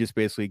is you just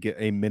basically get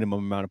a minimum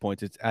amount of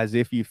points. It's as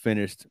if you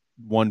finished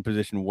one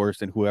position worse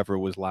than whoever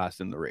was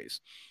last in the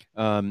race.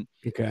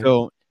 Okay.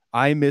 So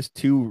I missed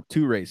two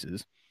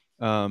races.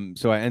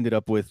 So I ended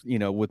up with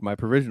my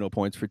provisional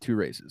points for 2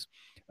 races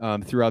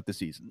throughout the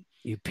season.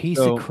 You piece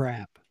of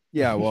crap.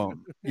 Yeah, well,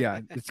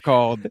 yeah, it's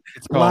called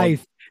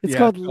life. It's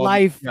called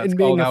life and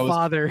being a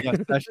father. Yeah,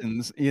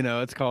 sessions,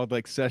 it's called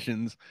like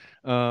sessions.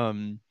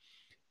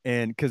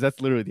 And because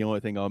that's literally the only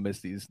thing I'll miss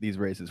these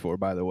races for,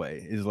 by the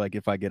way, is like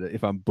if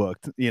I'm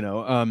booked,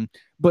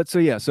 But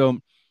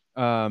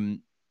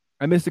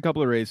I missed a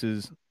couple of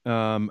races.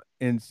 And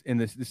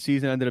the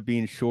season ended up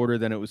being shorter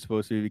than it was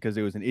supposed to be because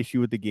there was an issue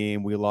with the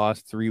game. We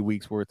lost 3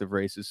 weeks worth of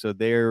races. So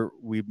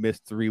we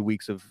missed 3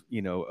 weeks of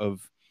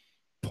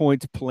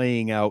points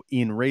playing out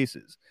in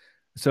races.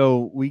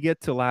 So we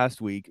get to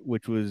last week,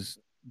 which was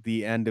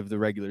the end of the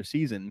regular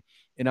season,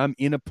 and I'm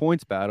in a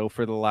points battle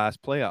for the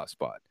last playoff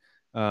spot.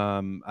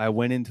 I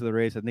went into the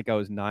race. I think I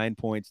was 9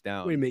 points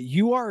down. Wait a minute.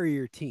 You are or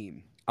your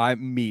team?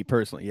 Me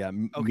personally. Yeah.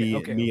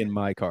 Me and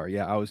my car.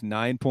 Yeah. I was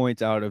 9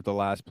 points out of the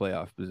last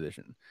playoff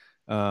position.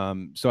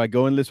 So I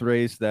go in this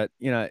race that,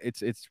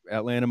 it's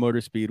Atlanta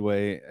Motor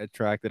Speedway, a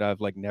track that I've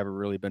like never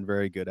really been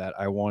very good at.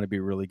 I want to be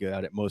really good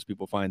at it. Most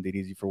people find it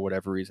easy for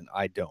whatever reason.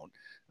 I don't.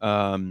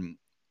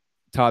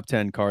 Top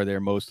 10 car there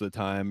most of the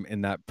time.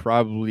 And that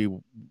probably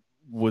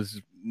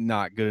was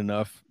not good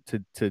enough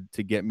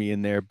to get me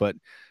in there, but,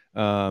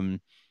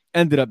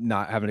 ended up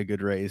not having a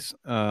good race,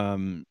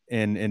 and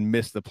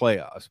missed the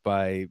playoffs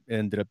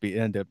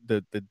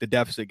the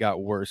deficit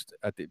got worse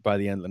by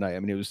the end of the night. I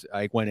mean,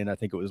 I went in, I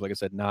think it was, like I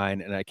said,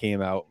 9, and I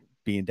came out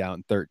being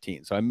down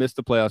 13. So I missed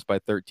the playoffs by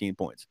 13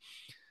 points.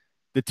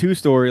 The 2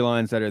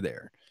 storylines that are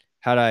there,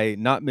 had I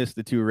not missed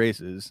the 2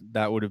 races,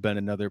 that would have been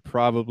another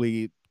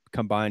probably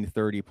combined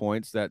 30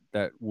 points that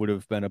would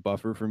have been a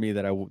buffer for me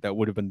that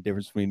would have been the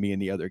difference between me and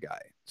the other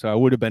guy. So I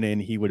would have been in,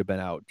 he would have been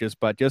out.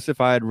 Just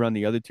if I had run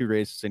the other 2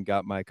 races and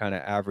got my kind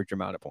of average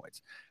amount of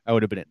points, I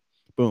would have been in.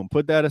 Boom,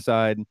 put that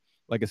aside.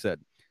 Like I said,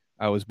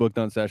 I was booked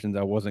on sessions.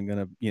 I wasn't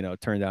gonna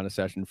turn down a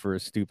session for a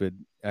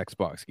stupid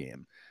Xbox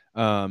game.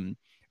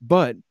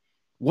 But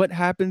What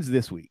happens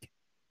this week?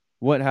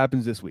 What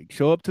happens this week?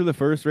 Show up to the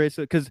first race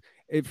because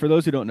for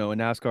those who don't know, in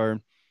NASCAR,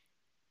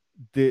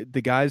 the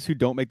guys who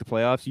don't make the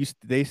playoffs,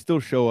 they still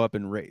show up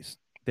and race.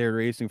 They're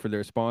racing for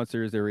their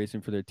sponsors, they're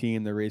racing for their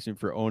team, they're racing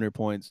for owner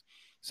points.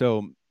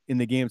 So in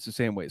the game, it's the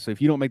same way. So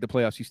if you don't make the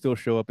playoffs, you still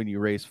show up and you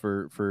race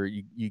for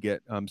you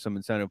get some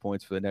incentive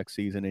points for the next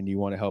season, and you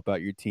want to help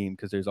out your team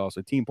because there's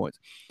also team points.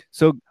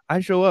 So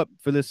I show up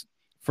for this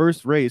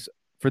first race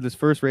of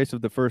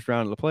the first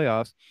round of the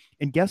playoffs,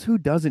 and guess who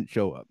doesn't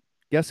show up?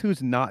 Guess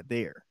who's not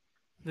there?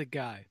 The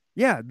guy.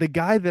 Yeah, the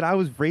guy that I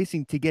was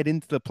racing to get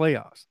into the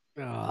playoffs.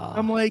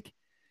 I'm Oh, like,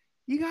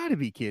 you got to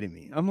be kidding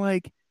me. I'm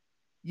like,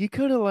 you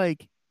could have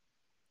like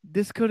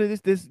this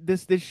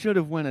should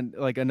have went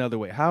like another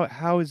way.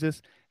 How is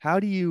this? How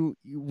do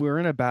we're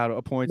in a battle,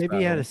 a points maybe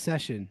he had battle. a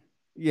session.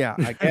 Yeah,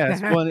 I guess.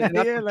 Well, and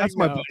Yeah, like that's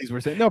my no. buddies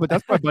were saying. No, but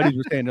that's my buddies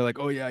were saying. They're like,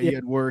 oh yeah, Yeah, he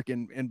had work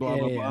and blah yeah,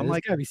 blah blah. yeah. I'm There's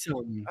like, gotta be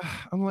something. I'm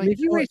I mean, like, if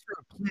you you know what? race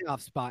for a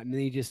playoff spot and then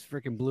he just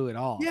freaking blew it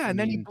off. Yeah, I and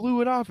then he mean,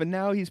 blew it off, and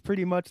now he's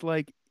pretty much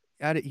like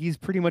at it. He's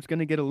pretty much going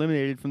to get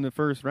eliminated from the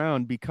first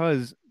round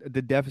because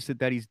the deficit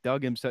that he's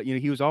dug himself.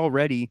 He was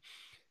already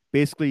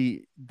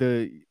basically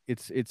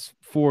it's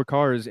 4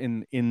 cars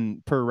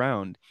in per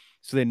round,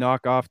 so they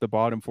knock off the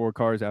bottom 4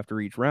 cars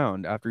after each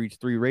round, after each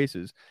 3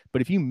 races.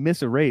 But if you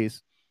miss a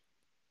race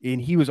and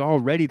he was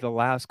already the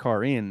last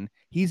car in,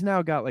 he's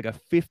now got like a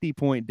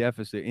 50-point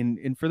deficit.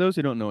 And for those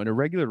who don't know, in a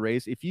regular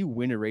race, if you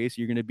win a race,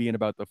 you're going to be in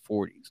about the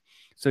 40s.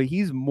 So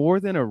he's more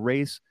than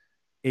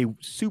a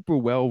super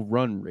well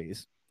run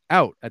race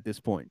out at this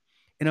point.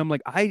 And I'm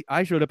like,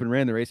 I showed up and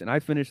ran the race, and I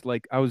finished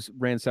like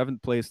ran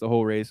 7th place the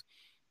whole race,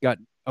 got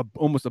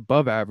almost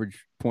above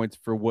average points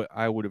for what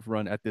I would have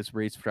run at this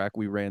racetrack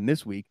we ran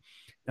this week.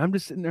 And I'm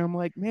just sitting there, I'm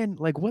like, man,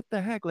 like what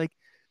the heck? Like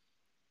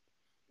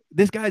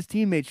this guy's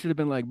teammates should have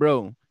been like,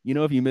 bro,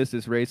 if you miss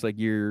this race, like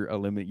you're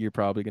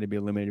probably going to be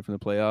eliminated from the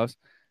playoffs.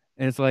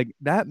 And it's like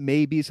that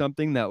may be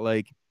something that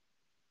like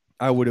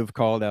I would have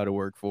called out of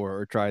work for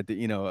or tried to,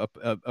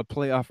 a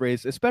playoff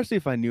race, especially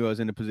if I knew I was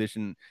in a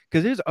position.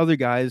 Because there's other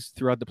guys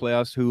throughout the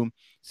playoffs who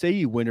say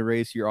you win a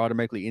race, you're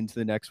automatically into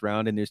the next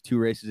round, and there's 2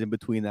 races in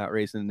between that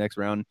race and the next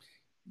round.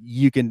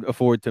 You can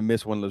afford to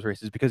miss one of those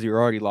races because you're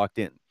already locked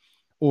in.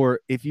 Or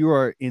if you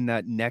are in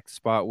that next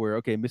spot where,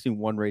 okay, missing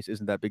one race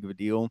isn't that big of a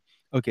deal,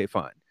 okay,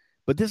 fine.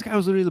 But this guy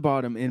was literally the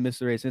bottom and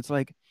missed the race. And it's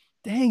like,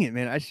 dang it,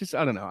 man. I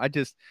don't know.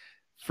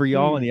 For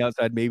y'all on the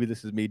outside, maybe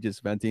this is me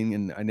just venting,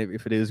 and I know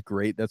if it is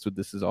great, that's what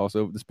this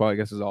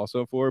podcast is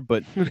also for.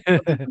 But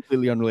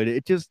completely unrelated,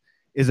 it just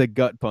is a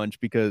gut punch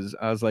because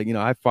I was like,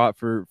 I fought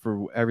for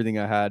everything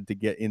I had to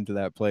get into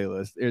that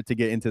playlist or to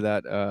get into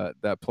that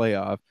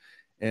playoff,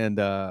 and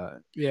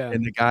yeah,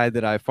 and the guy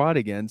that I fought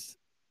against,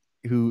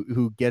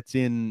 who gets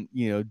in,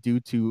 due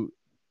to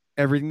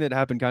everything that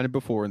happened kind of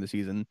before in the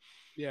season,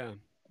 yeah.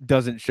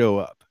 doesn't show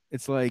up.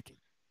 It's like,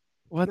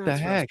 what the That's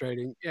heck?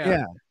 frustrating.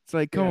 Yeah, it's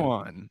like, come Yeah.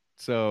 on.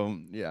 So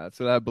yeah,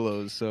 so that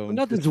blows. So Well,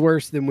 nothing's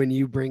worse than when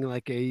you bring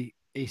like a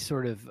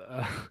sort of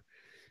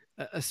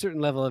a certain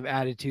level of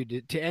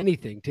attitude to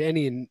anything, to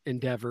any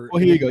endeavor.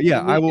 Well, here you go.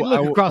 Yeah, I will.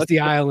 look across the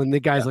let's aisle, and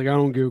the guy's yeah. like, "I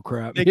don't give a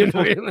crap." Make You it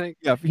know, full, like,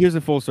 yeah, here's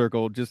a full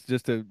circle. Just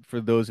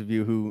for those of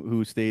you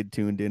who stayed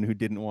tuned in, who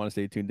didn't want to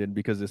stay tuned in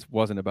because this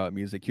wasn't about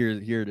music. Here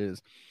it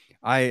is.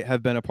 I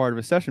have been a part of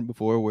a session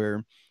before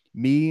where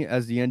me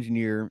as the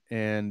engineer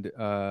and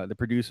the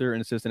producer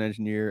and assistant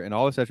engineer and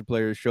all the session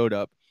players showed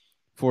up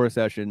for a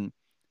session,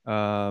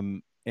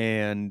 and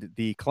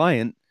the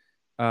client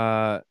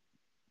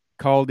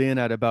called in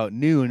at about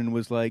noon and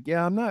was like,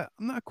 "Yeah, I'm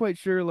not quite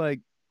sure. Like,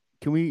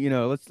 can we,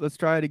 let's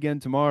try it again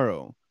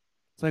tomorrow."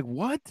 It's like,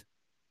 what?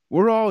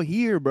 We're all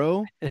here,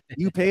 bro.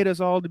 You paid us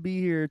all to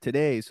be here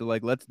today, so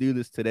like, let's do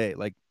this today.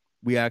 Like,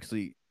 we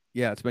actually,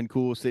 yeah, it's been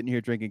cool sitting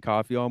here drinking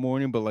coffee all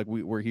morning, but like,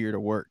 we're here to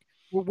work.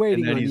 we're And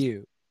waiting then on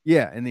you.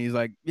 yeah, and he's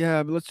like,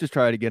 yeah, but let's just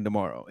try it again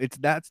tomorrow.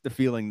 That's the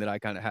feeling that I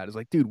kind of had. It's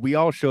like, dude, we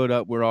all showed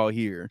up, we're all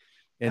here,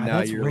 and God, now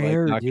that's you're like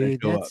rare, not gonna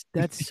dude. show up.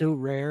 That's so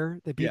rare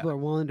that Yeah. people are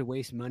willing to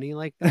waste money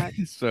like that.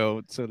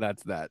 So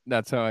that's that.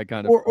 That's how I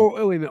kind of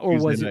Or wait a minute, or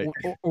was Tuesday it,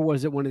 night. or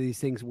was it one of these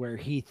things where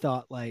he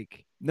thought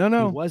like No, he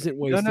no, wasn't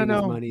no, wasting his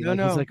no, money? no, Like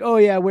he's no. like, oh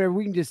yeah, where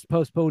we can just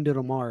postpone to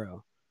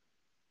tomorrow.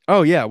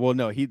 Oh yeah, well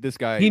no, this He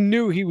guy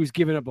knew he was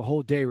giving up a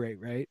whole day rate,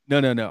 right?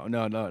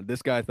 no.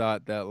 This guy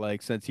thought that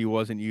like since he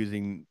wasn't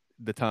using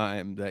the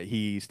time that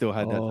he still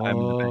had that time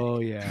in the Oh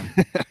yeah.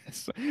 bank.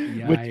 So,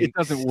 which it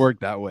doesn't Yikes. work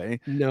that way.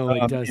 No,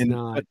 it does And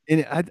not. but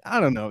and I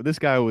don't know. This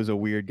guy was a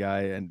weird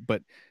guy,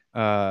 but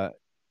I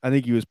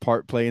think he was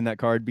part playing that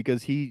card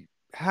because he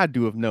had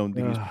to have known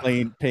that he was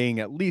Ugh. paying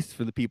at least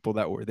for the people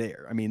that were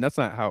there. I mean, that's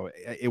not how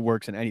it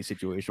works in any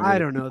situation where I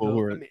the don't know people who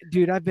though. are I mean,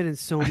 dude, I've been in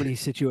so many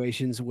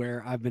situations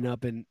where I've been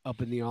up in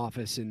the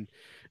office and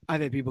I've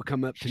had people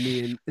come up to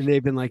me and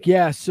they've been like,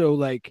 yeah, so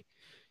like,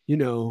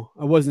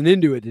 I wasn't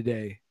into it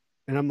today.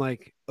 And I'm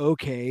like,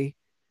 okay,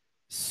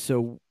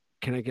 so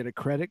can I get a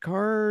credit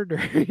card?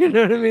 Or you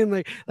know what I mean?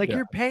 Like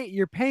Yeah.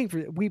 you're paying for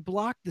it. We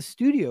blocked the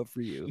studio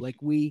for you. Like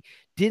we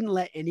didn't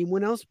let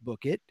anyone else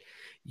book it.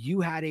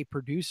 You had a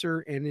producer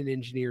and an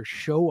engineer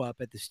show up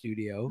at the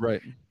studio,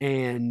 Right.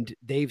 and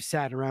they've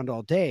sat around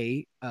all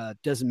day.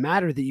 Doesn't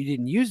matter that you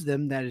didn't use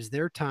them. That is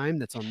their time.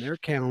 That's on their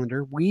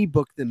calendar. We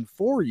booked them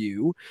for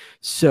you.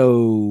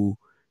 So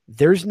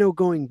there's no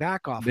going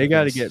back off They of got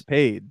to this. get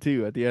paid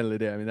too at the end of the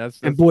day. I mean, And that's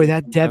boy,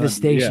 that yeah.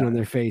 devastation on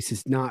their face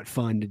is not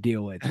fun to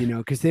deal with,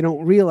 because they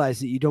don't realize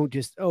that you don't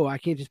just, oh, I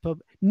can't just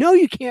no,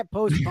 you can't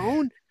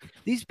postpone.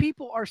 These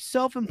people are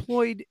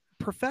self-employed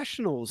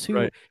professionals who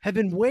Right. have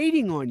been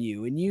waiting on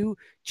you, and you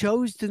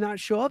chose to not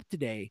show up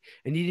today,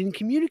 and you didn't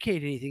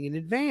communicate anything in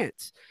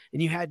advance,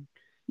 and you had,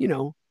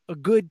 a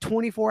good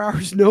 24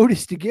 hours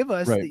notice to give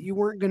us Right. that you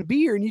weren't going to be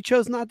here, and you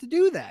chose not to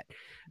do that.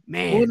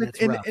 Well, Man,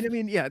 that's rough. and I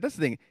mean, yeah, that's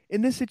the thing.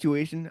 In this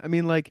situation, I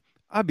mean, like,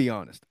 I'll be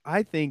honest.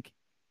 I think,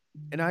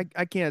 and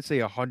I can't say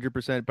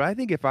 100%, but I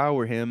think if I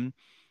were him,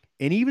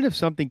 and even if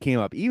something came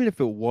up, even if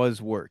it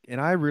was work, and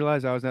I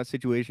realized I was in that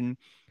situation,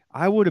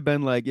 I would have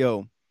been like,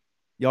 yo,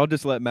 y'all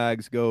just let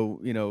Mags go,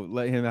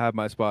 let him have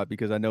my spot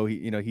because I know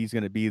he's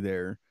going to be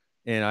there.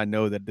 And I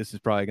know that this is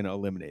probably going to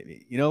eliminate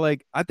me.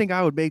 Like, I think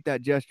I would make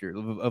that gesture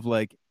of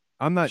like,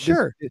 I'm not this,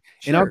 Sure,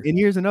 and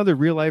here's another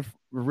real life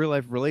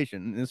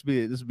relation. And this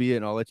will be it.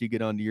 And I'll let you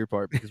get on to your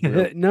part because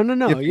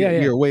no, we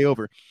yeah. are way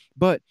over.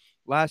 But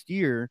last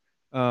year,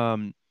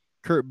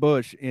 Kurt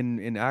Busch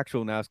in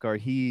actual NASCAR,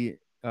 he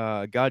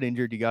got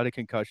injured. He got a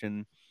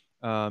concussion.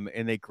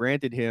 And they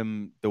granted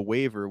him the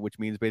waiver, which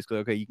means basically,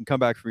 okay, you can come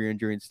back from your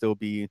injury and still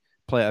be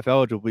playoff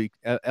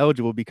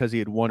eligible because he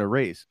had won a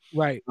race.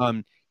 Right.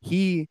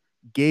 He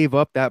gave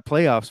up that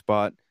playoff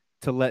spot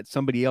to let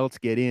somebody else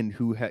get in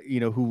who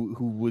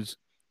who was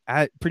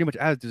pretty much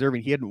as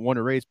deserving. He hadn't won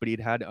a race, but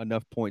he'd had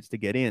enough points to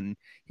get in.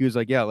 He was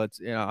like, yeah,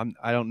 let's.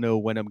 I don't know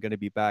when I'm going to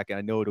be back, and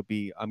I know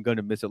I'm going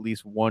to miss at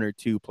least one or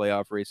two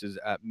playoff races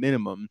at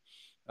minimum.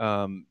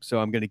 So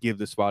I'm going to give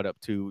the spot up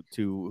to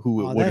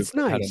who it would have that's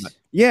had. nice.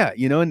 Yeah,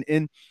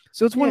 and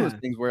so it's one of those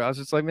things where I was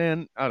just like,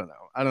 man, I don't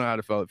know how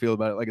to feel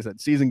about it. Like I said,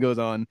 season goes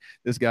on.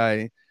 This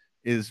guy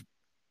is,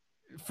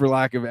 for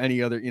lack of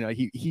any other,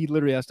 he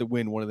literally has to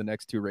win one of the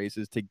next two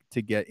races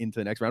to get into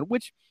the next round,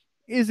 which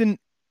isn't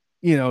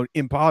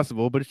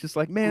impossible, but it's just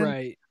like, man,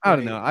 Right. I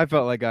don't know. I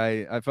felt like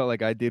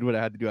I did what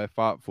I had to do. I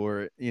fought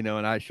for it, and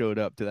I showed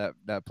up to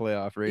that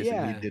playoff race,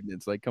 and he Yeah. didn't.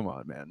 It's like, come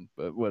on, man.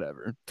 But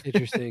whatever.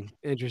 Interesting.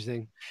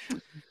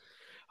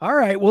 All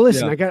right. Well,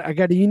 listen, Yeah. I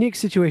got a unique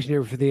situation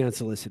here for the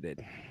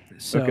unsolicited.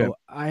 So Okay.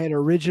 I had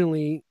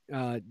originally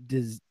I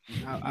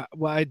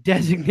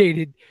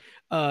designated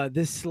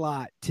this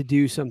slot to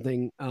do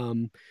something.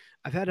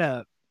 I've had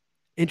a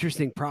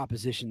interesting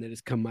proposition that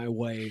has come my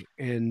way,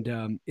 and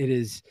it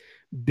has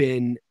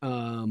been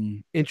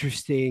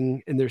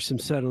interesting, and there's some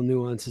subtle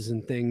nuances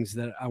and things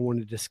that I want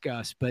to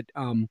discuss, but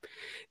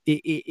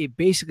it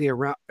basically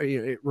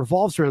it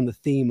revolves around the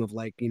theme of,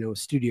 like,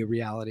 studio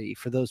reality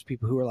for those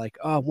people who are like,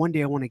 oh, one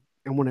day I want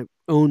to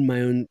own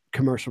my own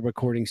commercial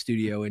recording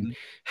studio, and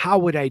how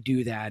would I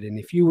do that, and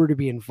if you were to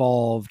be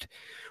involved,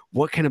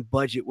 what kind of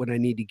budget would I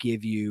need to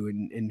give you,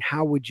 and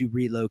how would you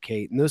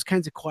relocate, and those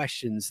kinds of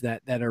questions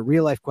that are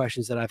real life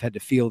questions that I've had to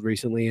field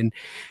recently. And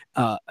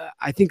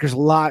I think there's a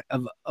lot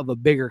of a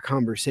bigger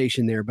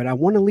conversation there, but I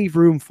want to leave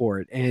room for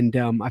it. And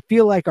I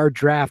feel like our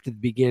draft at the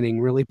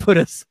beginning really put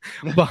us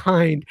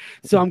behind.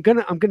 So I'm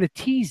gonna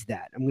tease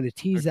that. I'm gonna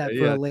tease that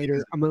for a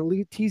later. I'm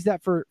gonna tease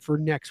that for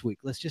next week.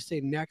 Let's just say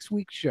next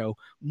week's show,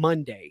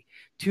 Monday.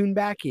 Tune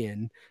back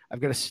in. I've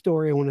got a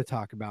story I want to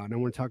talk about, and I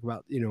want to talk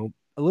about,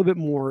 a little bit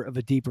more of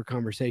a deeper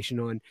conversation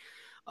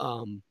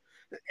on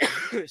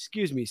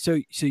excuse me. So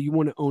you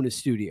want to own a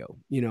studio,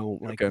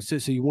 like, Okay.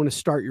 so you want to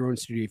start your own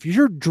studio. If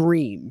your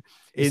dream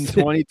In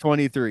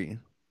 2023.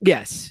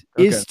 Yes,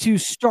 Okay. is to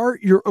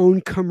start your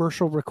own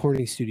commercial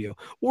recording studio,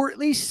 or at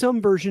least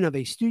some version of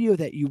a studio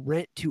that you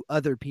rent to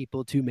other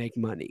people to make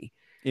money.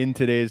 In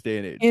today's day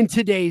and age. In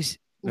today's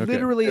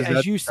literally,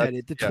 as you said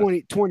it,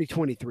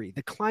 2023,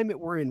 the climate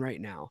we're in right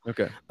now.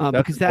 Okay.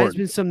 Because that has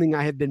been something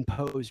I have been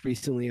posed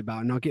recently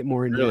about, and I'll get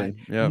more into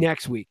that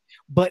next week.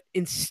 But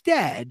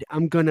instead,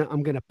 I'm gonna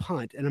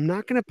punt, and I'm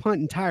not gonna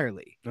punt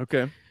entirely.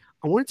 Okay.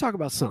 I want to talk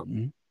about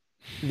something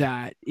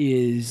that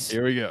is,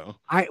 here we go.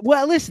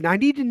 Listen, I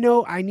need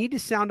to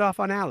sound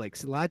off on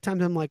Alex. A lot of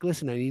times I'm like,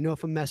 listen, I need to know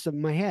if I'm messed up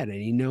in my head. I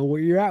need to know where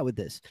you're at with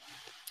this.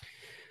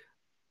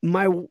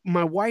 My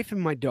wife and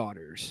my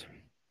daughters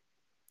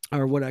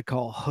are what I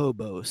call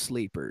hobo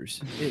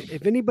sleepers.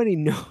 If anybody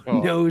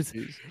knows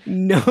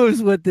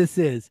what this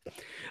is,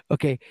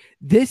 okay,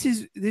 these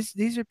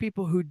are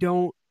people who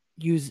don't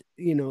use,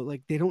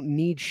 like, they don't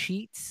need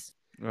sheets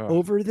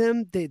over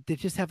them. They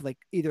just have, like,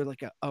 either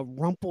like a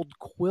rumpled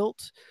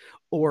quilt,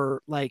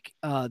 or like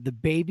the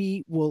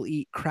baby will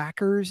eat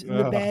crackers in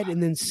the bed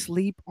and then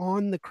sleep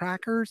on the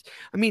crackers.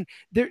 I mean,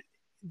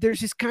 there's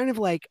this kind of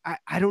like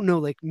I don't know,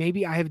 like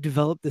maybe I have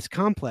developed this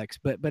complex,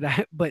 but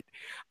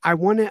I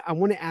want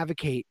to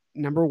advocate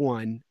number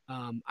one.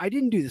 I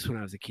didn't do this when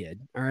I was a kid.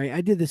 All right,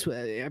 I did this.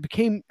 I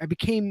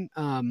became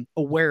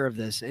aware of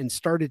this and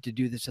started to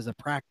do this as a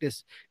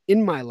practice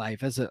in my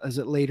life as a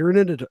later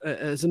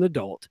as an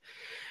adult.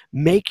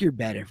 Make your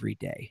bed every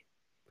day.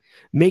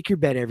 Make your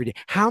bed every day.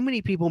 How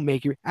many people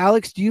make your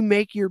Alex? Do you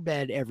make your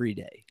bed every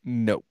day?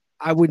 No.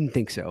 I wouldn't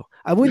think so.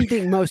 I wouldn't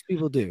think most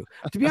people do.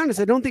 To be honest,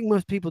 I don't think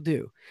most people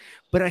do.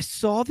 But I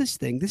saw this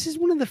thing. This is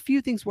one of the few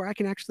things where I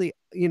can actually,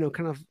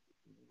 kind of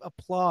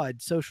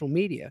applaud social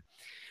media,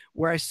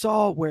 where I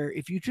saw where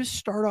if you just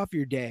start off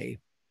your day,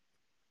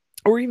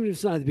 or even if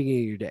it's not at the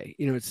beginning of your day,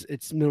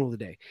 it's middle of the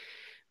day,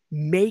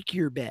 make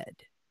your bed.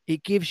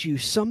 It gives you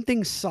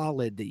something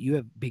solid that you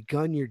have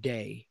begun your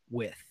day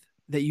with,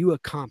 that you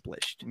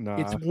accomplished. Nah.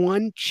 It's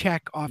one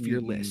check off your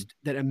list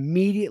that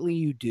immediately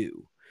you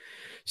do.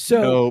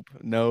 So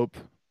nope.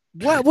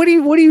 What are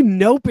you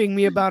noping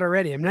me about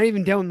already? I'm not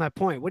even done with my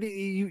point. What do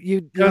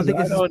you don't think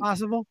this is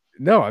possible?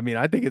 No, I mean,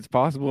 I think it's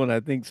possible, and I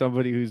think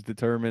somebody who's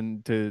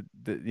determined to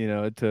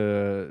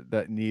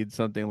that needs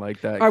something like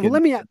that. All right, well,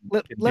 let me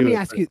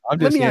ask you.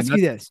 Let me ask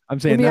you this. I'm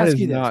saying that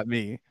is not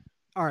me.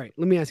 All right,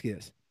 let me ask you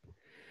this.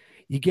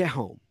 You get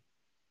home,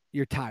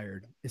 you're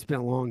tired. It's been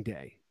a long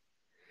day.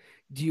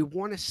 Do you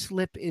want to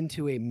slip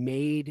into a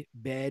made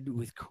bed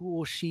with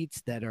cool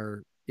sheets that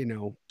are,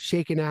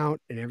 shaken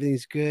out and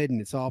everything's good and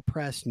it's all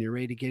pressed and you're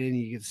ready to get in?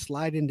 You can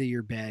slide into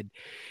your bed.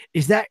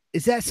 Is that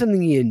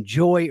something you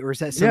enjoy, or is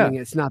that something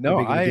that's not the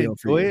big of a deal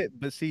for you? I enjoy it,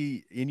 but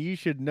see, and you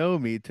should know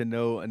me to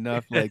know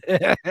enough. Like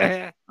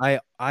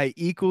I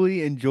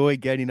equally enjoy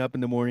getting up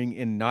in the morning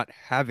and not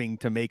having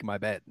to make my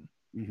bed.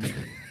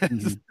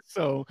 Mm-hmm.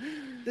 So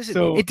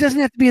it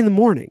doesn't have to be in the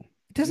morning.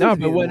 It doesn't. No,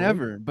 but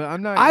whenever. But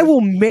I'm not. I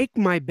will make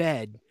my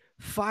bed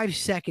 5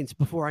 seconds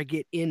before I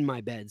get in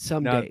my bed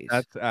some days.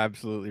 That's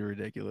absolutely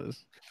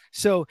ridiculous.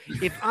 So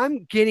if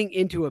I'm getting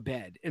into a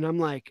bed and I'm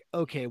like,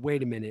 okay,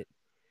 wait a minute,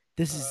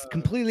 this is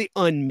completely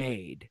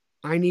unmade.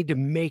 I need to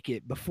make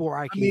it before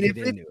I can get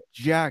into it.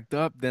 Jacked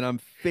up, then I'm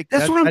fixed.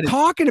 That's what I'm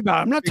talking about.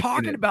 I'm not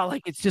talking about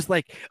like it's just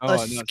like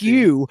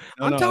askew.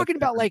 I'm talking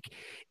about like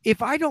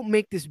if I don't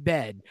make this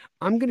bed,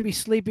 I'm going to be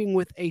sleeping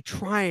with a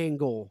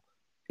triangle.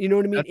 You know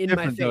what I mean? In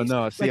my face.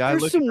 No, see,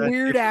 there's some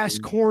weird ass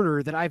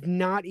corner that I've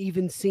not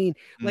even seen.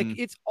 Like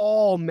it's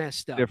all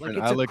messed up. Different.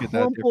 Like it's I look a at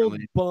that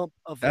differently. bump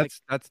of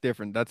that's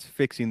different. That's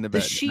fixing the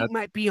bed. The sheet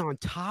might be on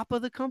top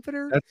of the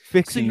comforter. That's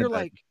fixing. So you're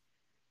like,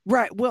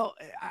 right. Well,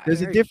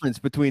 there's a difference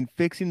between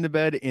fixing the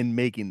bed and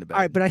making the bed. All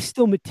right, but I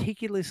still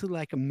meticulously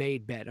like a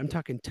made bed. I'm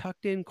talking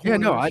tucked in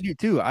corners. Yeah, no, I do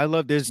too. I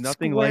love. There's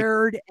nothing like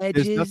squared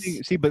edges. There's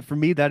nothing. See, but for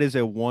me, that's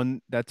a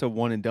one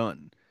and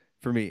done.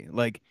 For me,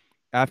 like.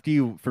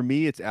 For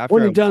me, it's after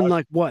one and done.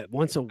 Like what?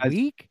 Once a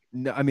week?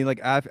 No, I mean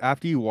like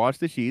after you wash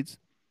the sheets,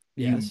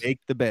 you make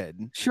the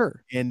bed.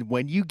 Sure. And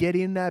when you get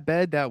in that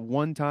bed that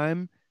one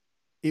time,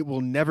 it will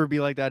never be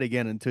like that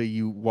again until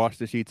you wash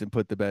the sheets and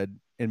put the bed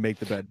and make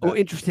the bed. Oh,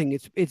 interesting.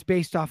 It's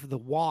based off of the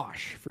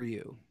wash for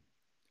you.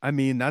 I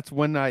mean, that's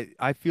when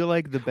I feel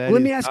like the bed.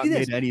 Well, let me ask you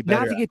this: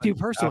 not to get too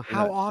personal,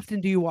 how often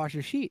do you wash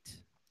your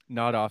sheets?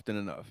 Not often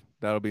enough.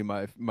 That'll be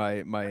my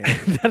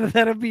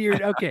that'll be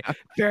your okay.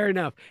 Fair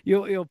enough.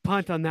 You'll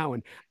punt on that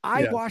one.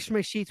 I wash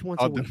my sheets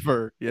once a week.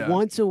 Defer, yeah.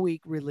 Once a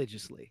week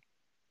religiously.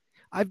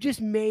 I've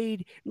just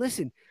made.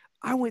 Listen,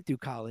 I went through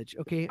college.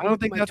 Okay, I don't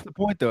think that's the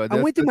point though.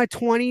 I went through my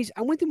 20s.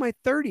 I went through my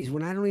 30s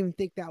when I don't even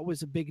think that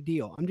was a big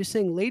deal. I'm just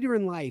saying later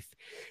in life,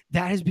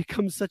 that has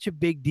become such a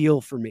big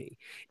deal for me.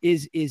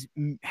 Is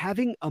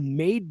having a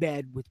made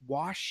bed with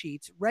wash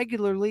sheets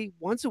regularly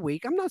once a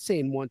week. I'm not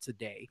saying once a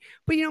day,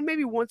 but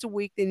maybe once a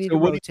week they need to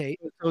rotate.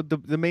 So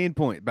the main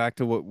point, back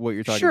to what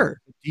you're talking about.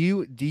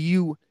 Do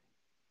you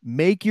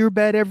make your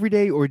bed every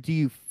day or do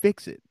you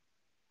fix it?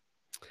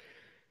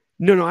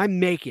 No, I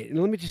make it.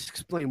 And let me just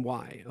explain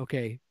why.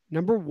 Okay.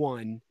 Number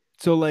one.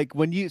 So like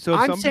when you,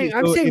 I'm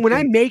saying when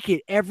I make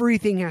it,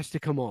 everything has to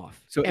come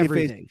off. So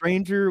everything. If a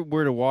stranger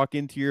were to walk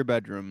into your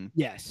bedroom,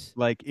 yes,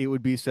 like it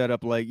would be set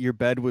up like your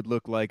bed would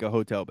look like a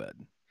hotel bed.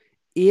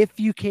 If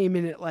you came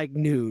in at like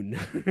noon.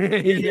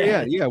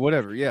 yeah,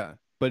 whatever. Yeah.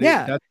 But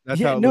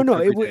that's how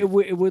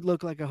it would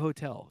look like a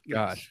hotel. Yes.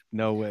 Gosh,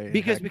 no way.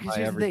 Because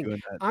here's the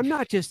thing. I'm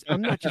not just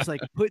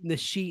like putting the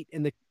sheet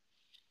in the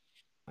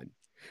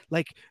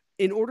like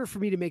in order for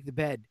me to make the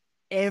bed,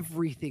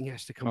 everything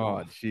has to come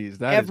off. Oh, jeez,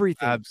 that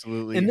everything. Is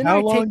absolutely. And then how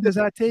long does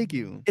that take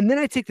you? And then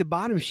I take the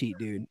bottom sheet,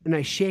 dude, and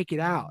I shake it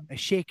out. I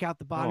shake out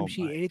the bottom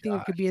sheet. Anything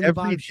that could be in the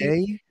bottom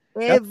sheet.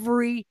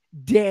 Every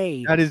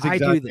day. That is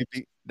exactly. I do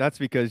this. That's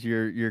because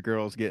your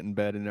girls get in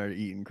bed and are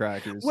eating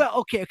crackers. Well,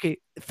 okay.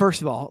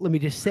 First of all, let me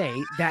just say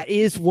that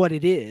is what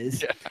it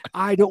is. Yeah.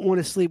 I don't want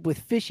to sleep with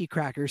fishy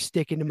crackers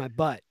sticking to my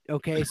butt.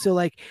 Okay. So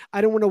like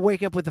I don't want to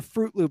wake up with a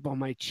Fruit Loop on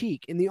my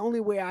cheek. And the only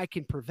way I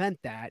can prevent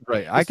that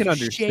Right. I is can to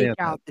shake understand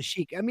that. out the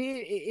cheek. I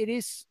mean, it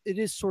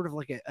is sort of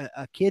like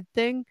a kid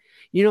thing.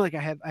 You know, like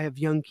I have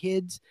young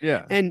kids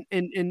Yeah. and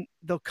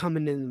they'll come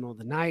in the middle of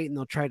the night and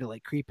they'll try to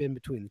like creep in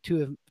between the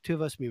two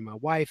of us, me and my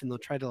wife, and they'll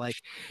try to like,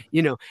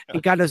 you know,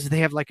 and God knows they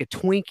have like a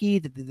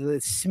Twinkie that they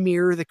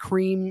smear the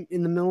cream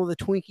in the middle of the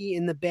Twinkie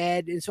in the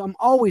bed. And so I'm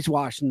always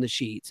washing the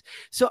sheets.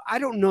 So I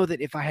don't know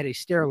that if I had a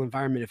sterile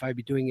environment, if I'd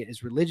be doing it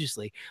as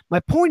religiously. My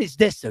point is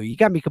this, though. You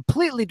got me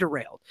completely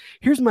derailed.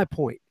 Here's my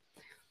point.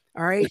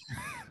 All right.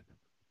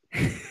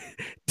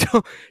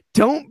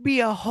 don't be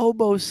a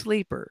hobo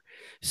sleeper.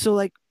 So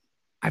like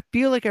I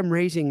feel like I'm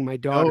raising my No,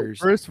 daughters.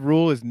 first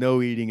rule is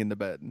no eating in the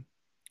bed.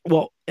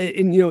 Well,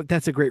 and you know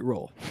that's a great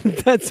rule.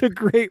 That's a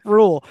great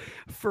rule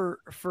for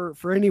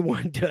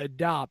anyone to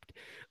adopt.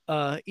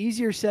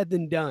 Easier said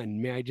than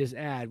done, may I just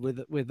add, with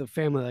a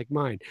family like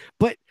mine.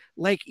 But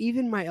like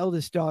even my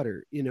eldest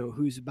daughter, you know,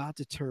 who's about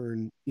to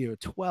turn,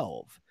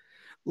 12,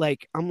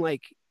 like I'm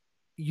like,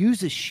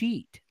 use a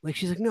sheet. Like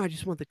she's like, no, I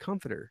just want the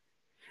comforter.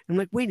 I'm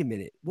like, wait a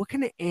minute, what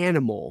kind of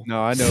animal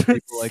No, I know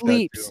people like that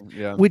sleeps too.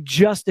 Yeah. with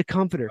just a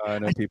comforter? I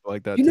know people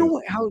like that You know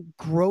too. how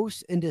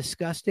gross and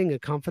disgusting a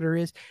comforter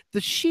is?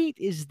 The sheet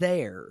is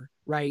there,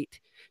 right,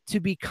 to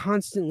be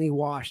constantly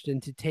washed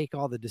and to take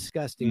all the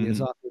disgustingness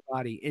Mhm. off your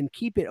body and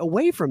keep it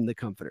away from the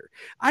comforter.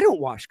 I don't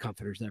wash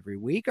comforters every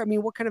week. I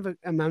mean, what kind of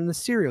I'm a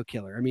serial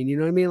killer. I mean, you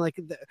know what I mean? Like,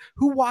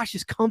 who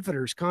washes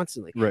comforters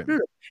constantly? Right. No,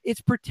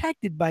 it's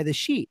protected by the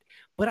sheet.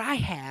 But I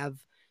have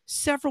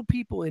several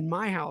people in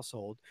my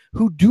household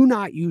who do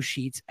not use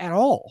sheets at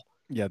all.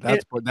 Yeah, And,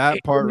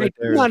 that part and I right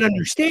do there not is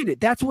understand it.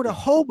 That's what a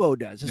hobo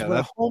does. That's yeah, what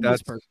a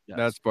homeless person does.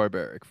 that's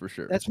barbaric for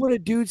sure. That's what a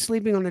dude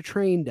sleeping on a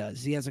train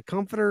does. He has a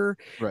comforter.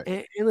 Right.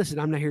 And listen,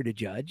 I'm not here to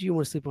judge. You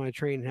want to sleep on a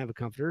train and have a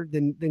comforter,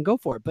 then go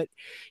for it. But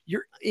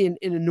you're in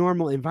a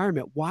normal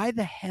environment. Why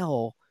the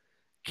hell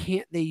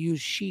can't they use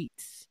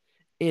sheets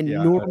in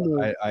Yeah,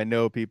 normal? I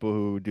know people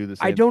who do the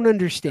I same don't thing.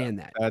 understand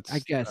that. I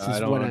That's guess I is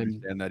don't what I'm.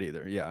 understand that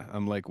either. Yeah,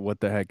 I'm like, what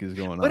the heck is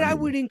going But on I here?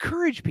 would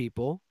encourage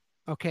people,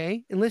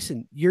 okay? And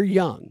listen, you're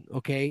young,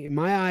 okay? In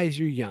my eyes,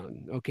 you're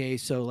young, okay?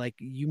 So like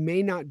you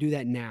may not do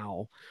that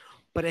now,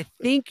 but I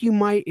think you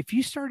might if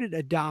you started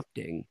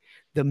adopting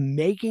the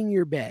making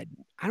your bed.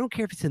 I don't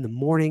care if it's in the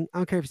morning, I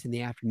don't care if it's in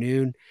the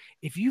afternoon.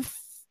 If you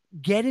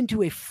get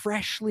into a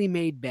freshly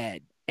made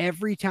bed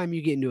every time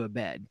you get into a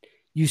bed,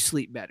 you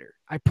sleep better.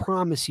 I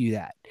promise you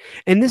that.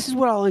 And this is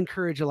what I'll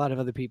encourage a lot of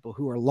other people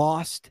who are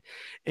lost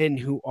and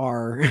who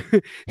are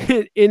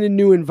in a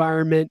new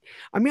environment.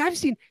 I mean,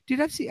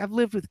 I've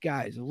lived with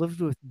guys, I've lived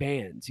with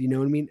bands, you know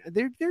what I mean?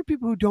 There are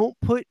people who don't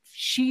put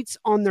sheets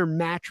on their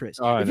mattress.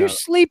 Oh, I If you're know.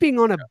 sleeping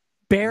on a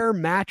bare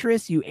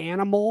mattress, you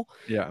animal,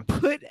 Yeah.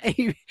 put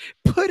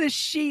a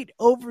sheet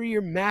over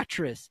your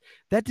mattress.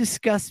 That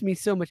disgusts me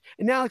so much.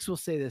 And Alex will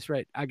say this,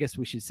 right? I guess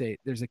we should say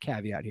there's a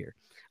caveat here.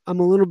 I'm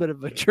a little bit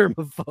of a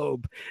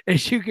germaphobe,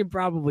 as you can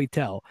probably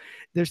tell.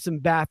 There's some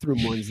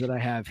bathroom ones that I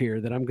have here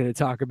that I'm going to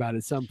talk about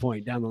at some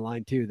point down the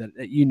line too,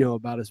 that you know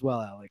about as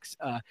well, Alex.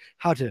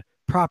 How to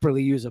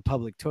properly use a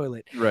public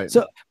toilet. Right.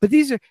 So, but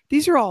these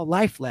are all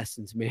life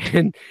lessons,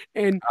 man.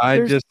 And I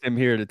there's just am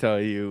here to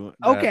tell you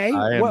that okay.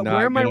 I am Where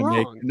not am I gonna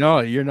make. wrong? No,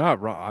 you're not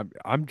wrong.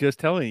 I'm just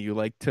telling you.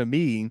 Like to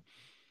me,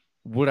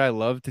 would I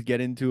love to get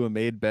into a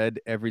made bed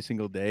every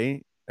single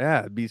day?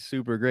 Yeah, it'd be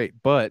super great.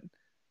 But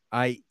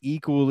I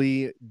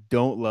equally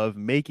don't love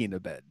making a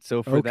bed.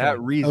 So for Okay. that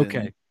reason,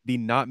 Okay. the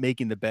not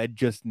making the bed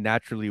just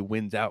naturally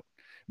wins out.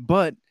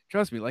 But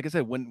trust me, like I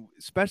said, when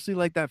especially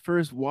like that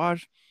first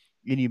wash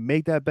and you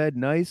make that bed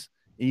nice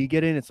and you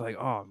get in, it's like,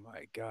 oh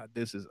my God,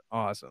 this is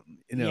awesome.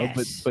 You know,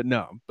 Yes.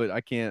 but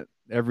I can't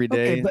every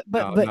Okay, day. but No,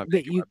 but I'm but not but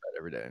making my you bed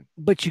every day.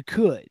 but you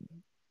could,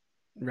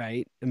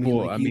 right? I mean,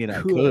 Well, like I you mean,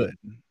 I could. could,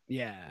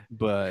 Yeah.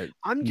 but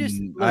I'm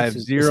just I have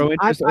listen. zero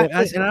interest, and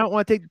Listen. I don't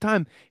want to take the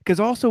time because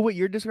also what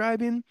you're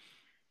describing,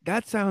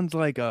 that sounds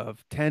like a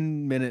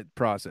 10-minute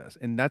process,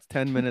 and that's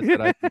 10 minutes that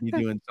I could be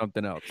doing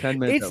something else. 10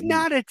 minutes It's at least.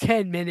 not a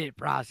 10-minute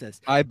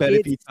process. I bet if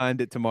It's you timed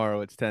it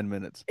tomorrow, it's 10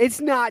 minutes. It's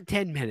not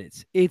 10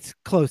 minutes. It's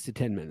close to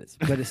 10 minutes,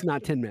 but it's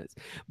not 10 minutes.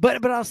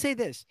 But I'll say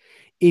this.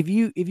 If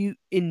you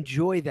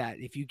enjoy that,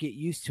 if you get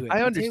used to it, I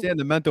I'll tell you understand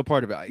the mental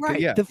part of it.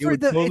 right. Yeah, it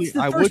would It's totally.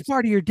 the I would. first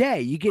part of your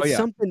day. You Oh get yeah,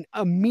 something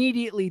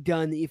immediately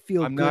done that you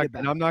feel good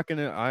about. I'm not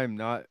gonna. I'm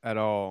not at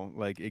all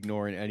like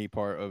ignoring any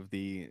part of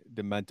the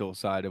mental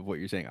side of what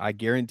you're saying. I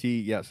guarantee,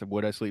 yes,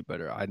 would I sleep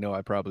better? I know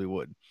I probably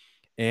would.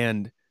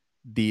 And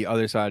the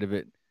other side of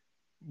it,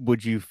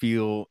 would you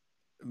feel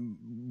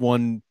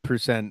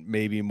 1%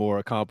 maybe more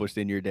accomplished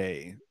in your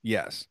day?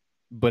 Yes.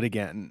 But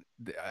again,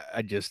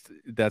 I just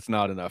that's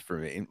not enough for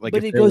me. Like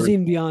But if it there goes were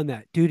even beyond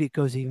that. Dude, it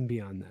goes even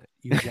beyond that.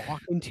 You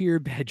walk into your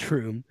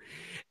bedroom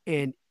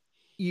and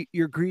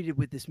you're greeted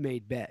with this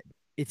made bed.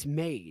 It's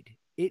made.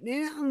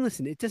 And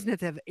listen, it doesn't have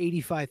to have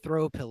 85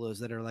 throw pillows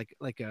that are like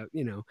a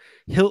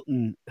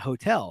Hilton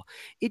hotel.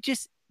 It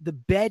just the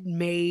bed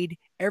made,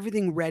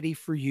 everything ready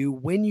for you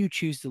when you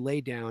choose to lay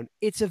down.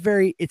 It's a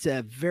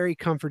very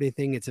comforting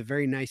thing. It's a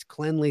very nice,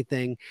 cleanly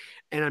thing,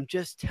 and I'm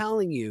just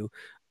telling you,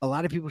 a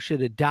lot of people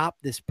should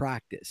adopt this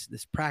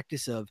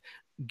practice of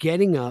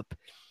getting up,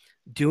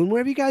 doing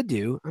whatever you got to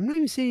do. I'm not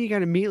even saying you got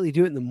to immediately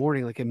do it in the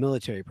morning like a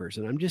military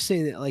person. I'm just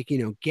saying that, like,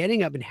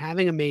 getting up and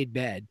having a made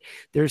bed,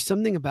 there's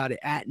something about it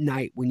at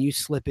night when you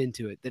slip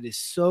into it that is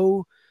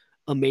so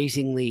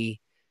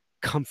amazingly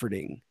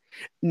comforting.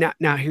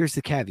 Now here's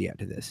the caveat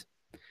to this.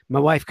 My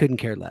wife couldn't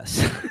care less.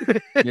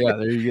 Yeah,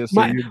 there you go.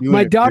 So my you're doing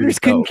my it for daughters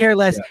couldn't yourself. care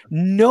less. Yeah.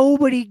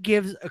 Nobody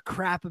gives a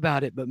crap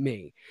about it but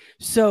me.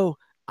 So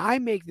I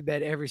make the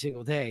bed every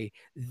single day.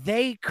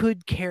 They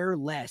could care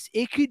less.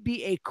 It could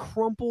be a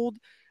crumpled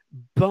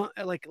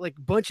like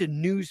bunch of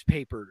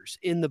newspapers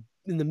in the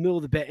middle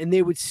of the bed, and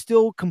they would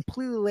still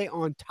completely lay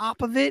on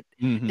top of it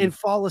Mhm. and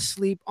fall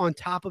asleep on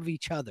top of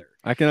each other.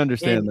 I can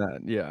understand And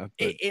that. Yeah,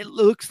 but it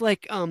looks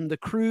like the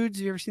Croods.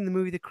 Have you ever seen the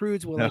movie The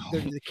Croods? Well, no. like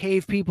they're the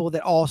cave people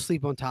that all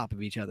sleep on top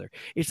of each other.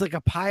 It's like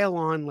a pile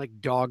on, like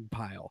dog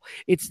pile.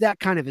 It's that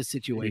kind of a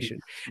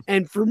situation.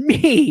 And for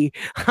me,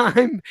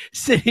 I'm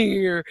sitting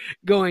here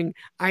going,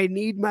 I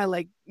need my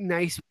like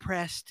nice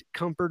pressed,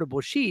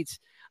 comfortable sheets.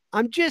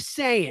 I'm just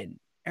saying,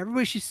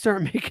 everybody should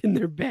start making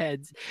their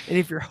beds. And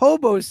if you're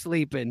hobo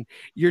sleeping,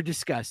 you're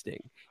disgusting.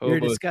 You're a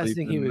Hobo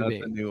disgusting sleeping, human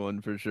that's a being. new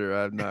one for sure.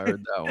 I've not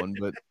heard that one,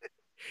 but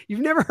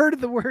You've never heard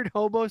of the word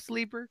hobo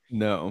sleeper?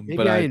 no. But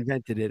Maybe I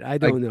invented it. I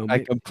don't know. I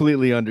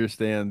completely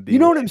understand You the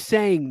know what like. I'm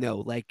saying though?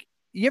 Like,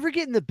 you ever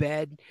get in the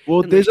bed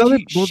Well, and like there's other.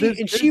 Well, she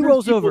there's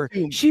rolls people over.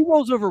 too. She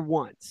rolls over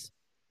once,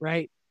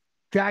 right?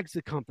 Drags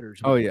the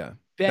comforters Oh with her, yeah,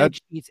 bed that's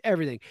sheets,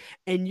 everything,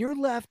 and you're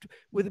left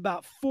with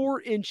about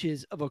 4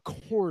 inches of a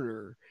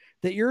corner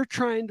that you're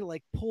trying to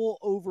like pull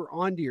over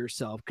onto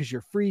yourself because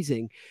you're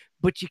freezing,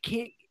 but you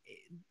can't.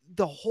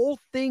 The whole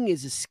thing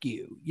is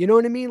askew. You know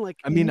what I mean? Like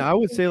I mean, I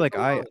would nothing say can like go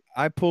wrong.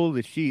 I pull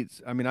the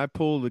sheets. I mean, I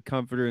pull the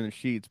comforter and the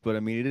sheets, but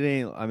I mean, it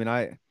ain't. I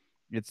mean,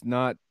 it's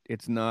not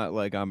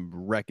like I'm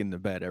wrecking the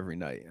bed every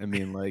night. I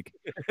mean, like,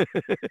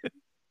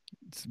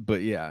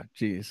 but yeah,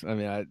 geez. I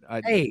mean,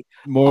 I Hey,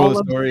 moral of all the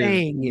I'm story is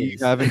saying you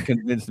is haven't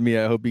convinced me.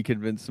 I hope you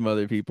convince some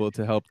other people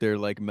to help their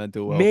like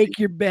mental well-being. make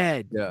your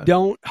bed. Yeah.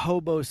 Don't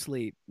hobo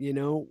sleep.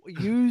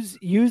 Use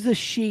a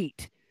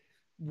sheet.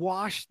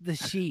 Wash the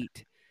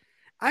sheet.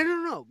 I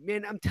don't know,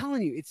 man. I'm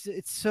telling you,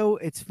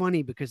 it's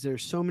funny because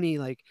there's so many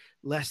like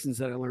lessons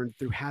that I learned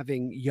through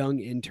having young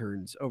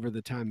interns over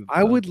the time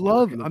I of would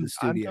love. working at the I'm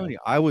studio. telling you,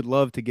 I would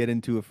love to get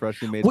into a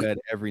freshly made What, bed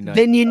every night.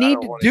 then you I need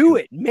don't to want to do do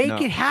it. it. Make No,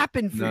 it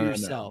happen for no, no, no,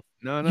 yourself.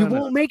 no, You no,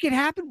 no. won't make it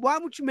happen. Why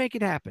won't you make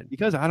it happen?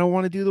 Because I don't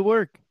want to do the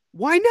work.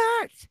 Why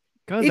not?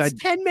 Because I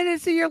It's 10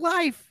 minutes of your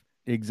life.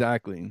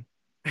 exactly.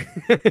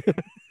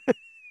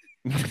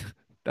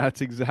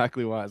 That's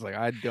exactly why I was like,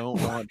 I don't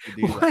want to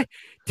do that. Why?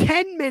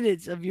 10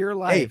 minutes of your Hey,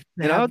 life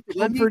to and have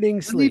comforting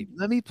sleep.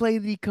 let me play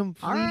the All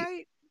complete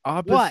right.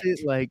 What? opposite,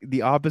 like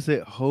the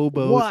opposite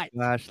hobo What?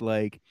 slash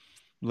like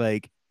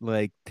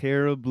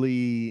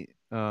terribly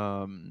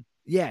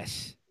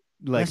Yes.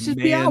 like Let's just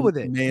be out with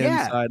it. man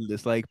Yeah. side of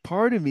this. Like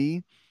part of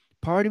me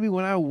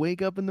when I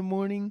wake up in the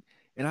morning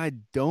and I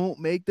don't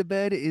make the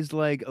bed is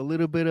like a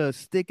little bit of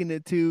sticking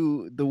it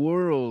to the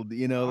world,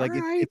 you know, All like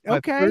right. it's my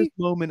Okay. first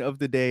moment of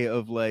the day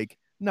of like,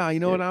 nah,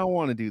 you know Yeah. what? I don't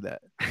want to do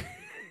that.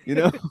 You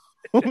know?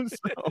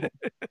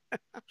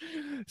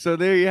 So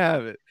there you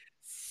have it.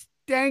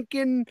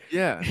 Stankin',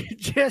 Yeah.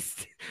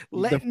 just The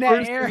letting that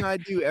first air, thing I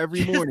do every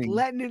just morning,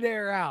 letting it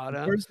air out, the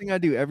huh? first thing I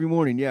do every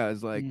morning, yeah,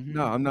 is like,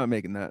 no, Mhm. I'm not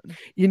making that.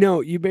 You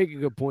make a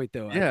good point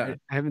though. Yeah.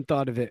 I haven't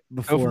thought of it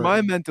So for before.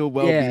 my mental Yeah,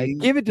 well-being,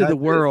 give it to the that's it.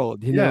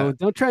 world, Yeah.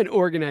 Don't try and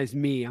organize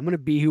me. I'm gonna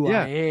be who I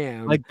Yeah.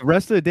 am. Like the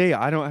rest of the day,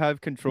 I don't have I'm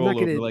not control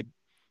over gonna like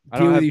I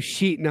don't deal with have you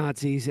sheet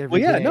Nazis well,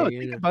 every yeah, day, no,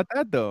 think about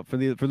that though. For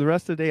the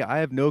rest of the day, I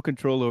have no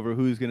control over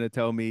who's gonna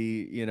tell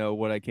me, you know,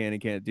 what I can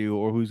and can't do,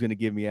 or who's gonna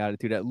give me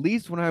attitude. At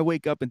least when I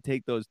wake up and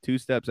take those 2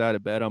 steps out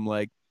of bed, I'm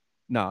like,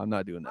 no, I'm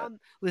not doing that.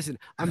 Listen,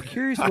 I'm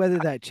curious whether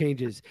that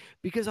changes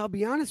because I'll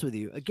be honest with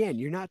you. Again,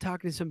 you're not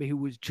talking to somebody who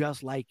was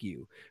just like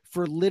you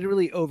for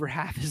literally over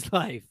half his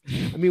life.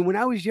 I mean, when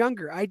I was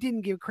younger, I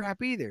didn't give a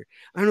crap either.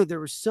 I don't know. There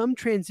was some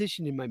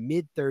transition in my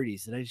mid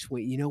 30s that I just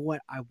went, you know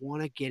what? I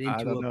want to get I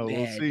into don't a know.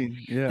 We'll bed see.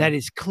 Yeah. that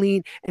is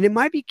clean. And it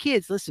might be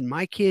kids. Listen,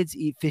 my kids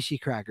eat fishy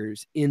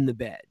crackers in the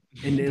bed.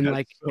 And That's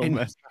like so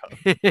messed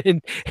up.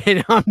 and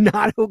and I'm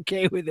not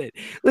okay with it.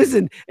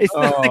 Listen, it's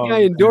not like Oh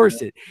I endorse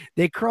man. it.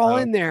 They crawl Wow.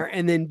 in there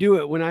and then do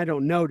it when I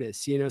don't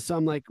notice, So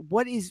I'm like,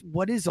 what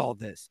is all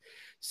this?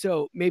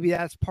 So maybe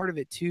that's part of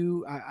it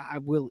too. I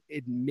will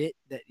admit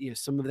that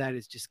some of that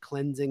is just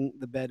cleansing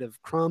the bed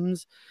of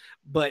crumbs,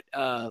 but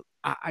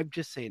I'm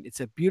just saying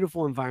it's a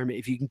beautiful environment.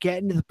 If you can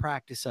get into the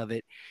practice of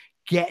it,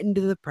 get into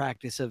the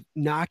practice of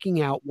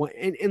knocking out one.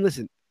 And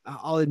listen,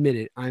 I'll admit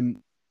it.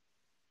 I'm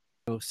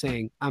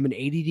saying I'm an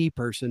ADD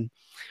person.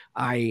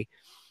 I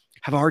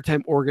have a hard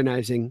time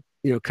organizing,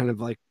 kind of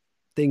like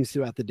things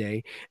throughout the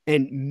day,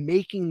 and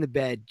making the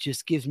bed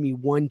just gives me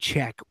one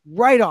check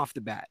right off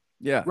the bat.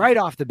 Yeah. Right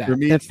off the For bat.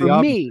 me, That it's the for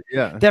opposite. me,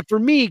 Yeah. that for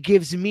me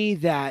gives me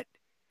that,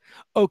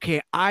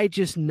 okay, I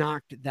just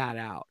knocked that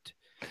out.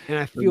 And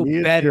I For feel me, it's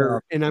the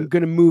better, and I'm opposite.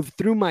 going to move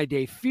through my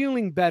day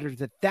feeling better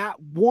that that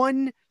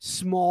one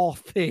small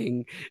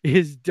thing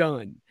is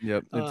done.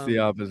 Yep. It's the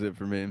opposite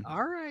for me.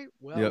 All right.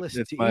 Well, Yep.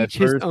 listen, It's to my each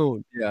his first.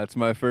 own. Yeah. It's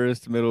my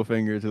first middle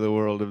finger to the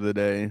world of the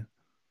day.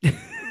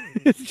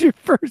 It's your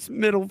first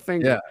middle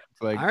finger. Yeah.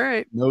 It's like, all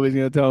right. nobody's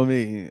going to tell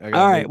me. I All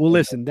got right. Well,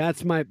 listen,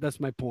 that's my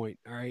point.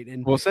 All right.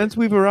 And Well, since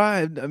we've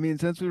arrived,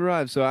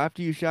 so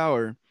after you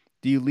shower,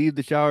 do you leave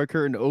the shower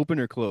curtain open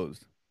or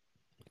closed?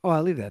 oh,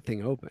 I leave that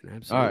thing open. All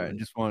Absolutely. right.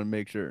 Just want to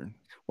make sure.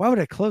 Why would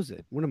I close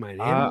it? What am I,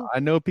 an animal? I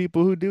know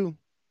people who do.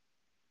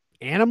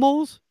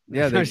 Animals?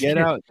 Yeah, they get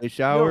out, they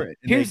shower, No, and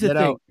they here's the get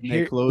thing. out, and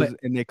they close,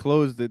 and they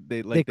close the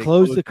They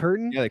close the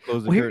curtain. Yeah, they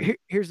close the Well, curtain.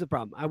 here's the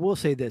problem. I will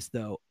say this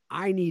though.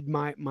 I need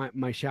my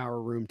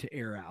shower room to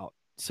air out.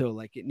 So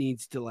like it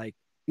needs to, like,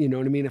 you know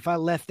what I mean? If I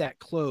left that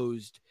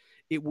closed,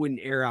 it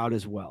wouldn't air out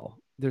as well.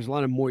 There's a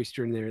lot of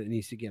moisture in there that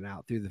needs to get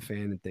out through the fan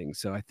and things.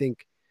 So I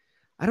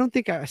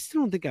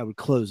still don't think I would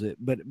close it,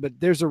 but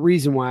there's a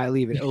reason why I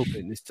leave it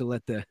open is to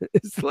let the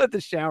is to let the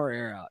shower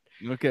air out.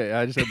 Okay,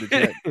 I just had to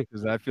check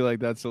because I feel like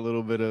that's a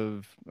little bit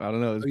of, I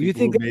don't know. There's You people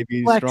think who may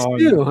be flex strong.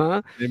 too,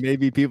 huh? There may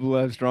be people who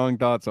have strong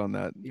thoughts on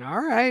that.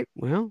 All right.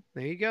 Well,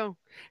 there you go.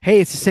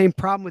 Hey, it's the same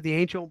problem with the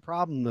age-old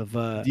problem of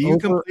Do you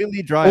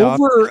completely dry off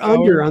over in or the shower?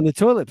 under on the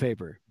toilet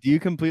paper. Do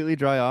you completely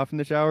dry off in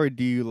the shower? Or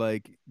do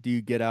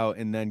you get out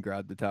and then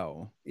grab the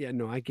towel? Yeah,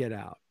 no, I get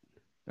out.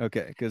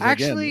 Okay, because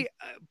Actually,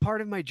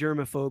 part of my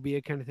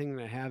germophobia kind of thing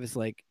that I have is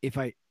like if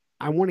I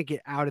want to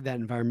get out of that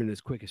environment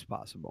as quick as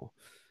possible.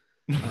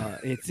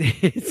 It's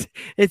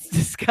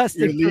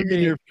disgusting. you're for leaving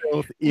me. your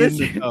filth in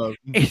Listen, the tub.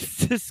 It's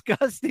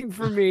disgusting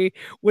for me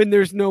when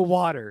there's no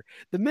water.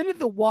 The minute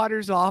the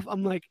water's off,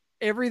 I'm like,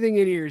 everything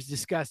in here is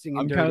disgusting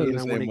and I'm kind dirty,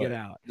 of and the I want to same get way.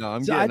 out. No,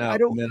 I'm So getting I out.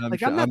 don't and then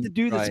like. I'm not the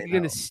dude that's drying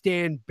going to out.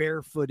 stand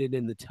barefooted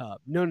in the tub.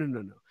 No.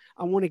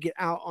 I want to get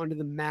out onto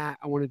the mat.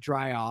 I want to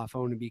dry off. I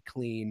want to be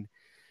clean.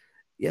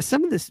 Yeah,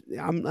 some of this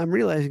I'm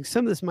realizing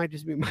some of this might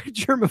just be my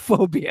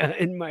germophobia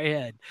in my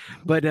head.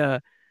 But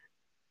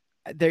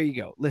there you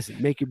go.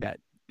 Listen, make your bed.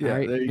 Yeah, all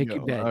right, there you make go.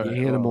 your bed, All you right,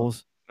 well,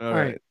 animals. all All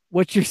right.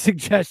 What's your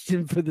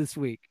suggestion for this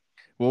week?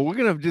 Well, we're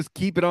gonna just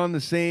keep it on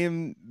the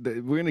same.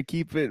 We're gonna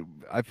keep it.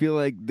 I feel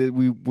like that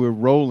we're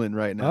rolling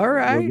right now. All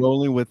right. We're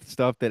rolling with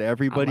stuff that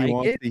everybody like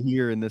wants it. to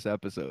hear in this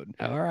episode.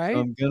 All right.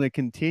 I'm gonna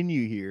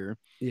continue here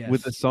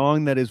with a Yes.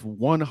 song that is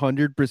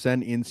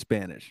 100% in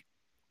Spanish.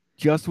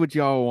 Just what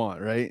y'all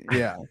want, right?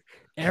 Yeah.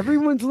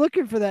 Everyone's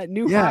looking for that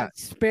new Yeah. hot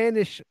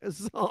Spanish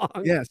song.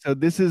 Yeah. So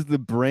this is the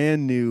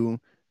brand new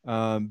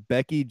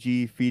Becky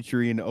G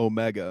featuring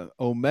Omega.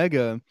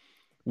 Omega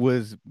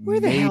was Where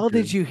the hell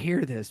major. did you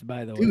hear this,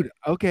 by the Dude, way?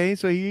 okay,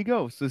 so here you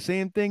go. So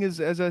same thing as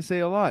I say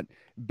a lot.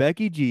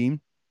 Becky G,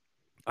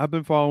 I've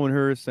been following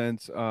her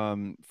since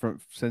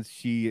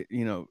she,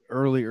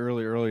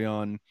 early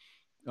on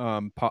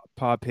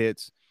pop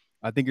hits.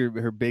 I think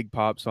her big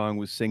pop song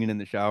was Singing in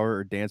the Shower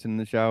or Dancing in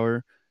the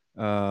Shower.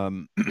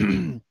 I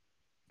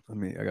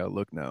gotta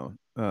look now.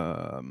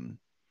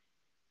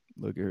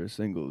 Look at her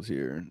singles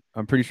here.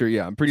 I'm pretty sure,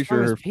 yeah, I'm pretty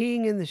sure her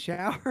peeing in the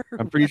shower.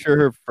 I'm pretty sure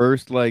her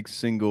first like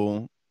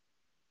single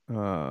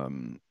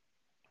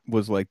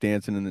was like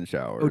Dancing in the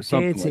Shower or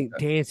something like that.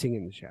 Dancing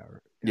in the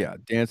shower. Yeah,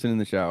 Dancing in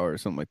the Shower or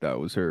something like that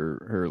was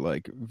her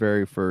like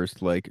very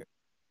first like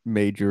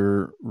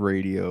major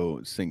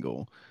radio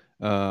single.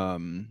 Or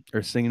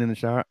Singing in the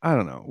Shower. I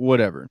don't know,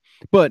 whatever.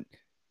 But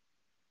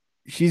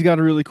she's got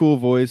a really cool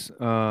voice.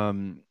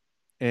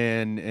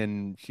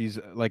 And she's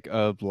like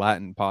a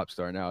Latin pop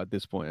star now at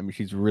this point. I mean,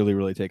 she's really,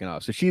 really taken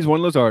off. So she's one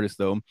of those artists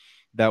though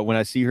that when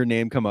I see her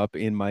name come up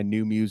in my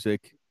new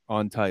music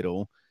on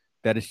Tidal,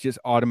 that it's just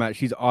automatic.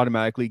 She's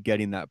automatically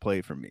getting that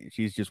play from me.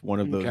 She's just one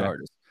of those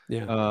artists.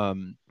 Yeah.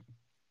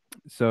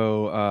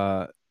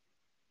 So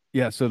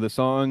the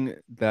song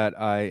that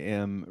I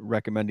am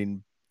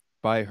recommending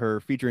by her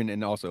featuring,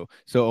 and also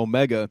so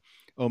Omega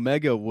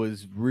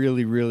was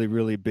really, really,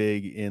 really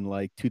big in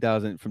like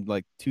 2000, from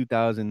like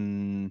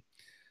 2000,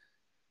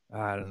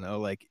 I don't know,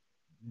 like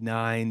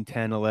 9,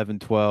 10, 11,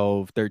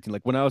 12, 13,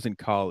 like when I was in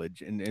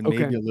college and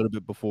maybe a little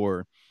bit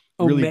before.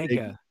 Really Omega.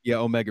 big, yeah,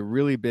 Omega,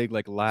 really big,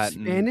 like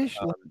Latin, Spanish.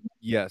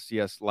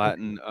 yes,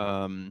 Latin,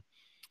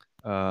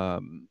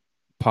 pop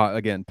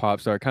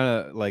star, kind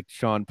of like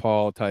Sean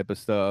Paul type of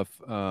stuff.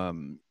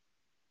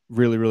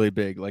 Really, really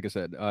big, like I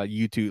said,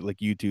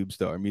 YouTube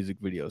star, music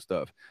video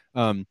stuff.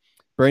 Brand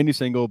new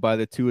single by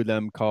the two of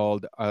them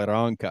called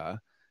Arranca.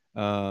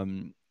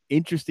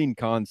 Interesting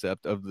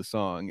concept of the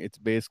song. It's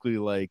basically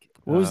like,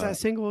 what was that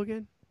single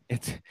again?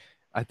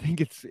 I think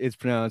it's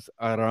pronounced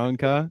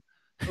Arranca.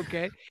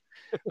 Okay.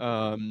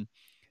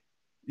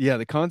 Yeah,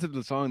 the concept of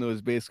the song though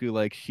is basically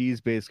like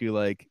she's basically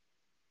like,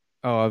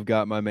 oh, I've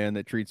got my man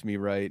that treats me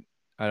right.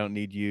 I don't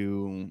need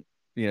you.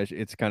 You know,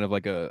 it's kind of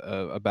like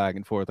a back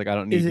and forth. Like I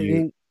don't need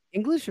you.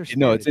 English or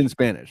No, it's Spanish? in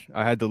Spanish.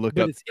 I had to look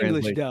But up it's the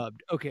English translation.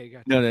 dubbed. Okay,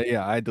 gotcha. No,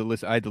 yeah, I had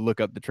to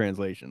look up the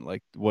translation.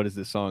 Like, what does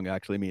this song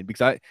actually mean?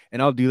 Because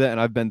I'll do that, and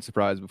I've been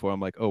surprised before. I'm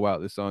like, oh wow,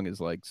 this song is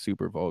like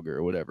super vulgar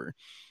or whatever,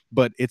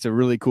 but it's a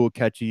really cool,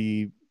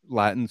 catchy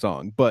Latin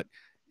song. But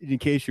in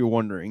case you're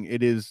wondering,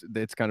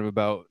 it's kind of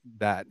about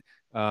that.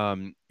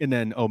 And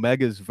then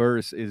Omega's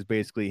verse is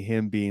basically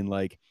him being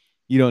like,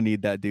 you don't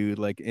need that, dude.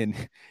 Like, and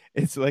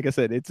it's like I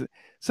said, it's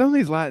some of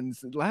these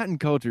Latin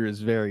culture is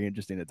very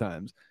interesting at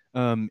times.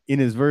 In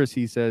his verse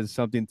he says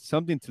something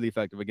to the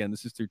effect of, again,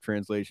 this is through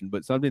translation,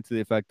 but something to the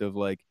effect of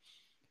like,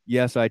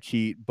 yes, I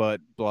cheat,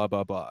 but blah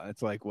blah blah.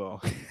 It's like,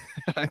 well,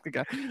 I think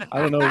I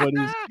don't know what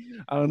he's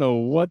I don't know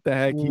what the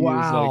heck he is like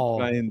Wow.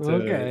 trying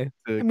Okay.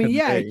 to I mean,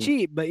 yeah, I convey.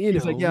 cheat, but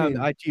He's like, I yeah, mean,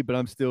 I cheat, but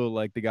I'm still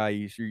like the guy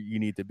you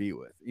need to be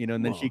with,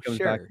 and then she well, comes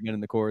back sure. again in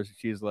the chorus and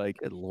she's like,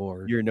 Good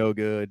Lord. you're no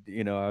good,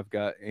 I've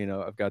got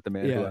the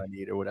man who Yeah. I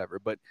need or whatever.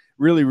 But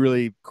really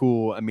really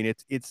cool. I mean,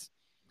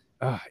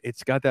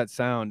 it's got that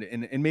sound,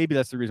 and maybe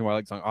that's the reason why I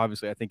like the song.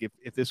 Obviously, I think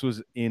if this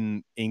was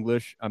in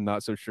English, I'm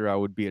not so sure I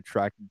would be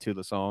attracted to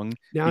the song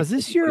Now, because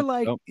is this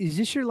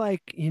your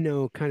like,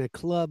 kind of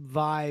club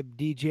vibe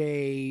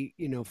DJ,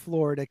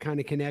 Florida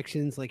kind of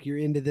connections, like you're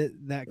into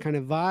that kind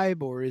of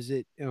vibe, or is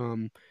it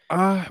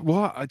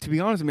well, to be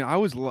honest, I mean,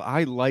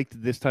 I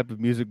liked this type of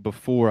music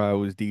before I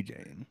was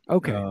DJing.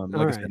 okay. All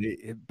Like I said,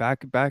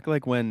 right. back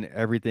like when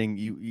everything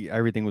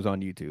was on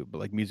YouTube, but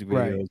like music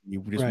Right. videos,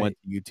 you just Right. went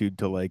to YouTube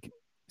to like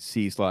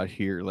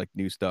see/hear like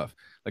new stuff.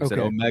 Like I said,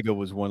 Okay. Omega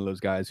was one of those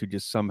guys who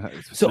just somehow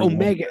So through one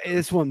Omega,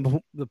 this one,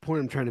 the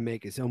point I'm trying to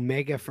make is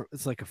Omega from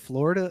it's like a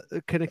Florida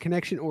kind of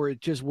connection, or it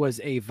just was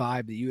a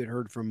vibe that you had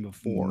heard from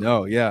before.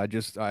 No, yeah,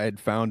 I had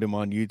found him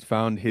on YouTube,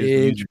 found his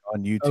Int- music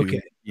on YouTube,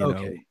 okay.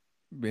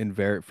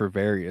 Okay. for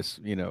various,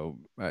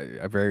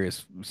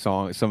 various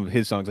songs, some of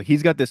his songs. Like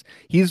he's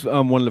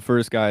one of the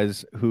first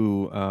guys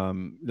who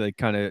like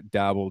kind of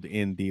dabbled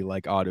in the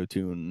like auto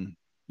tune,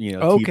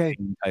 Okay.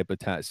 T-Pain type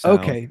of sound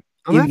Okay.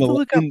 I'm gonna in have to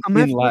look up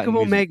Latin music.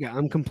 Omega.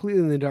 I'm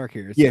completely in the dark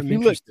here. Yeah, I'm if you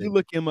interested.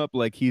 look him up,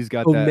 like he's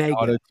got that Omega.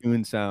 auto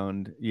tune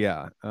sound.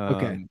 Yeah.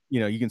 Okay.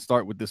 You can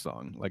start with this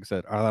song. Like I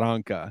said,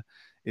 Arranca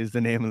is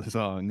the name of the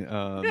song.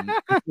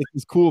 It's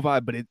this cool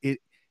vibe, but it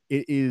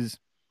is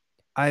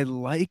I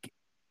like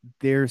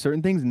there are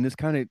certain things, and this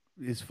kind of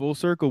is full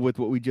circle with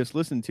what we just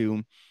listened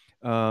to.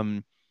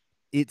 Um,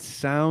 it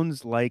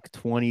sounds like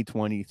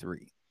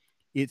 2023.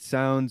 It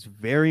sounds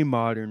very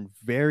modern,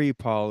 very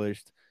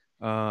polished,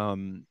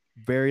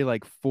 very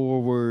like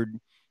forward,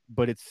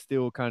 but it's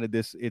still kind of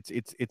this.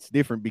 It's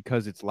different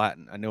because it's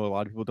Latin. I know a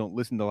lot of people don't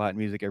listen to Latin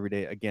music every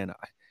day. Again,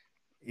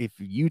 if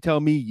you tell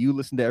me you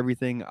listen to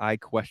everything, I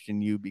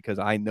question you because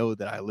I know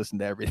that I listen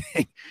to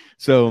everything.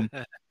 So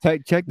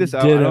check this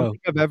out. I don't Ditto.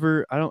 think I've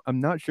ever. I'm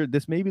not sure.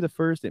 This may be the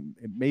first. It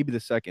may be the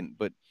second,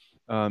 but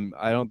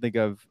I don't think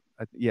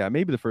yeah,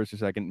 maybe the first or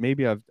second.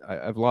 Maybe I've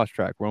lost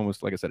track. We're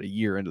almost, like I said, a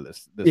year into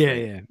this Yeah,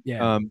 thing. yeah,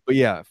 yeah. But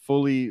yeah,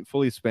 fully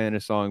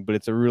Spanish song, but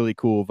it's a really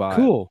cool vibe.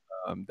 Cool.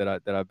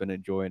 That I've been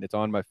enjoying. It's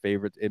on my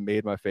favorites. It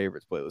made my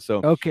favorites playlist.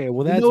 So Okay,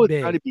 well you that's know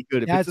it's got big. to be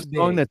good. If it's a That's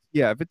song big.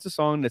 if it's a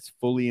song that's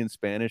fully in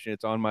Spanish and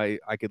it's on I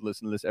could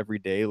listen to this every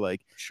day.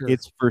 Like Sure.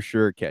 it's for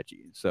sure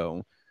catchy.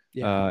 So,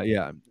 Yeah.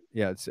 yeah.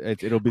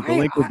 It'll be the I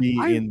link will I be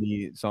I in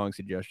the song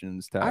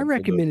suggestions I tab for those.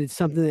 recommended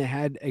something that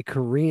had a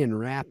Korean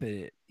rap in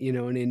it,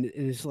 and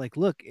it's like,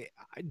 look,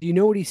 do you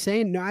know what he's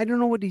saying? No, I don't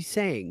know what he's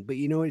saying, but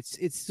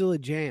it's still a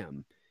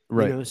jam,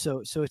 Right.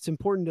 so it's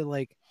important to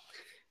like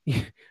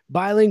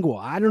bilingual.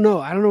 I don't know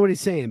what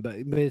he's saying, but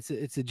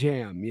it's a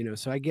jam,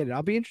 so I get it.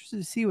 I'll be interested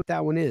to see what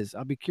that one is.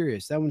 I'll be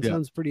curious. That one Yeah.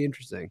 sounds pretty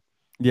interesting.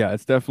 Yeah,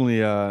 it's definitely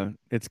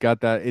it's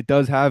got that. It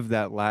does have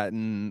that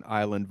Latin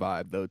island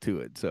vibe though to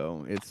it.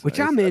 So Which it's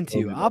I'm I into.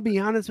 totally I'll love it. be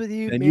honest with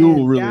you, And you will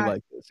man. really That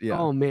like this. Yeah.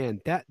 Oh man,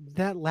 that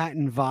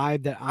Latin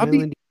vibe, that I'll be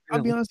island I'll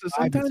kind be of honest, though,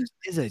 vibe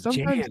is a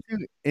sometimes jam.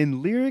 too,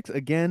 in lyrics,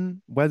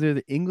 again, whether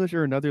the English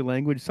or another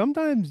language,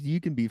 sometimes you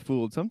can be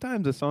fooled.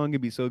 Sometimes a song can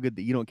be so good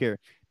that you don't care.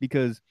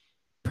 Because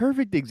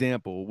perfect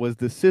example was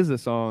the SZA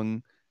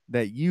song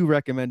that you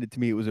recommended to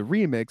me. It was a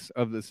remix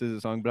of the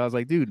SZA song, but I was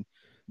like, dude,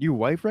 your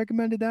wife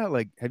recommended that?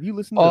 Like, have you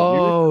listened to the lyrics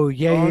Oh, of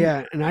yeah, the yeah, song?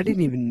 yeah, and I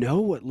didn't even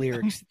know what I'm,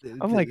 lyrics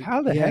I'm like,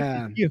 how the heck is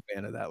yeah. she a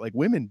fan of that? Like,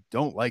 women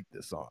don't like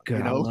this song,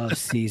 God, I love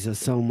Caesar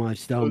so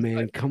much I though, was man.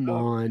 like, Come oh,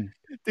 on.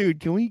 dude,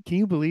 can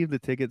you believe the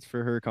tickets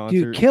for her Dude,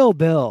 concert? Kill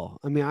Bill.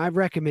 I mean, I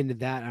recommended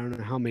that I don't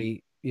know how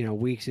many,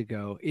 weeks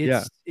ago.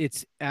 Yeah.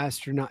 It's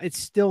astronaut. It's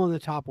still in the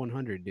top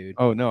 100, dude.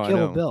 Oh no, I Kill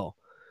know. Bill.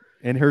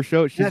 And her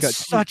show, That's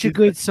such a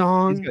good she's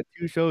song. got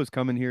two shows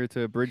coming here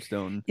to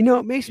Bridgestone, It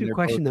makes and me they're both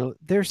question though.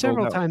 There are sold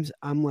several out. times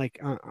I'm like,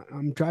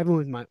 I'm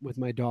driving with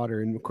my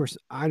daughter, and of course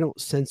I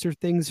don't censor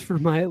things for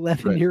my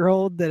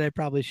 11-year-old that I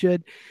probably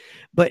should.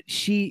 But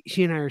she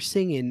and I are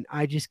singing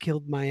 "I Just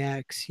Killed My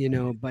Ex,"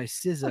 by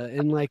SZA,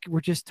 and like we're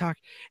just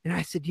talking, and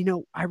I said,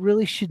 I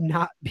really should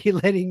not be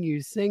letting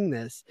you sing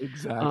this,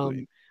 Exactly.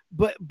 um,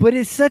 but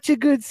it's such a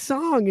good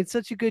song, it's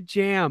such a good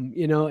jam,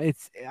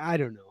 it's I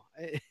don't know,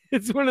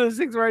 it's one of those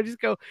things where I just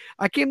go,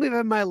 I can't believe I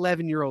have my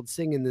 11-year-old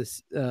singing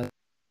this.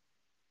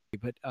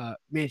 but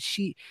man,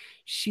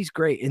 she's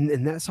great.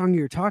 And that song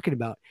you were talking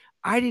about,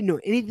 I didn't know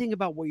anything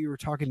about what you were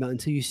talking about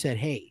until you said,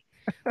 "Hey,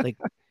 like,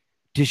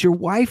 does your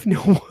wife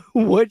know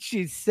what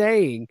she's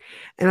saying?"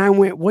 And I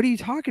went, "What are you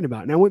talking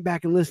about?" And I went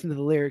back and listened to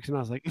the lyrics, and I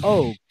was like,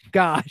 "Oh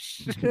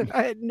gosh,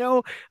 I had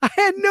no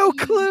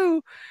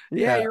clue."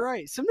 Yeah, Yeah. you're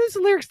right. Sometimes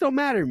the lyrics don't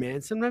matter,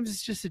 man. Sometimes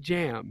it's just a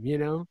jam, you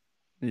know?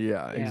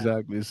 Yeah, Yeah.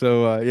 exactly.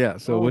 So yeah,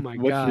 so Oh my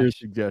what's your gosh.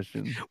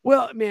 suggestion?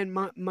 Well, man,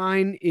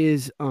 mine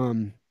is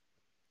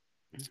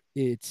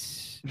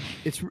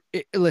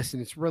listen,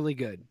 it's really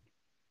good,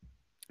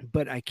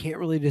 but I can't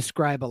really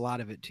describe a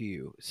lot of it to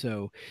you.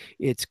 So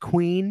it's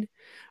Queen,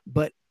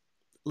 but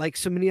like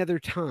so many other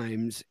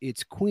times,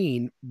 it's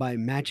Queen by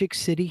Magic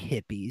City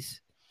Hippies,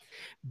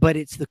 but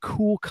it's the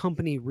Cool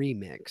Company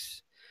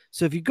remix.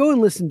 So if you go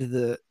and listen to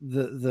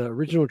the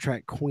original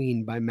track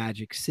Queen by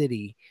Magic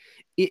City,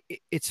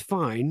 it's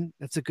fine.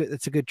 That's a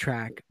good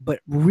track. But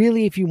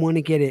really, if you want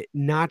to get it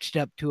notched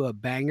up to a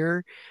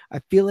banger, I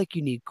feel like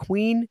you need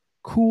Queen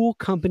Cool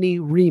Company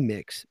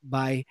remix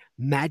by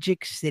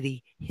Magic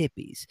City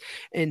Hippies.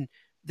 And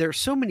there's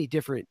so many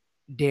different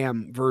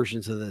damn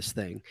versions of this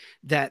thing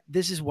that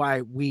this is why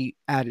we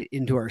add it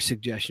into our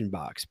suggestion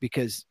box,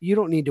 because you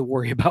don't need to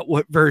worry about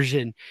what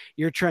version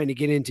you're trying to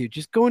get into.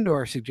 Just go into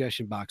our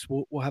suggestion box.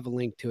 We'll have a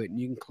link to it and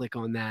you can click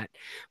on that.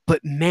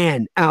 But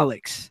man,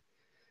 Alex,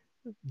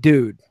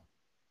 dude,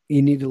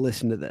 you need to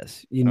listen to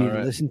this. You All need to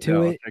right. listen Yeah, to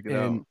I'll it, check it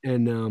out.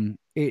 and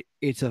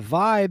it's a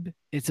vibe.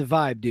 It's a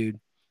vibe, dude.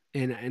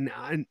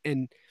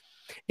 And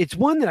it's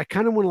one that I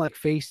kind of want to like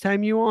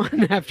FaceTime you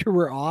on after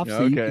we're off Yeah,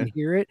 so you can okay.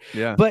 hear it.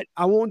 Yeah. But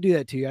I won't do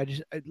that to you.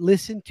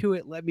 Listen to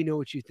it. Let me know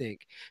what you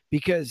think,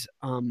 because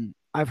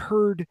I've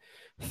heard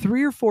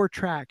 3 or 4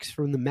 tracks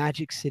from the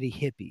Magic City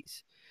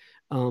Hippies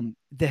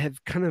that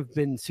have kind of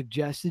been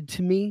suggested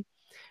to me,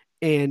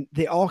 and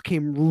they all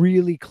came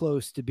really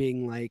close to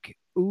being like,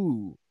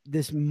 "Ooh,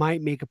 this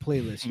might make a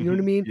playlist." You know what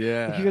I mean? Like you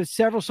Yeah. got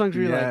several songs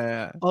where you're like,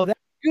 Yeah. "Oh, that's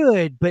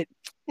good," but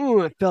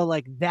it felt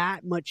like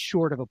that much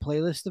short of a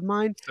playlist of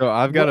mine. So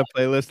I've got What? a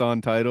playlist on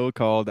Tidal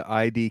called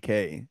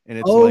IDK, and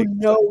it's Oh, like,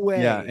 no yeah,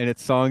 way! and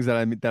it's songs that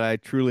I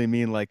truly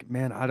mean. Like,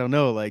 man, I don't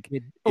know, like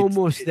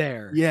Almost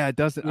there. yeah, it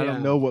doesn't. I don't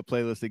Yeah, know what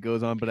playlist it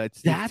goes on, but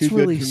it's too that's good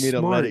really for me to let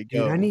smart, it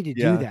dude. I go. need to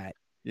do Yeah, that.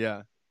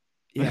 yeah.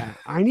 Yeah,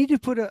 I need to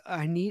put a.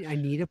 I need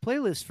a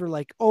playlist for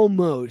like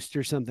almost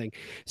or something.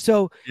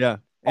 So Yeah.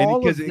 And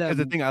all because of the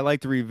them thing, I like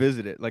to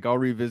revisit it. Like I'll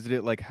revisit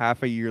it like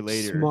half a year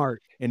later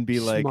smart, and be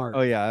like, smart.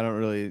 "Oh yeah, I don't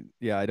really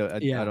yeah, Yeah, I don't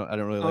really I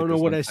don't like know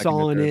this what on I second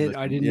or saw in third it. I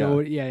listen." didn't know Yeah.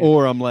 what. Yeah,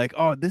 Or I'm like,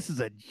 "Oh, this is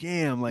a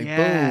jam." Like, boom, this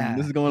yeah,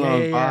 is going yeah,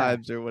 on yeah.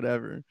 vibes or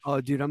whatever.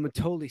 Oh, dude, I'm gonna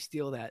totally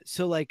steal that.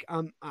 So, like,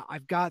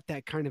 I've got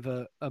that kind of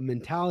a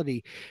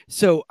mentality.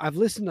 So I've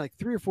listened to like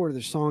 3 or 4 of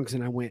their songs,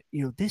 and I went,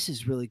 this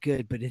is really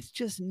good, but it's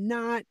just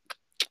not.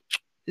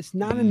 It's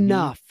not Mhm.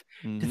 enough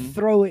to Mhm.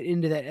 throw it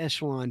into that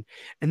echelon.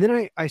 And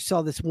then I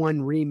saw this one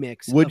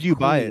remix Would of you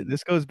buy it? Queen.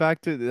 This goes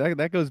back to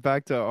that goes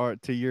back to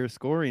your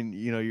scoring,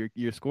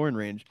 your scoring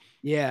range.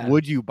 Yeah.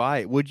 Would you buy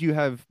it? Would you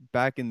have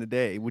back in the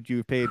day? Would you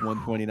have paid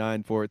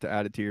 129 for it to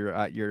add it to your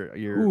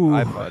Ooh.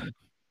 iPod?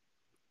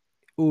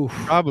 Ooh.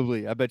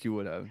 Probably. I bet you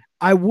would have.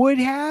 I would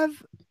have,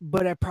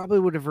 but I probably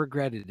would have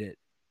regretted it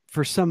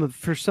for some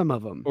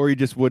of them. Or you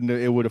just wouldn't have,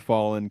 it would have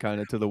fallen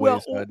kind of to the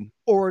Well, wayside.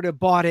 or to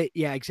bought it,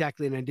 yeah,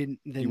 exactly, and I didn't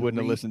You then wouldn't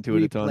have listened to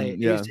it a replay ton. it.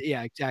 Yeah.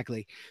 Yeah,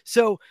 exactly.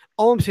 So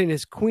all I'm saying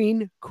is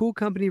Queen Cool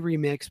Company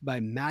remix by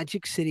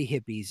Magic City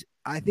Hippies.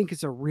 I think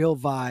it's a real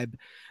vibe.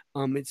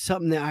 It's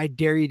something that I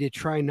dare you to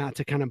try not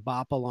to kind of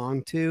bop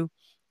along to.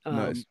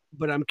 Nice.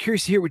 But I'm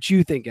curious to hear what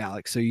you think,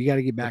 Alex. So you got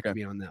to get back Okay. to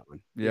me on that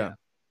one. Yeah. Yeah.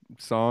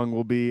 Song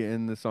will be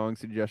in the song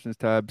suggestions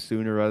tab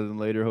sooner rather than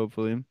later,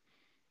 hopefully.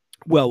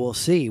 Well, we'll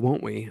see,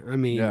 won't we? I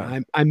mean, Yeah.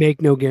 I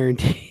make no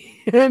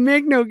guarantee. I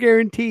make no See,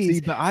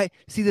 guarantees. but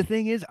the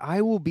thing is,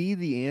 I will be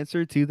the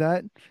answer to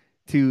that,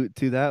 to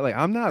that. Like,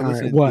 I'm not All right.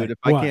 listening to it What? if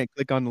I What? can't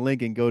click on the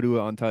link and go to it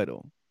on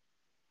title.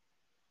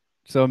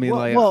 So I mean, Well,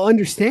 like, well,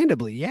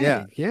 understandably, yeah,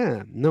 yeah.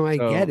 yeah. No, I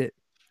get So it.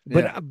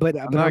 But yeah, uh, but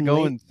I'm but not I'm late.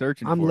 going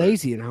searching I'm for it.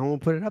 lazy and I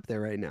won't put it up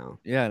there right now.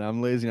 Yeah, and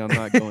I'm lazy. I'm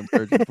not going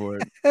searching for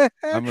it. I'm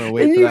gonna and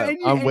wait for you that. and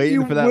you I'm and you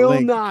waiting for that will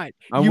link. not.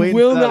 I'm You waiting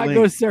for will that not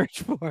go link.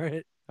 search for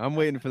it. I'm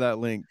waiting for that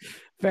link.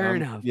 Fair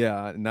enough.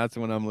 Yeah, and that's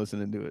when I'm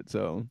listening to it.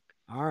 So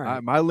All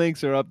right. my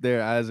links are up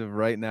there as of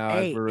right now, as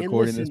Hey, we're and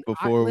recording this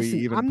before we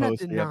even I'm not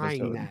post the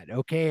denying episode. that.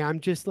 Okay, I'm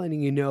just letting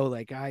you know.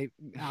 Like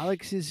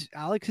Alex is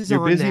You're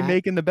on busy that.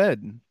 making the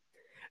bed.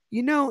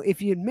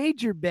 If you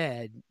made your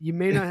bed, you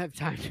may not have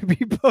time to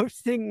be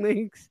posting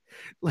links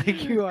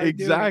like you are doing.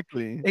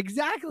 Exactly.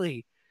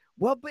 Exactly.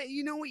 Well, but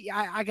you know what?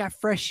 I got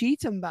fresh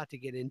sheets I'm about to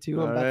get into.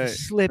 All I'm about to right.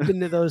 slip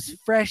into those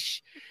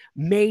fresh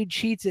made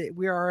sheets.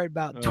 We are at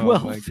about Oh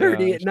my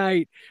 12:30 at gosh.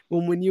 night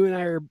when you and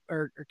I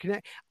are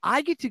connect.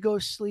 I get to go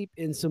sleep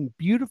in some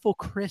beautiful,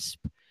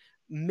 crisp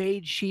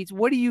made sheets.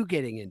 What are you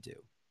getting into?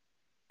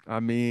 I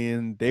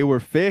mean, they were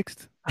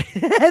fixed.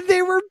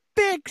 They were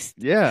fixed.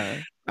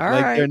 Yeah. All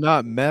Like right. they're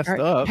not All messed right.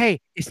 up. Hey,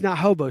 it's not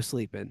hobo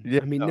sleeping.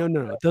 Yeah, I mean, no,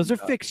 no. Those are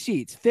no. fixed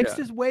sheets. Fixed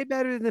Yeah. is way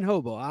better than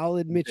hobo. I'll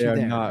admit They you are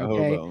there. not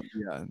Okay. hobo.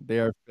 Yeah, they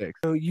are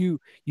fixed. No, you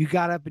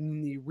got up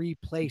and you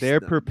replaced They're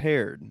them.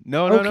 prepared.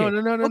 No, no, no, Okay. no,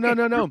 no, no, no, Okay.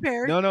 no, no.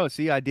 Prepared. No, no.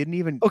 See, I didn't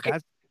even Okay.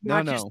 that's no,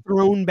 Not just no.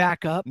 thrown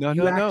back up. No,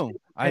 You no, no. actually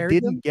I prepared them.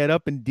 didn't get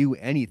up and do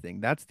anything.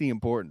 That's the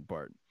important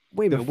part.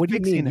 Wait a The minute. What do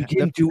you mean? fixing You the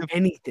didn't do the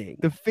anything.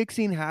 the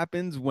fixing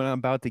happens when I'm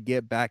about to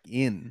get back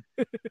in.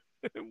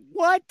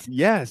 What?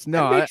 Yes,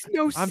 no, That makes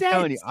no I'm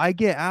telling you, sense. I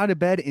get out of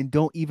bed and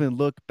don't even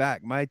look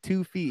back. My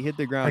 2 feet hit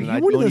the Are ground and you I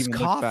one of don't those even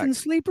look back. coffin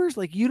sleepers?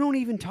 Like you don't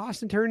even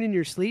toss and turn in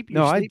your sleep?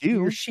 No, I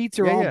Your do. sheets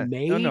are Yeah, all yeah. No,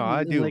 made no,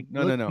 I and do. like No,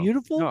 look no, no. No,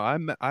 beautiful?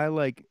 I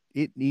like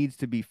it needs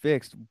to be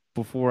fixed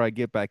before I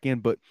get back in,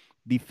 but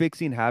the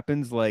fixing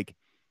happens like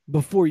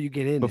Before you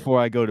get in it. before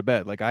I go to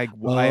bed. Like I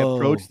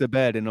approach Oh. the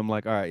bed and I'm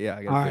like, all right, yeah, I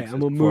All gotta right, fix I'm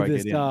this gonna before move I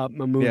this get in. up. I'm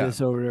gonna move Yeah.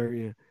 this over there.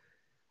 Yeah.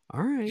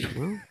 All right.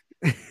 Well.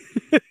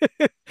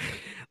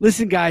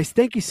 Listen, guys,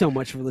 thank you so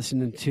much for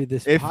listening to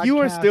this If podcast. you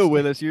are still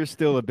with us, you're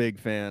still a big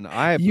fan.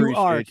 I You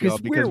are, appreciate y'all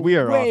because we're we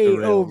are off the way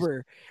rails.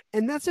 over,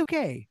 and that's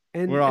okay.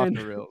 We're off And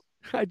the rails.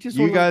 I just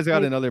You want to guys got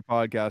thank. another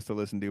podcast to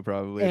listen to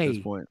probably at this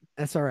Hey, point.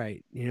 that's all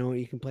right. You know,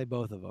 you can play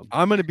both of them.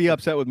 I'm gonna be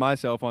upset with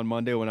myself on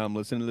Monday when I'm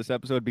listening to this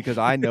episode because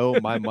I know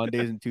my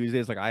Mondays and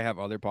Tuesdays, like I have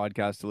other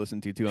podcasts to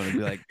listen to too. I'm gonna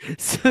be like,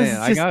 So man, it's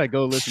I just gotta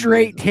go listen to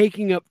straight these.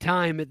 taking up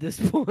time at this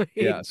point.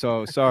 Yeah,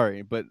 so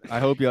sorry, but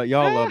I hope y'all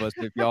love us.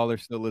 If y'all are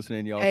still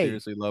listening, y'all Hey,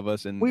 seriously love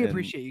us and we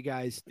appreciate you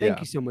guys. Thank yeah.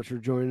 you so much for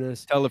joining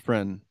us. Tell a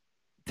friend.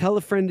 Tell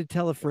a friend to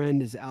tell a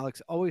friend, as Alex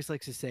always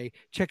likes to say.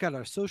 Check out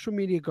our social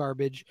media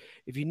garbage.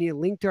 If you need a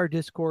link to our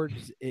Discord,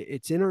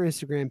 it's in our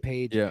Instagram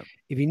page. Yeah.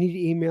 If you need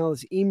to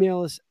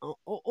email us.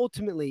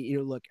 Ultimately, you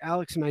know, look,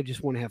 Alex and I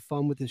just want to have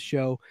fun with this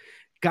show.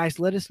 Guys,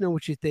 let us know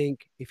what you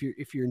think. If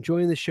you're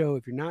enjoying the show,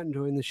 if you're not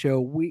enjoying the show,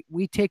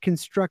 we take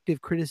constructive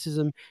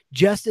criticism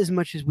just as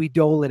much as we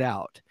dole it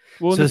out.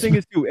 Well, So the thing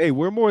is too, hey,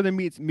 we're more than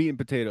meat and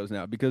potatoes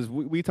now because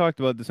we talked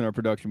about this in our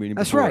production meeting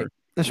that's before. right.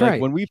 That's like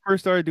right. when we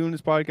first started doing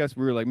this podcast,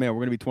 we were like, man,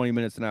 we're gonna be 20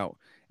 minutes now.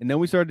 And then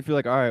we started to feel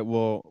like, all right,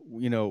 well,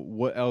 you know,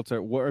 what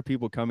are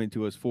people coming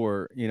to us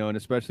for? You know, and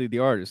especially the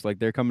artists, like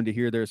they're coming to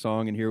hear their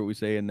song and hear what we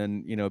say and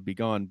then, you know, be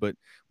gone. But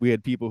we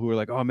had people who were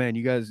like, oh man,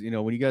 you guys, you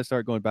know, when you guys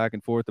start going back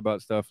and forth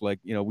about stuff, like,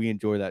 you know, we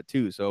enjoy that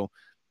too. So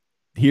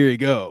here you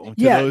go to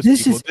Yeah, those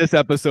this people. is This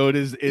episode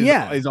is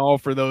yeah. all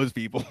for those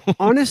people.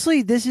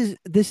 Honestly, this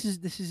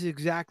is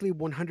exactly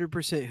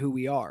 100% who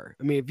we are.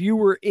 I mean, if you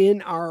were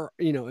in our,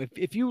 you know,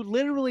 if you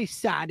literally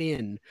sat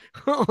in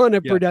on a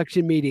Yeah.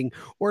 production meeting,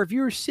 or if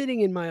you were sitting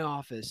in my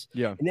office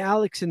Yeah. and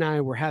Alex and I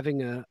were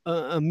having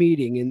a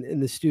meeting in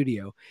the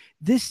studio,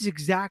 this is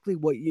exactly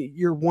what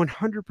you're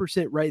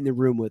 100% right in the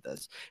room with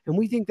us. And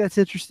we think that's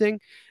interesting.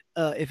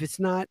 If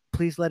it's not,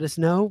 please let us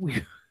know.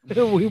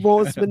 We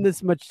won't spend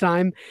this much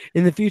time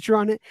in the future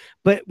on it,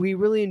 but we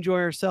really enjoy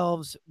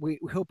ourselves. We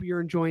hope you're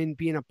enjoying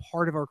being a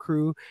part of our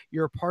crew.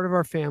 You're a part of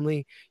our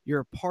family. You're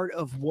a part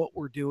of what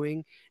we're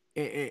doing,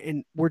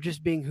 and we're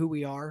just being who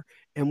we are.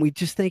 And we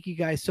just thank you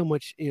guys so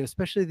much, you know,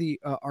 especially the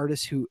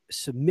artists who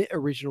submit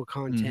original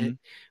content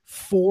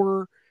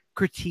for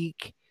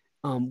critique.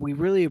 We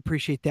really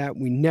appreciate that.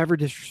 We never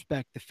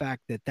disrespect the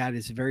fact that that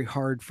is very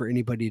hard for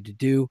anybody to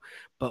do,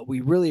 but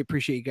we really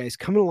appreciate you guys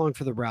coming along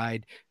for the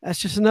ride. That's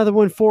just another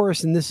one for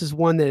us, and this is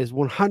one that is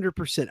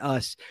 100%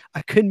 us.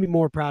 I couldn't be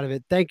more proud of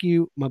it. Thank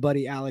you, my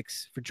buddy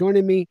Alex, for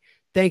joining me.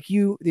 Thank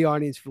you, the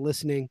audience, for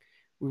listening.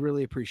 We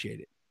really appreciate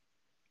it.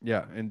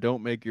 Yeah, and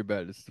don't make your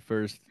bed. It's the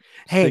first.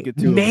 Hey, stick it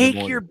to 'em in the make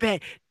morning. your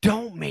bed.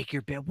 Don't make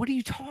your bed. What are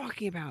you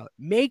talking about?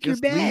 Make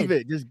Just your bed. leave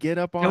it. Just get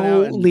up on out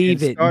Don't and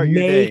leave it. start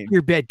your day. Make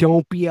your bed.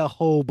 Don't be a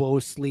hobo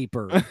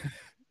sleeper.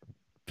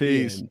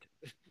 Peace.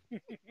 The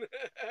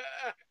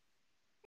end.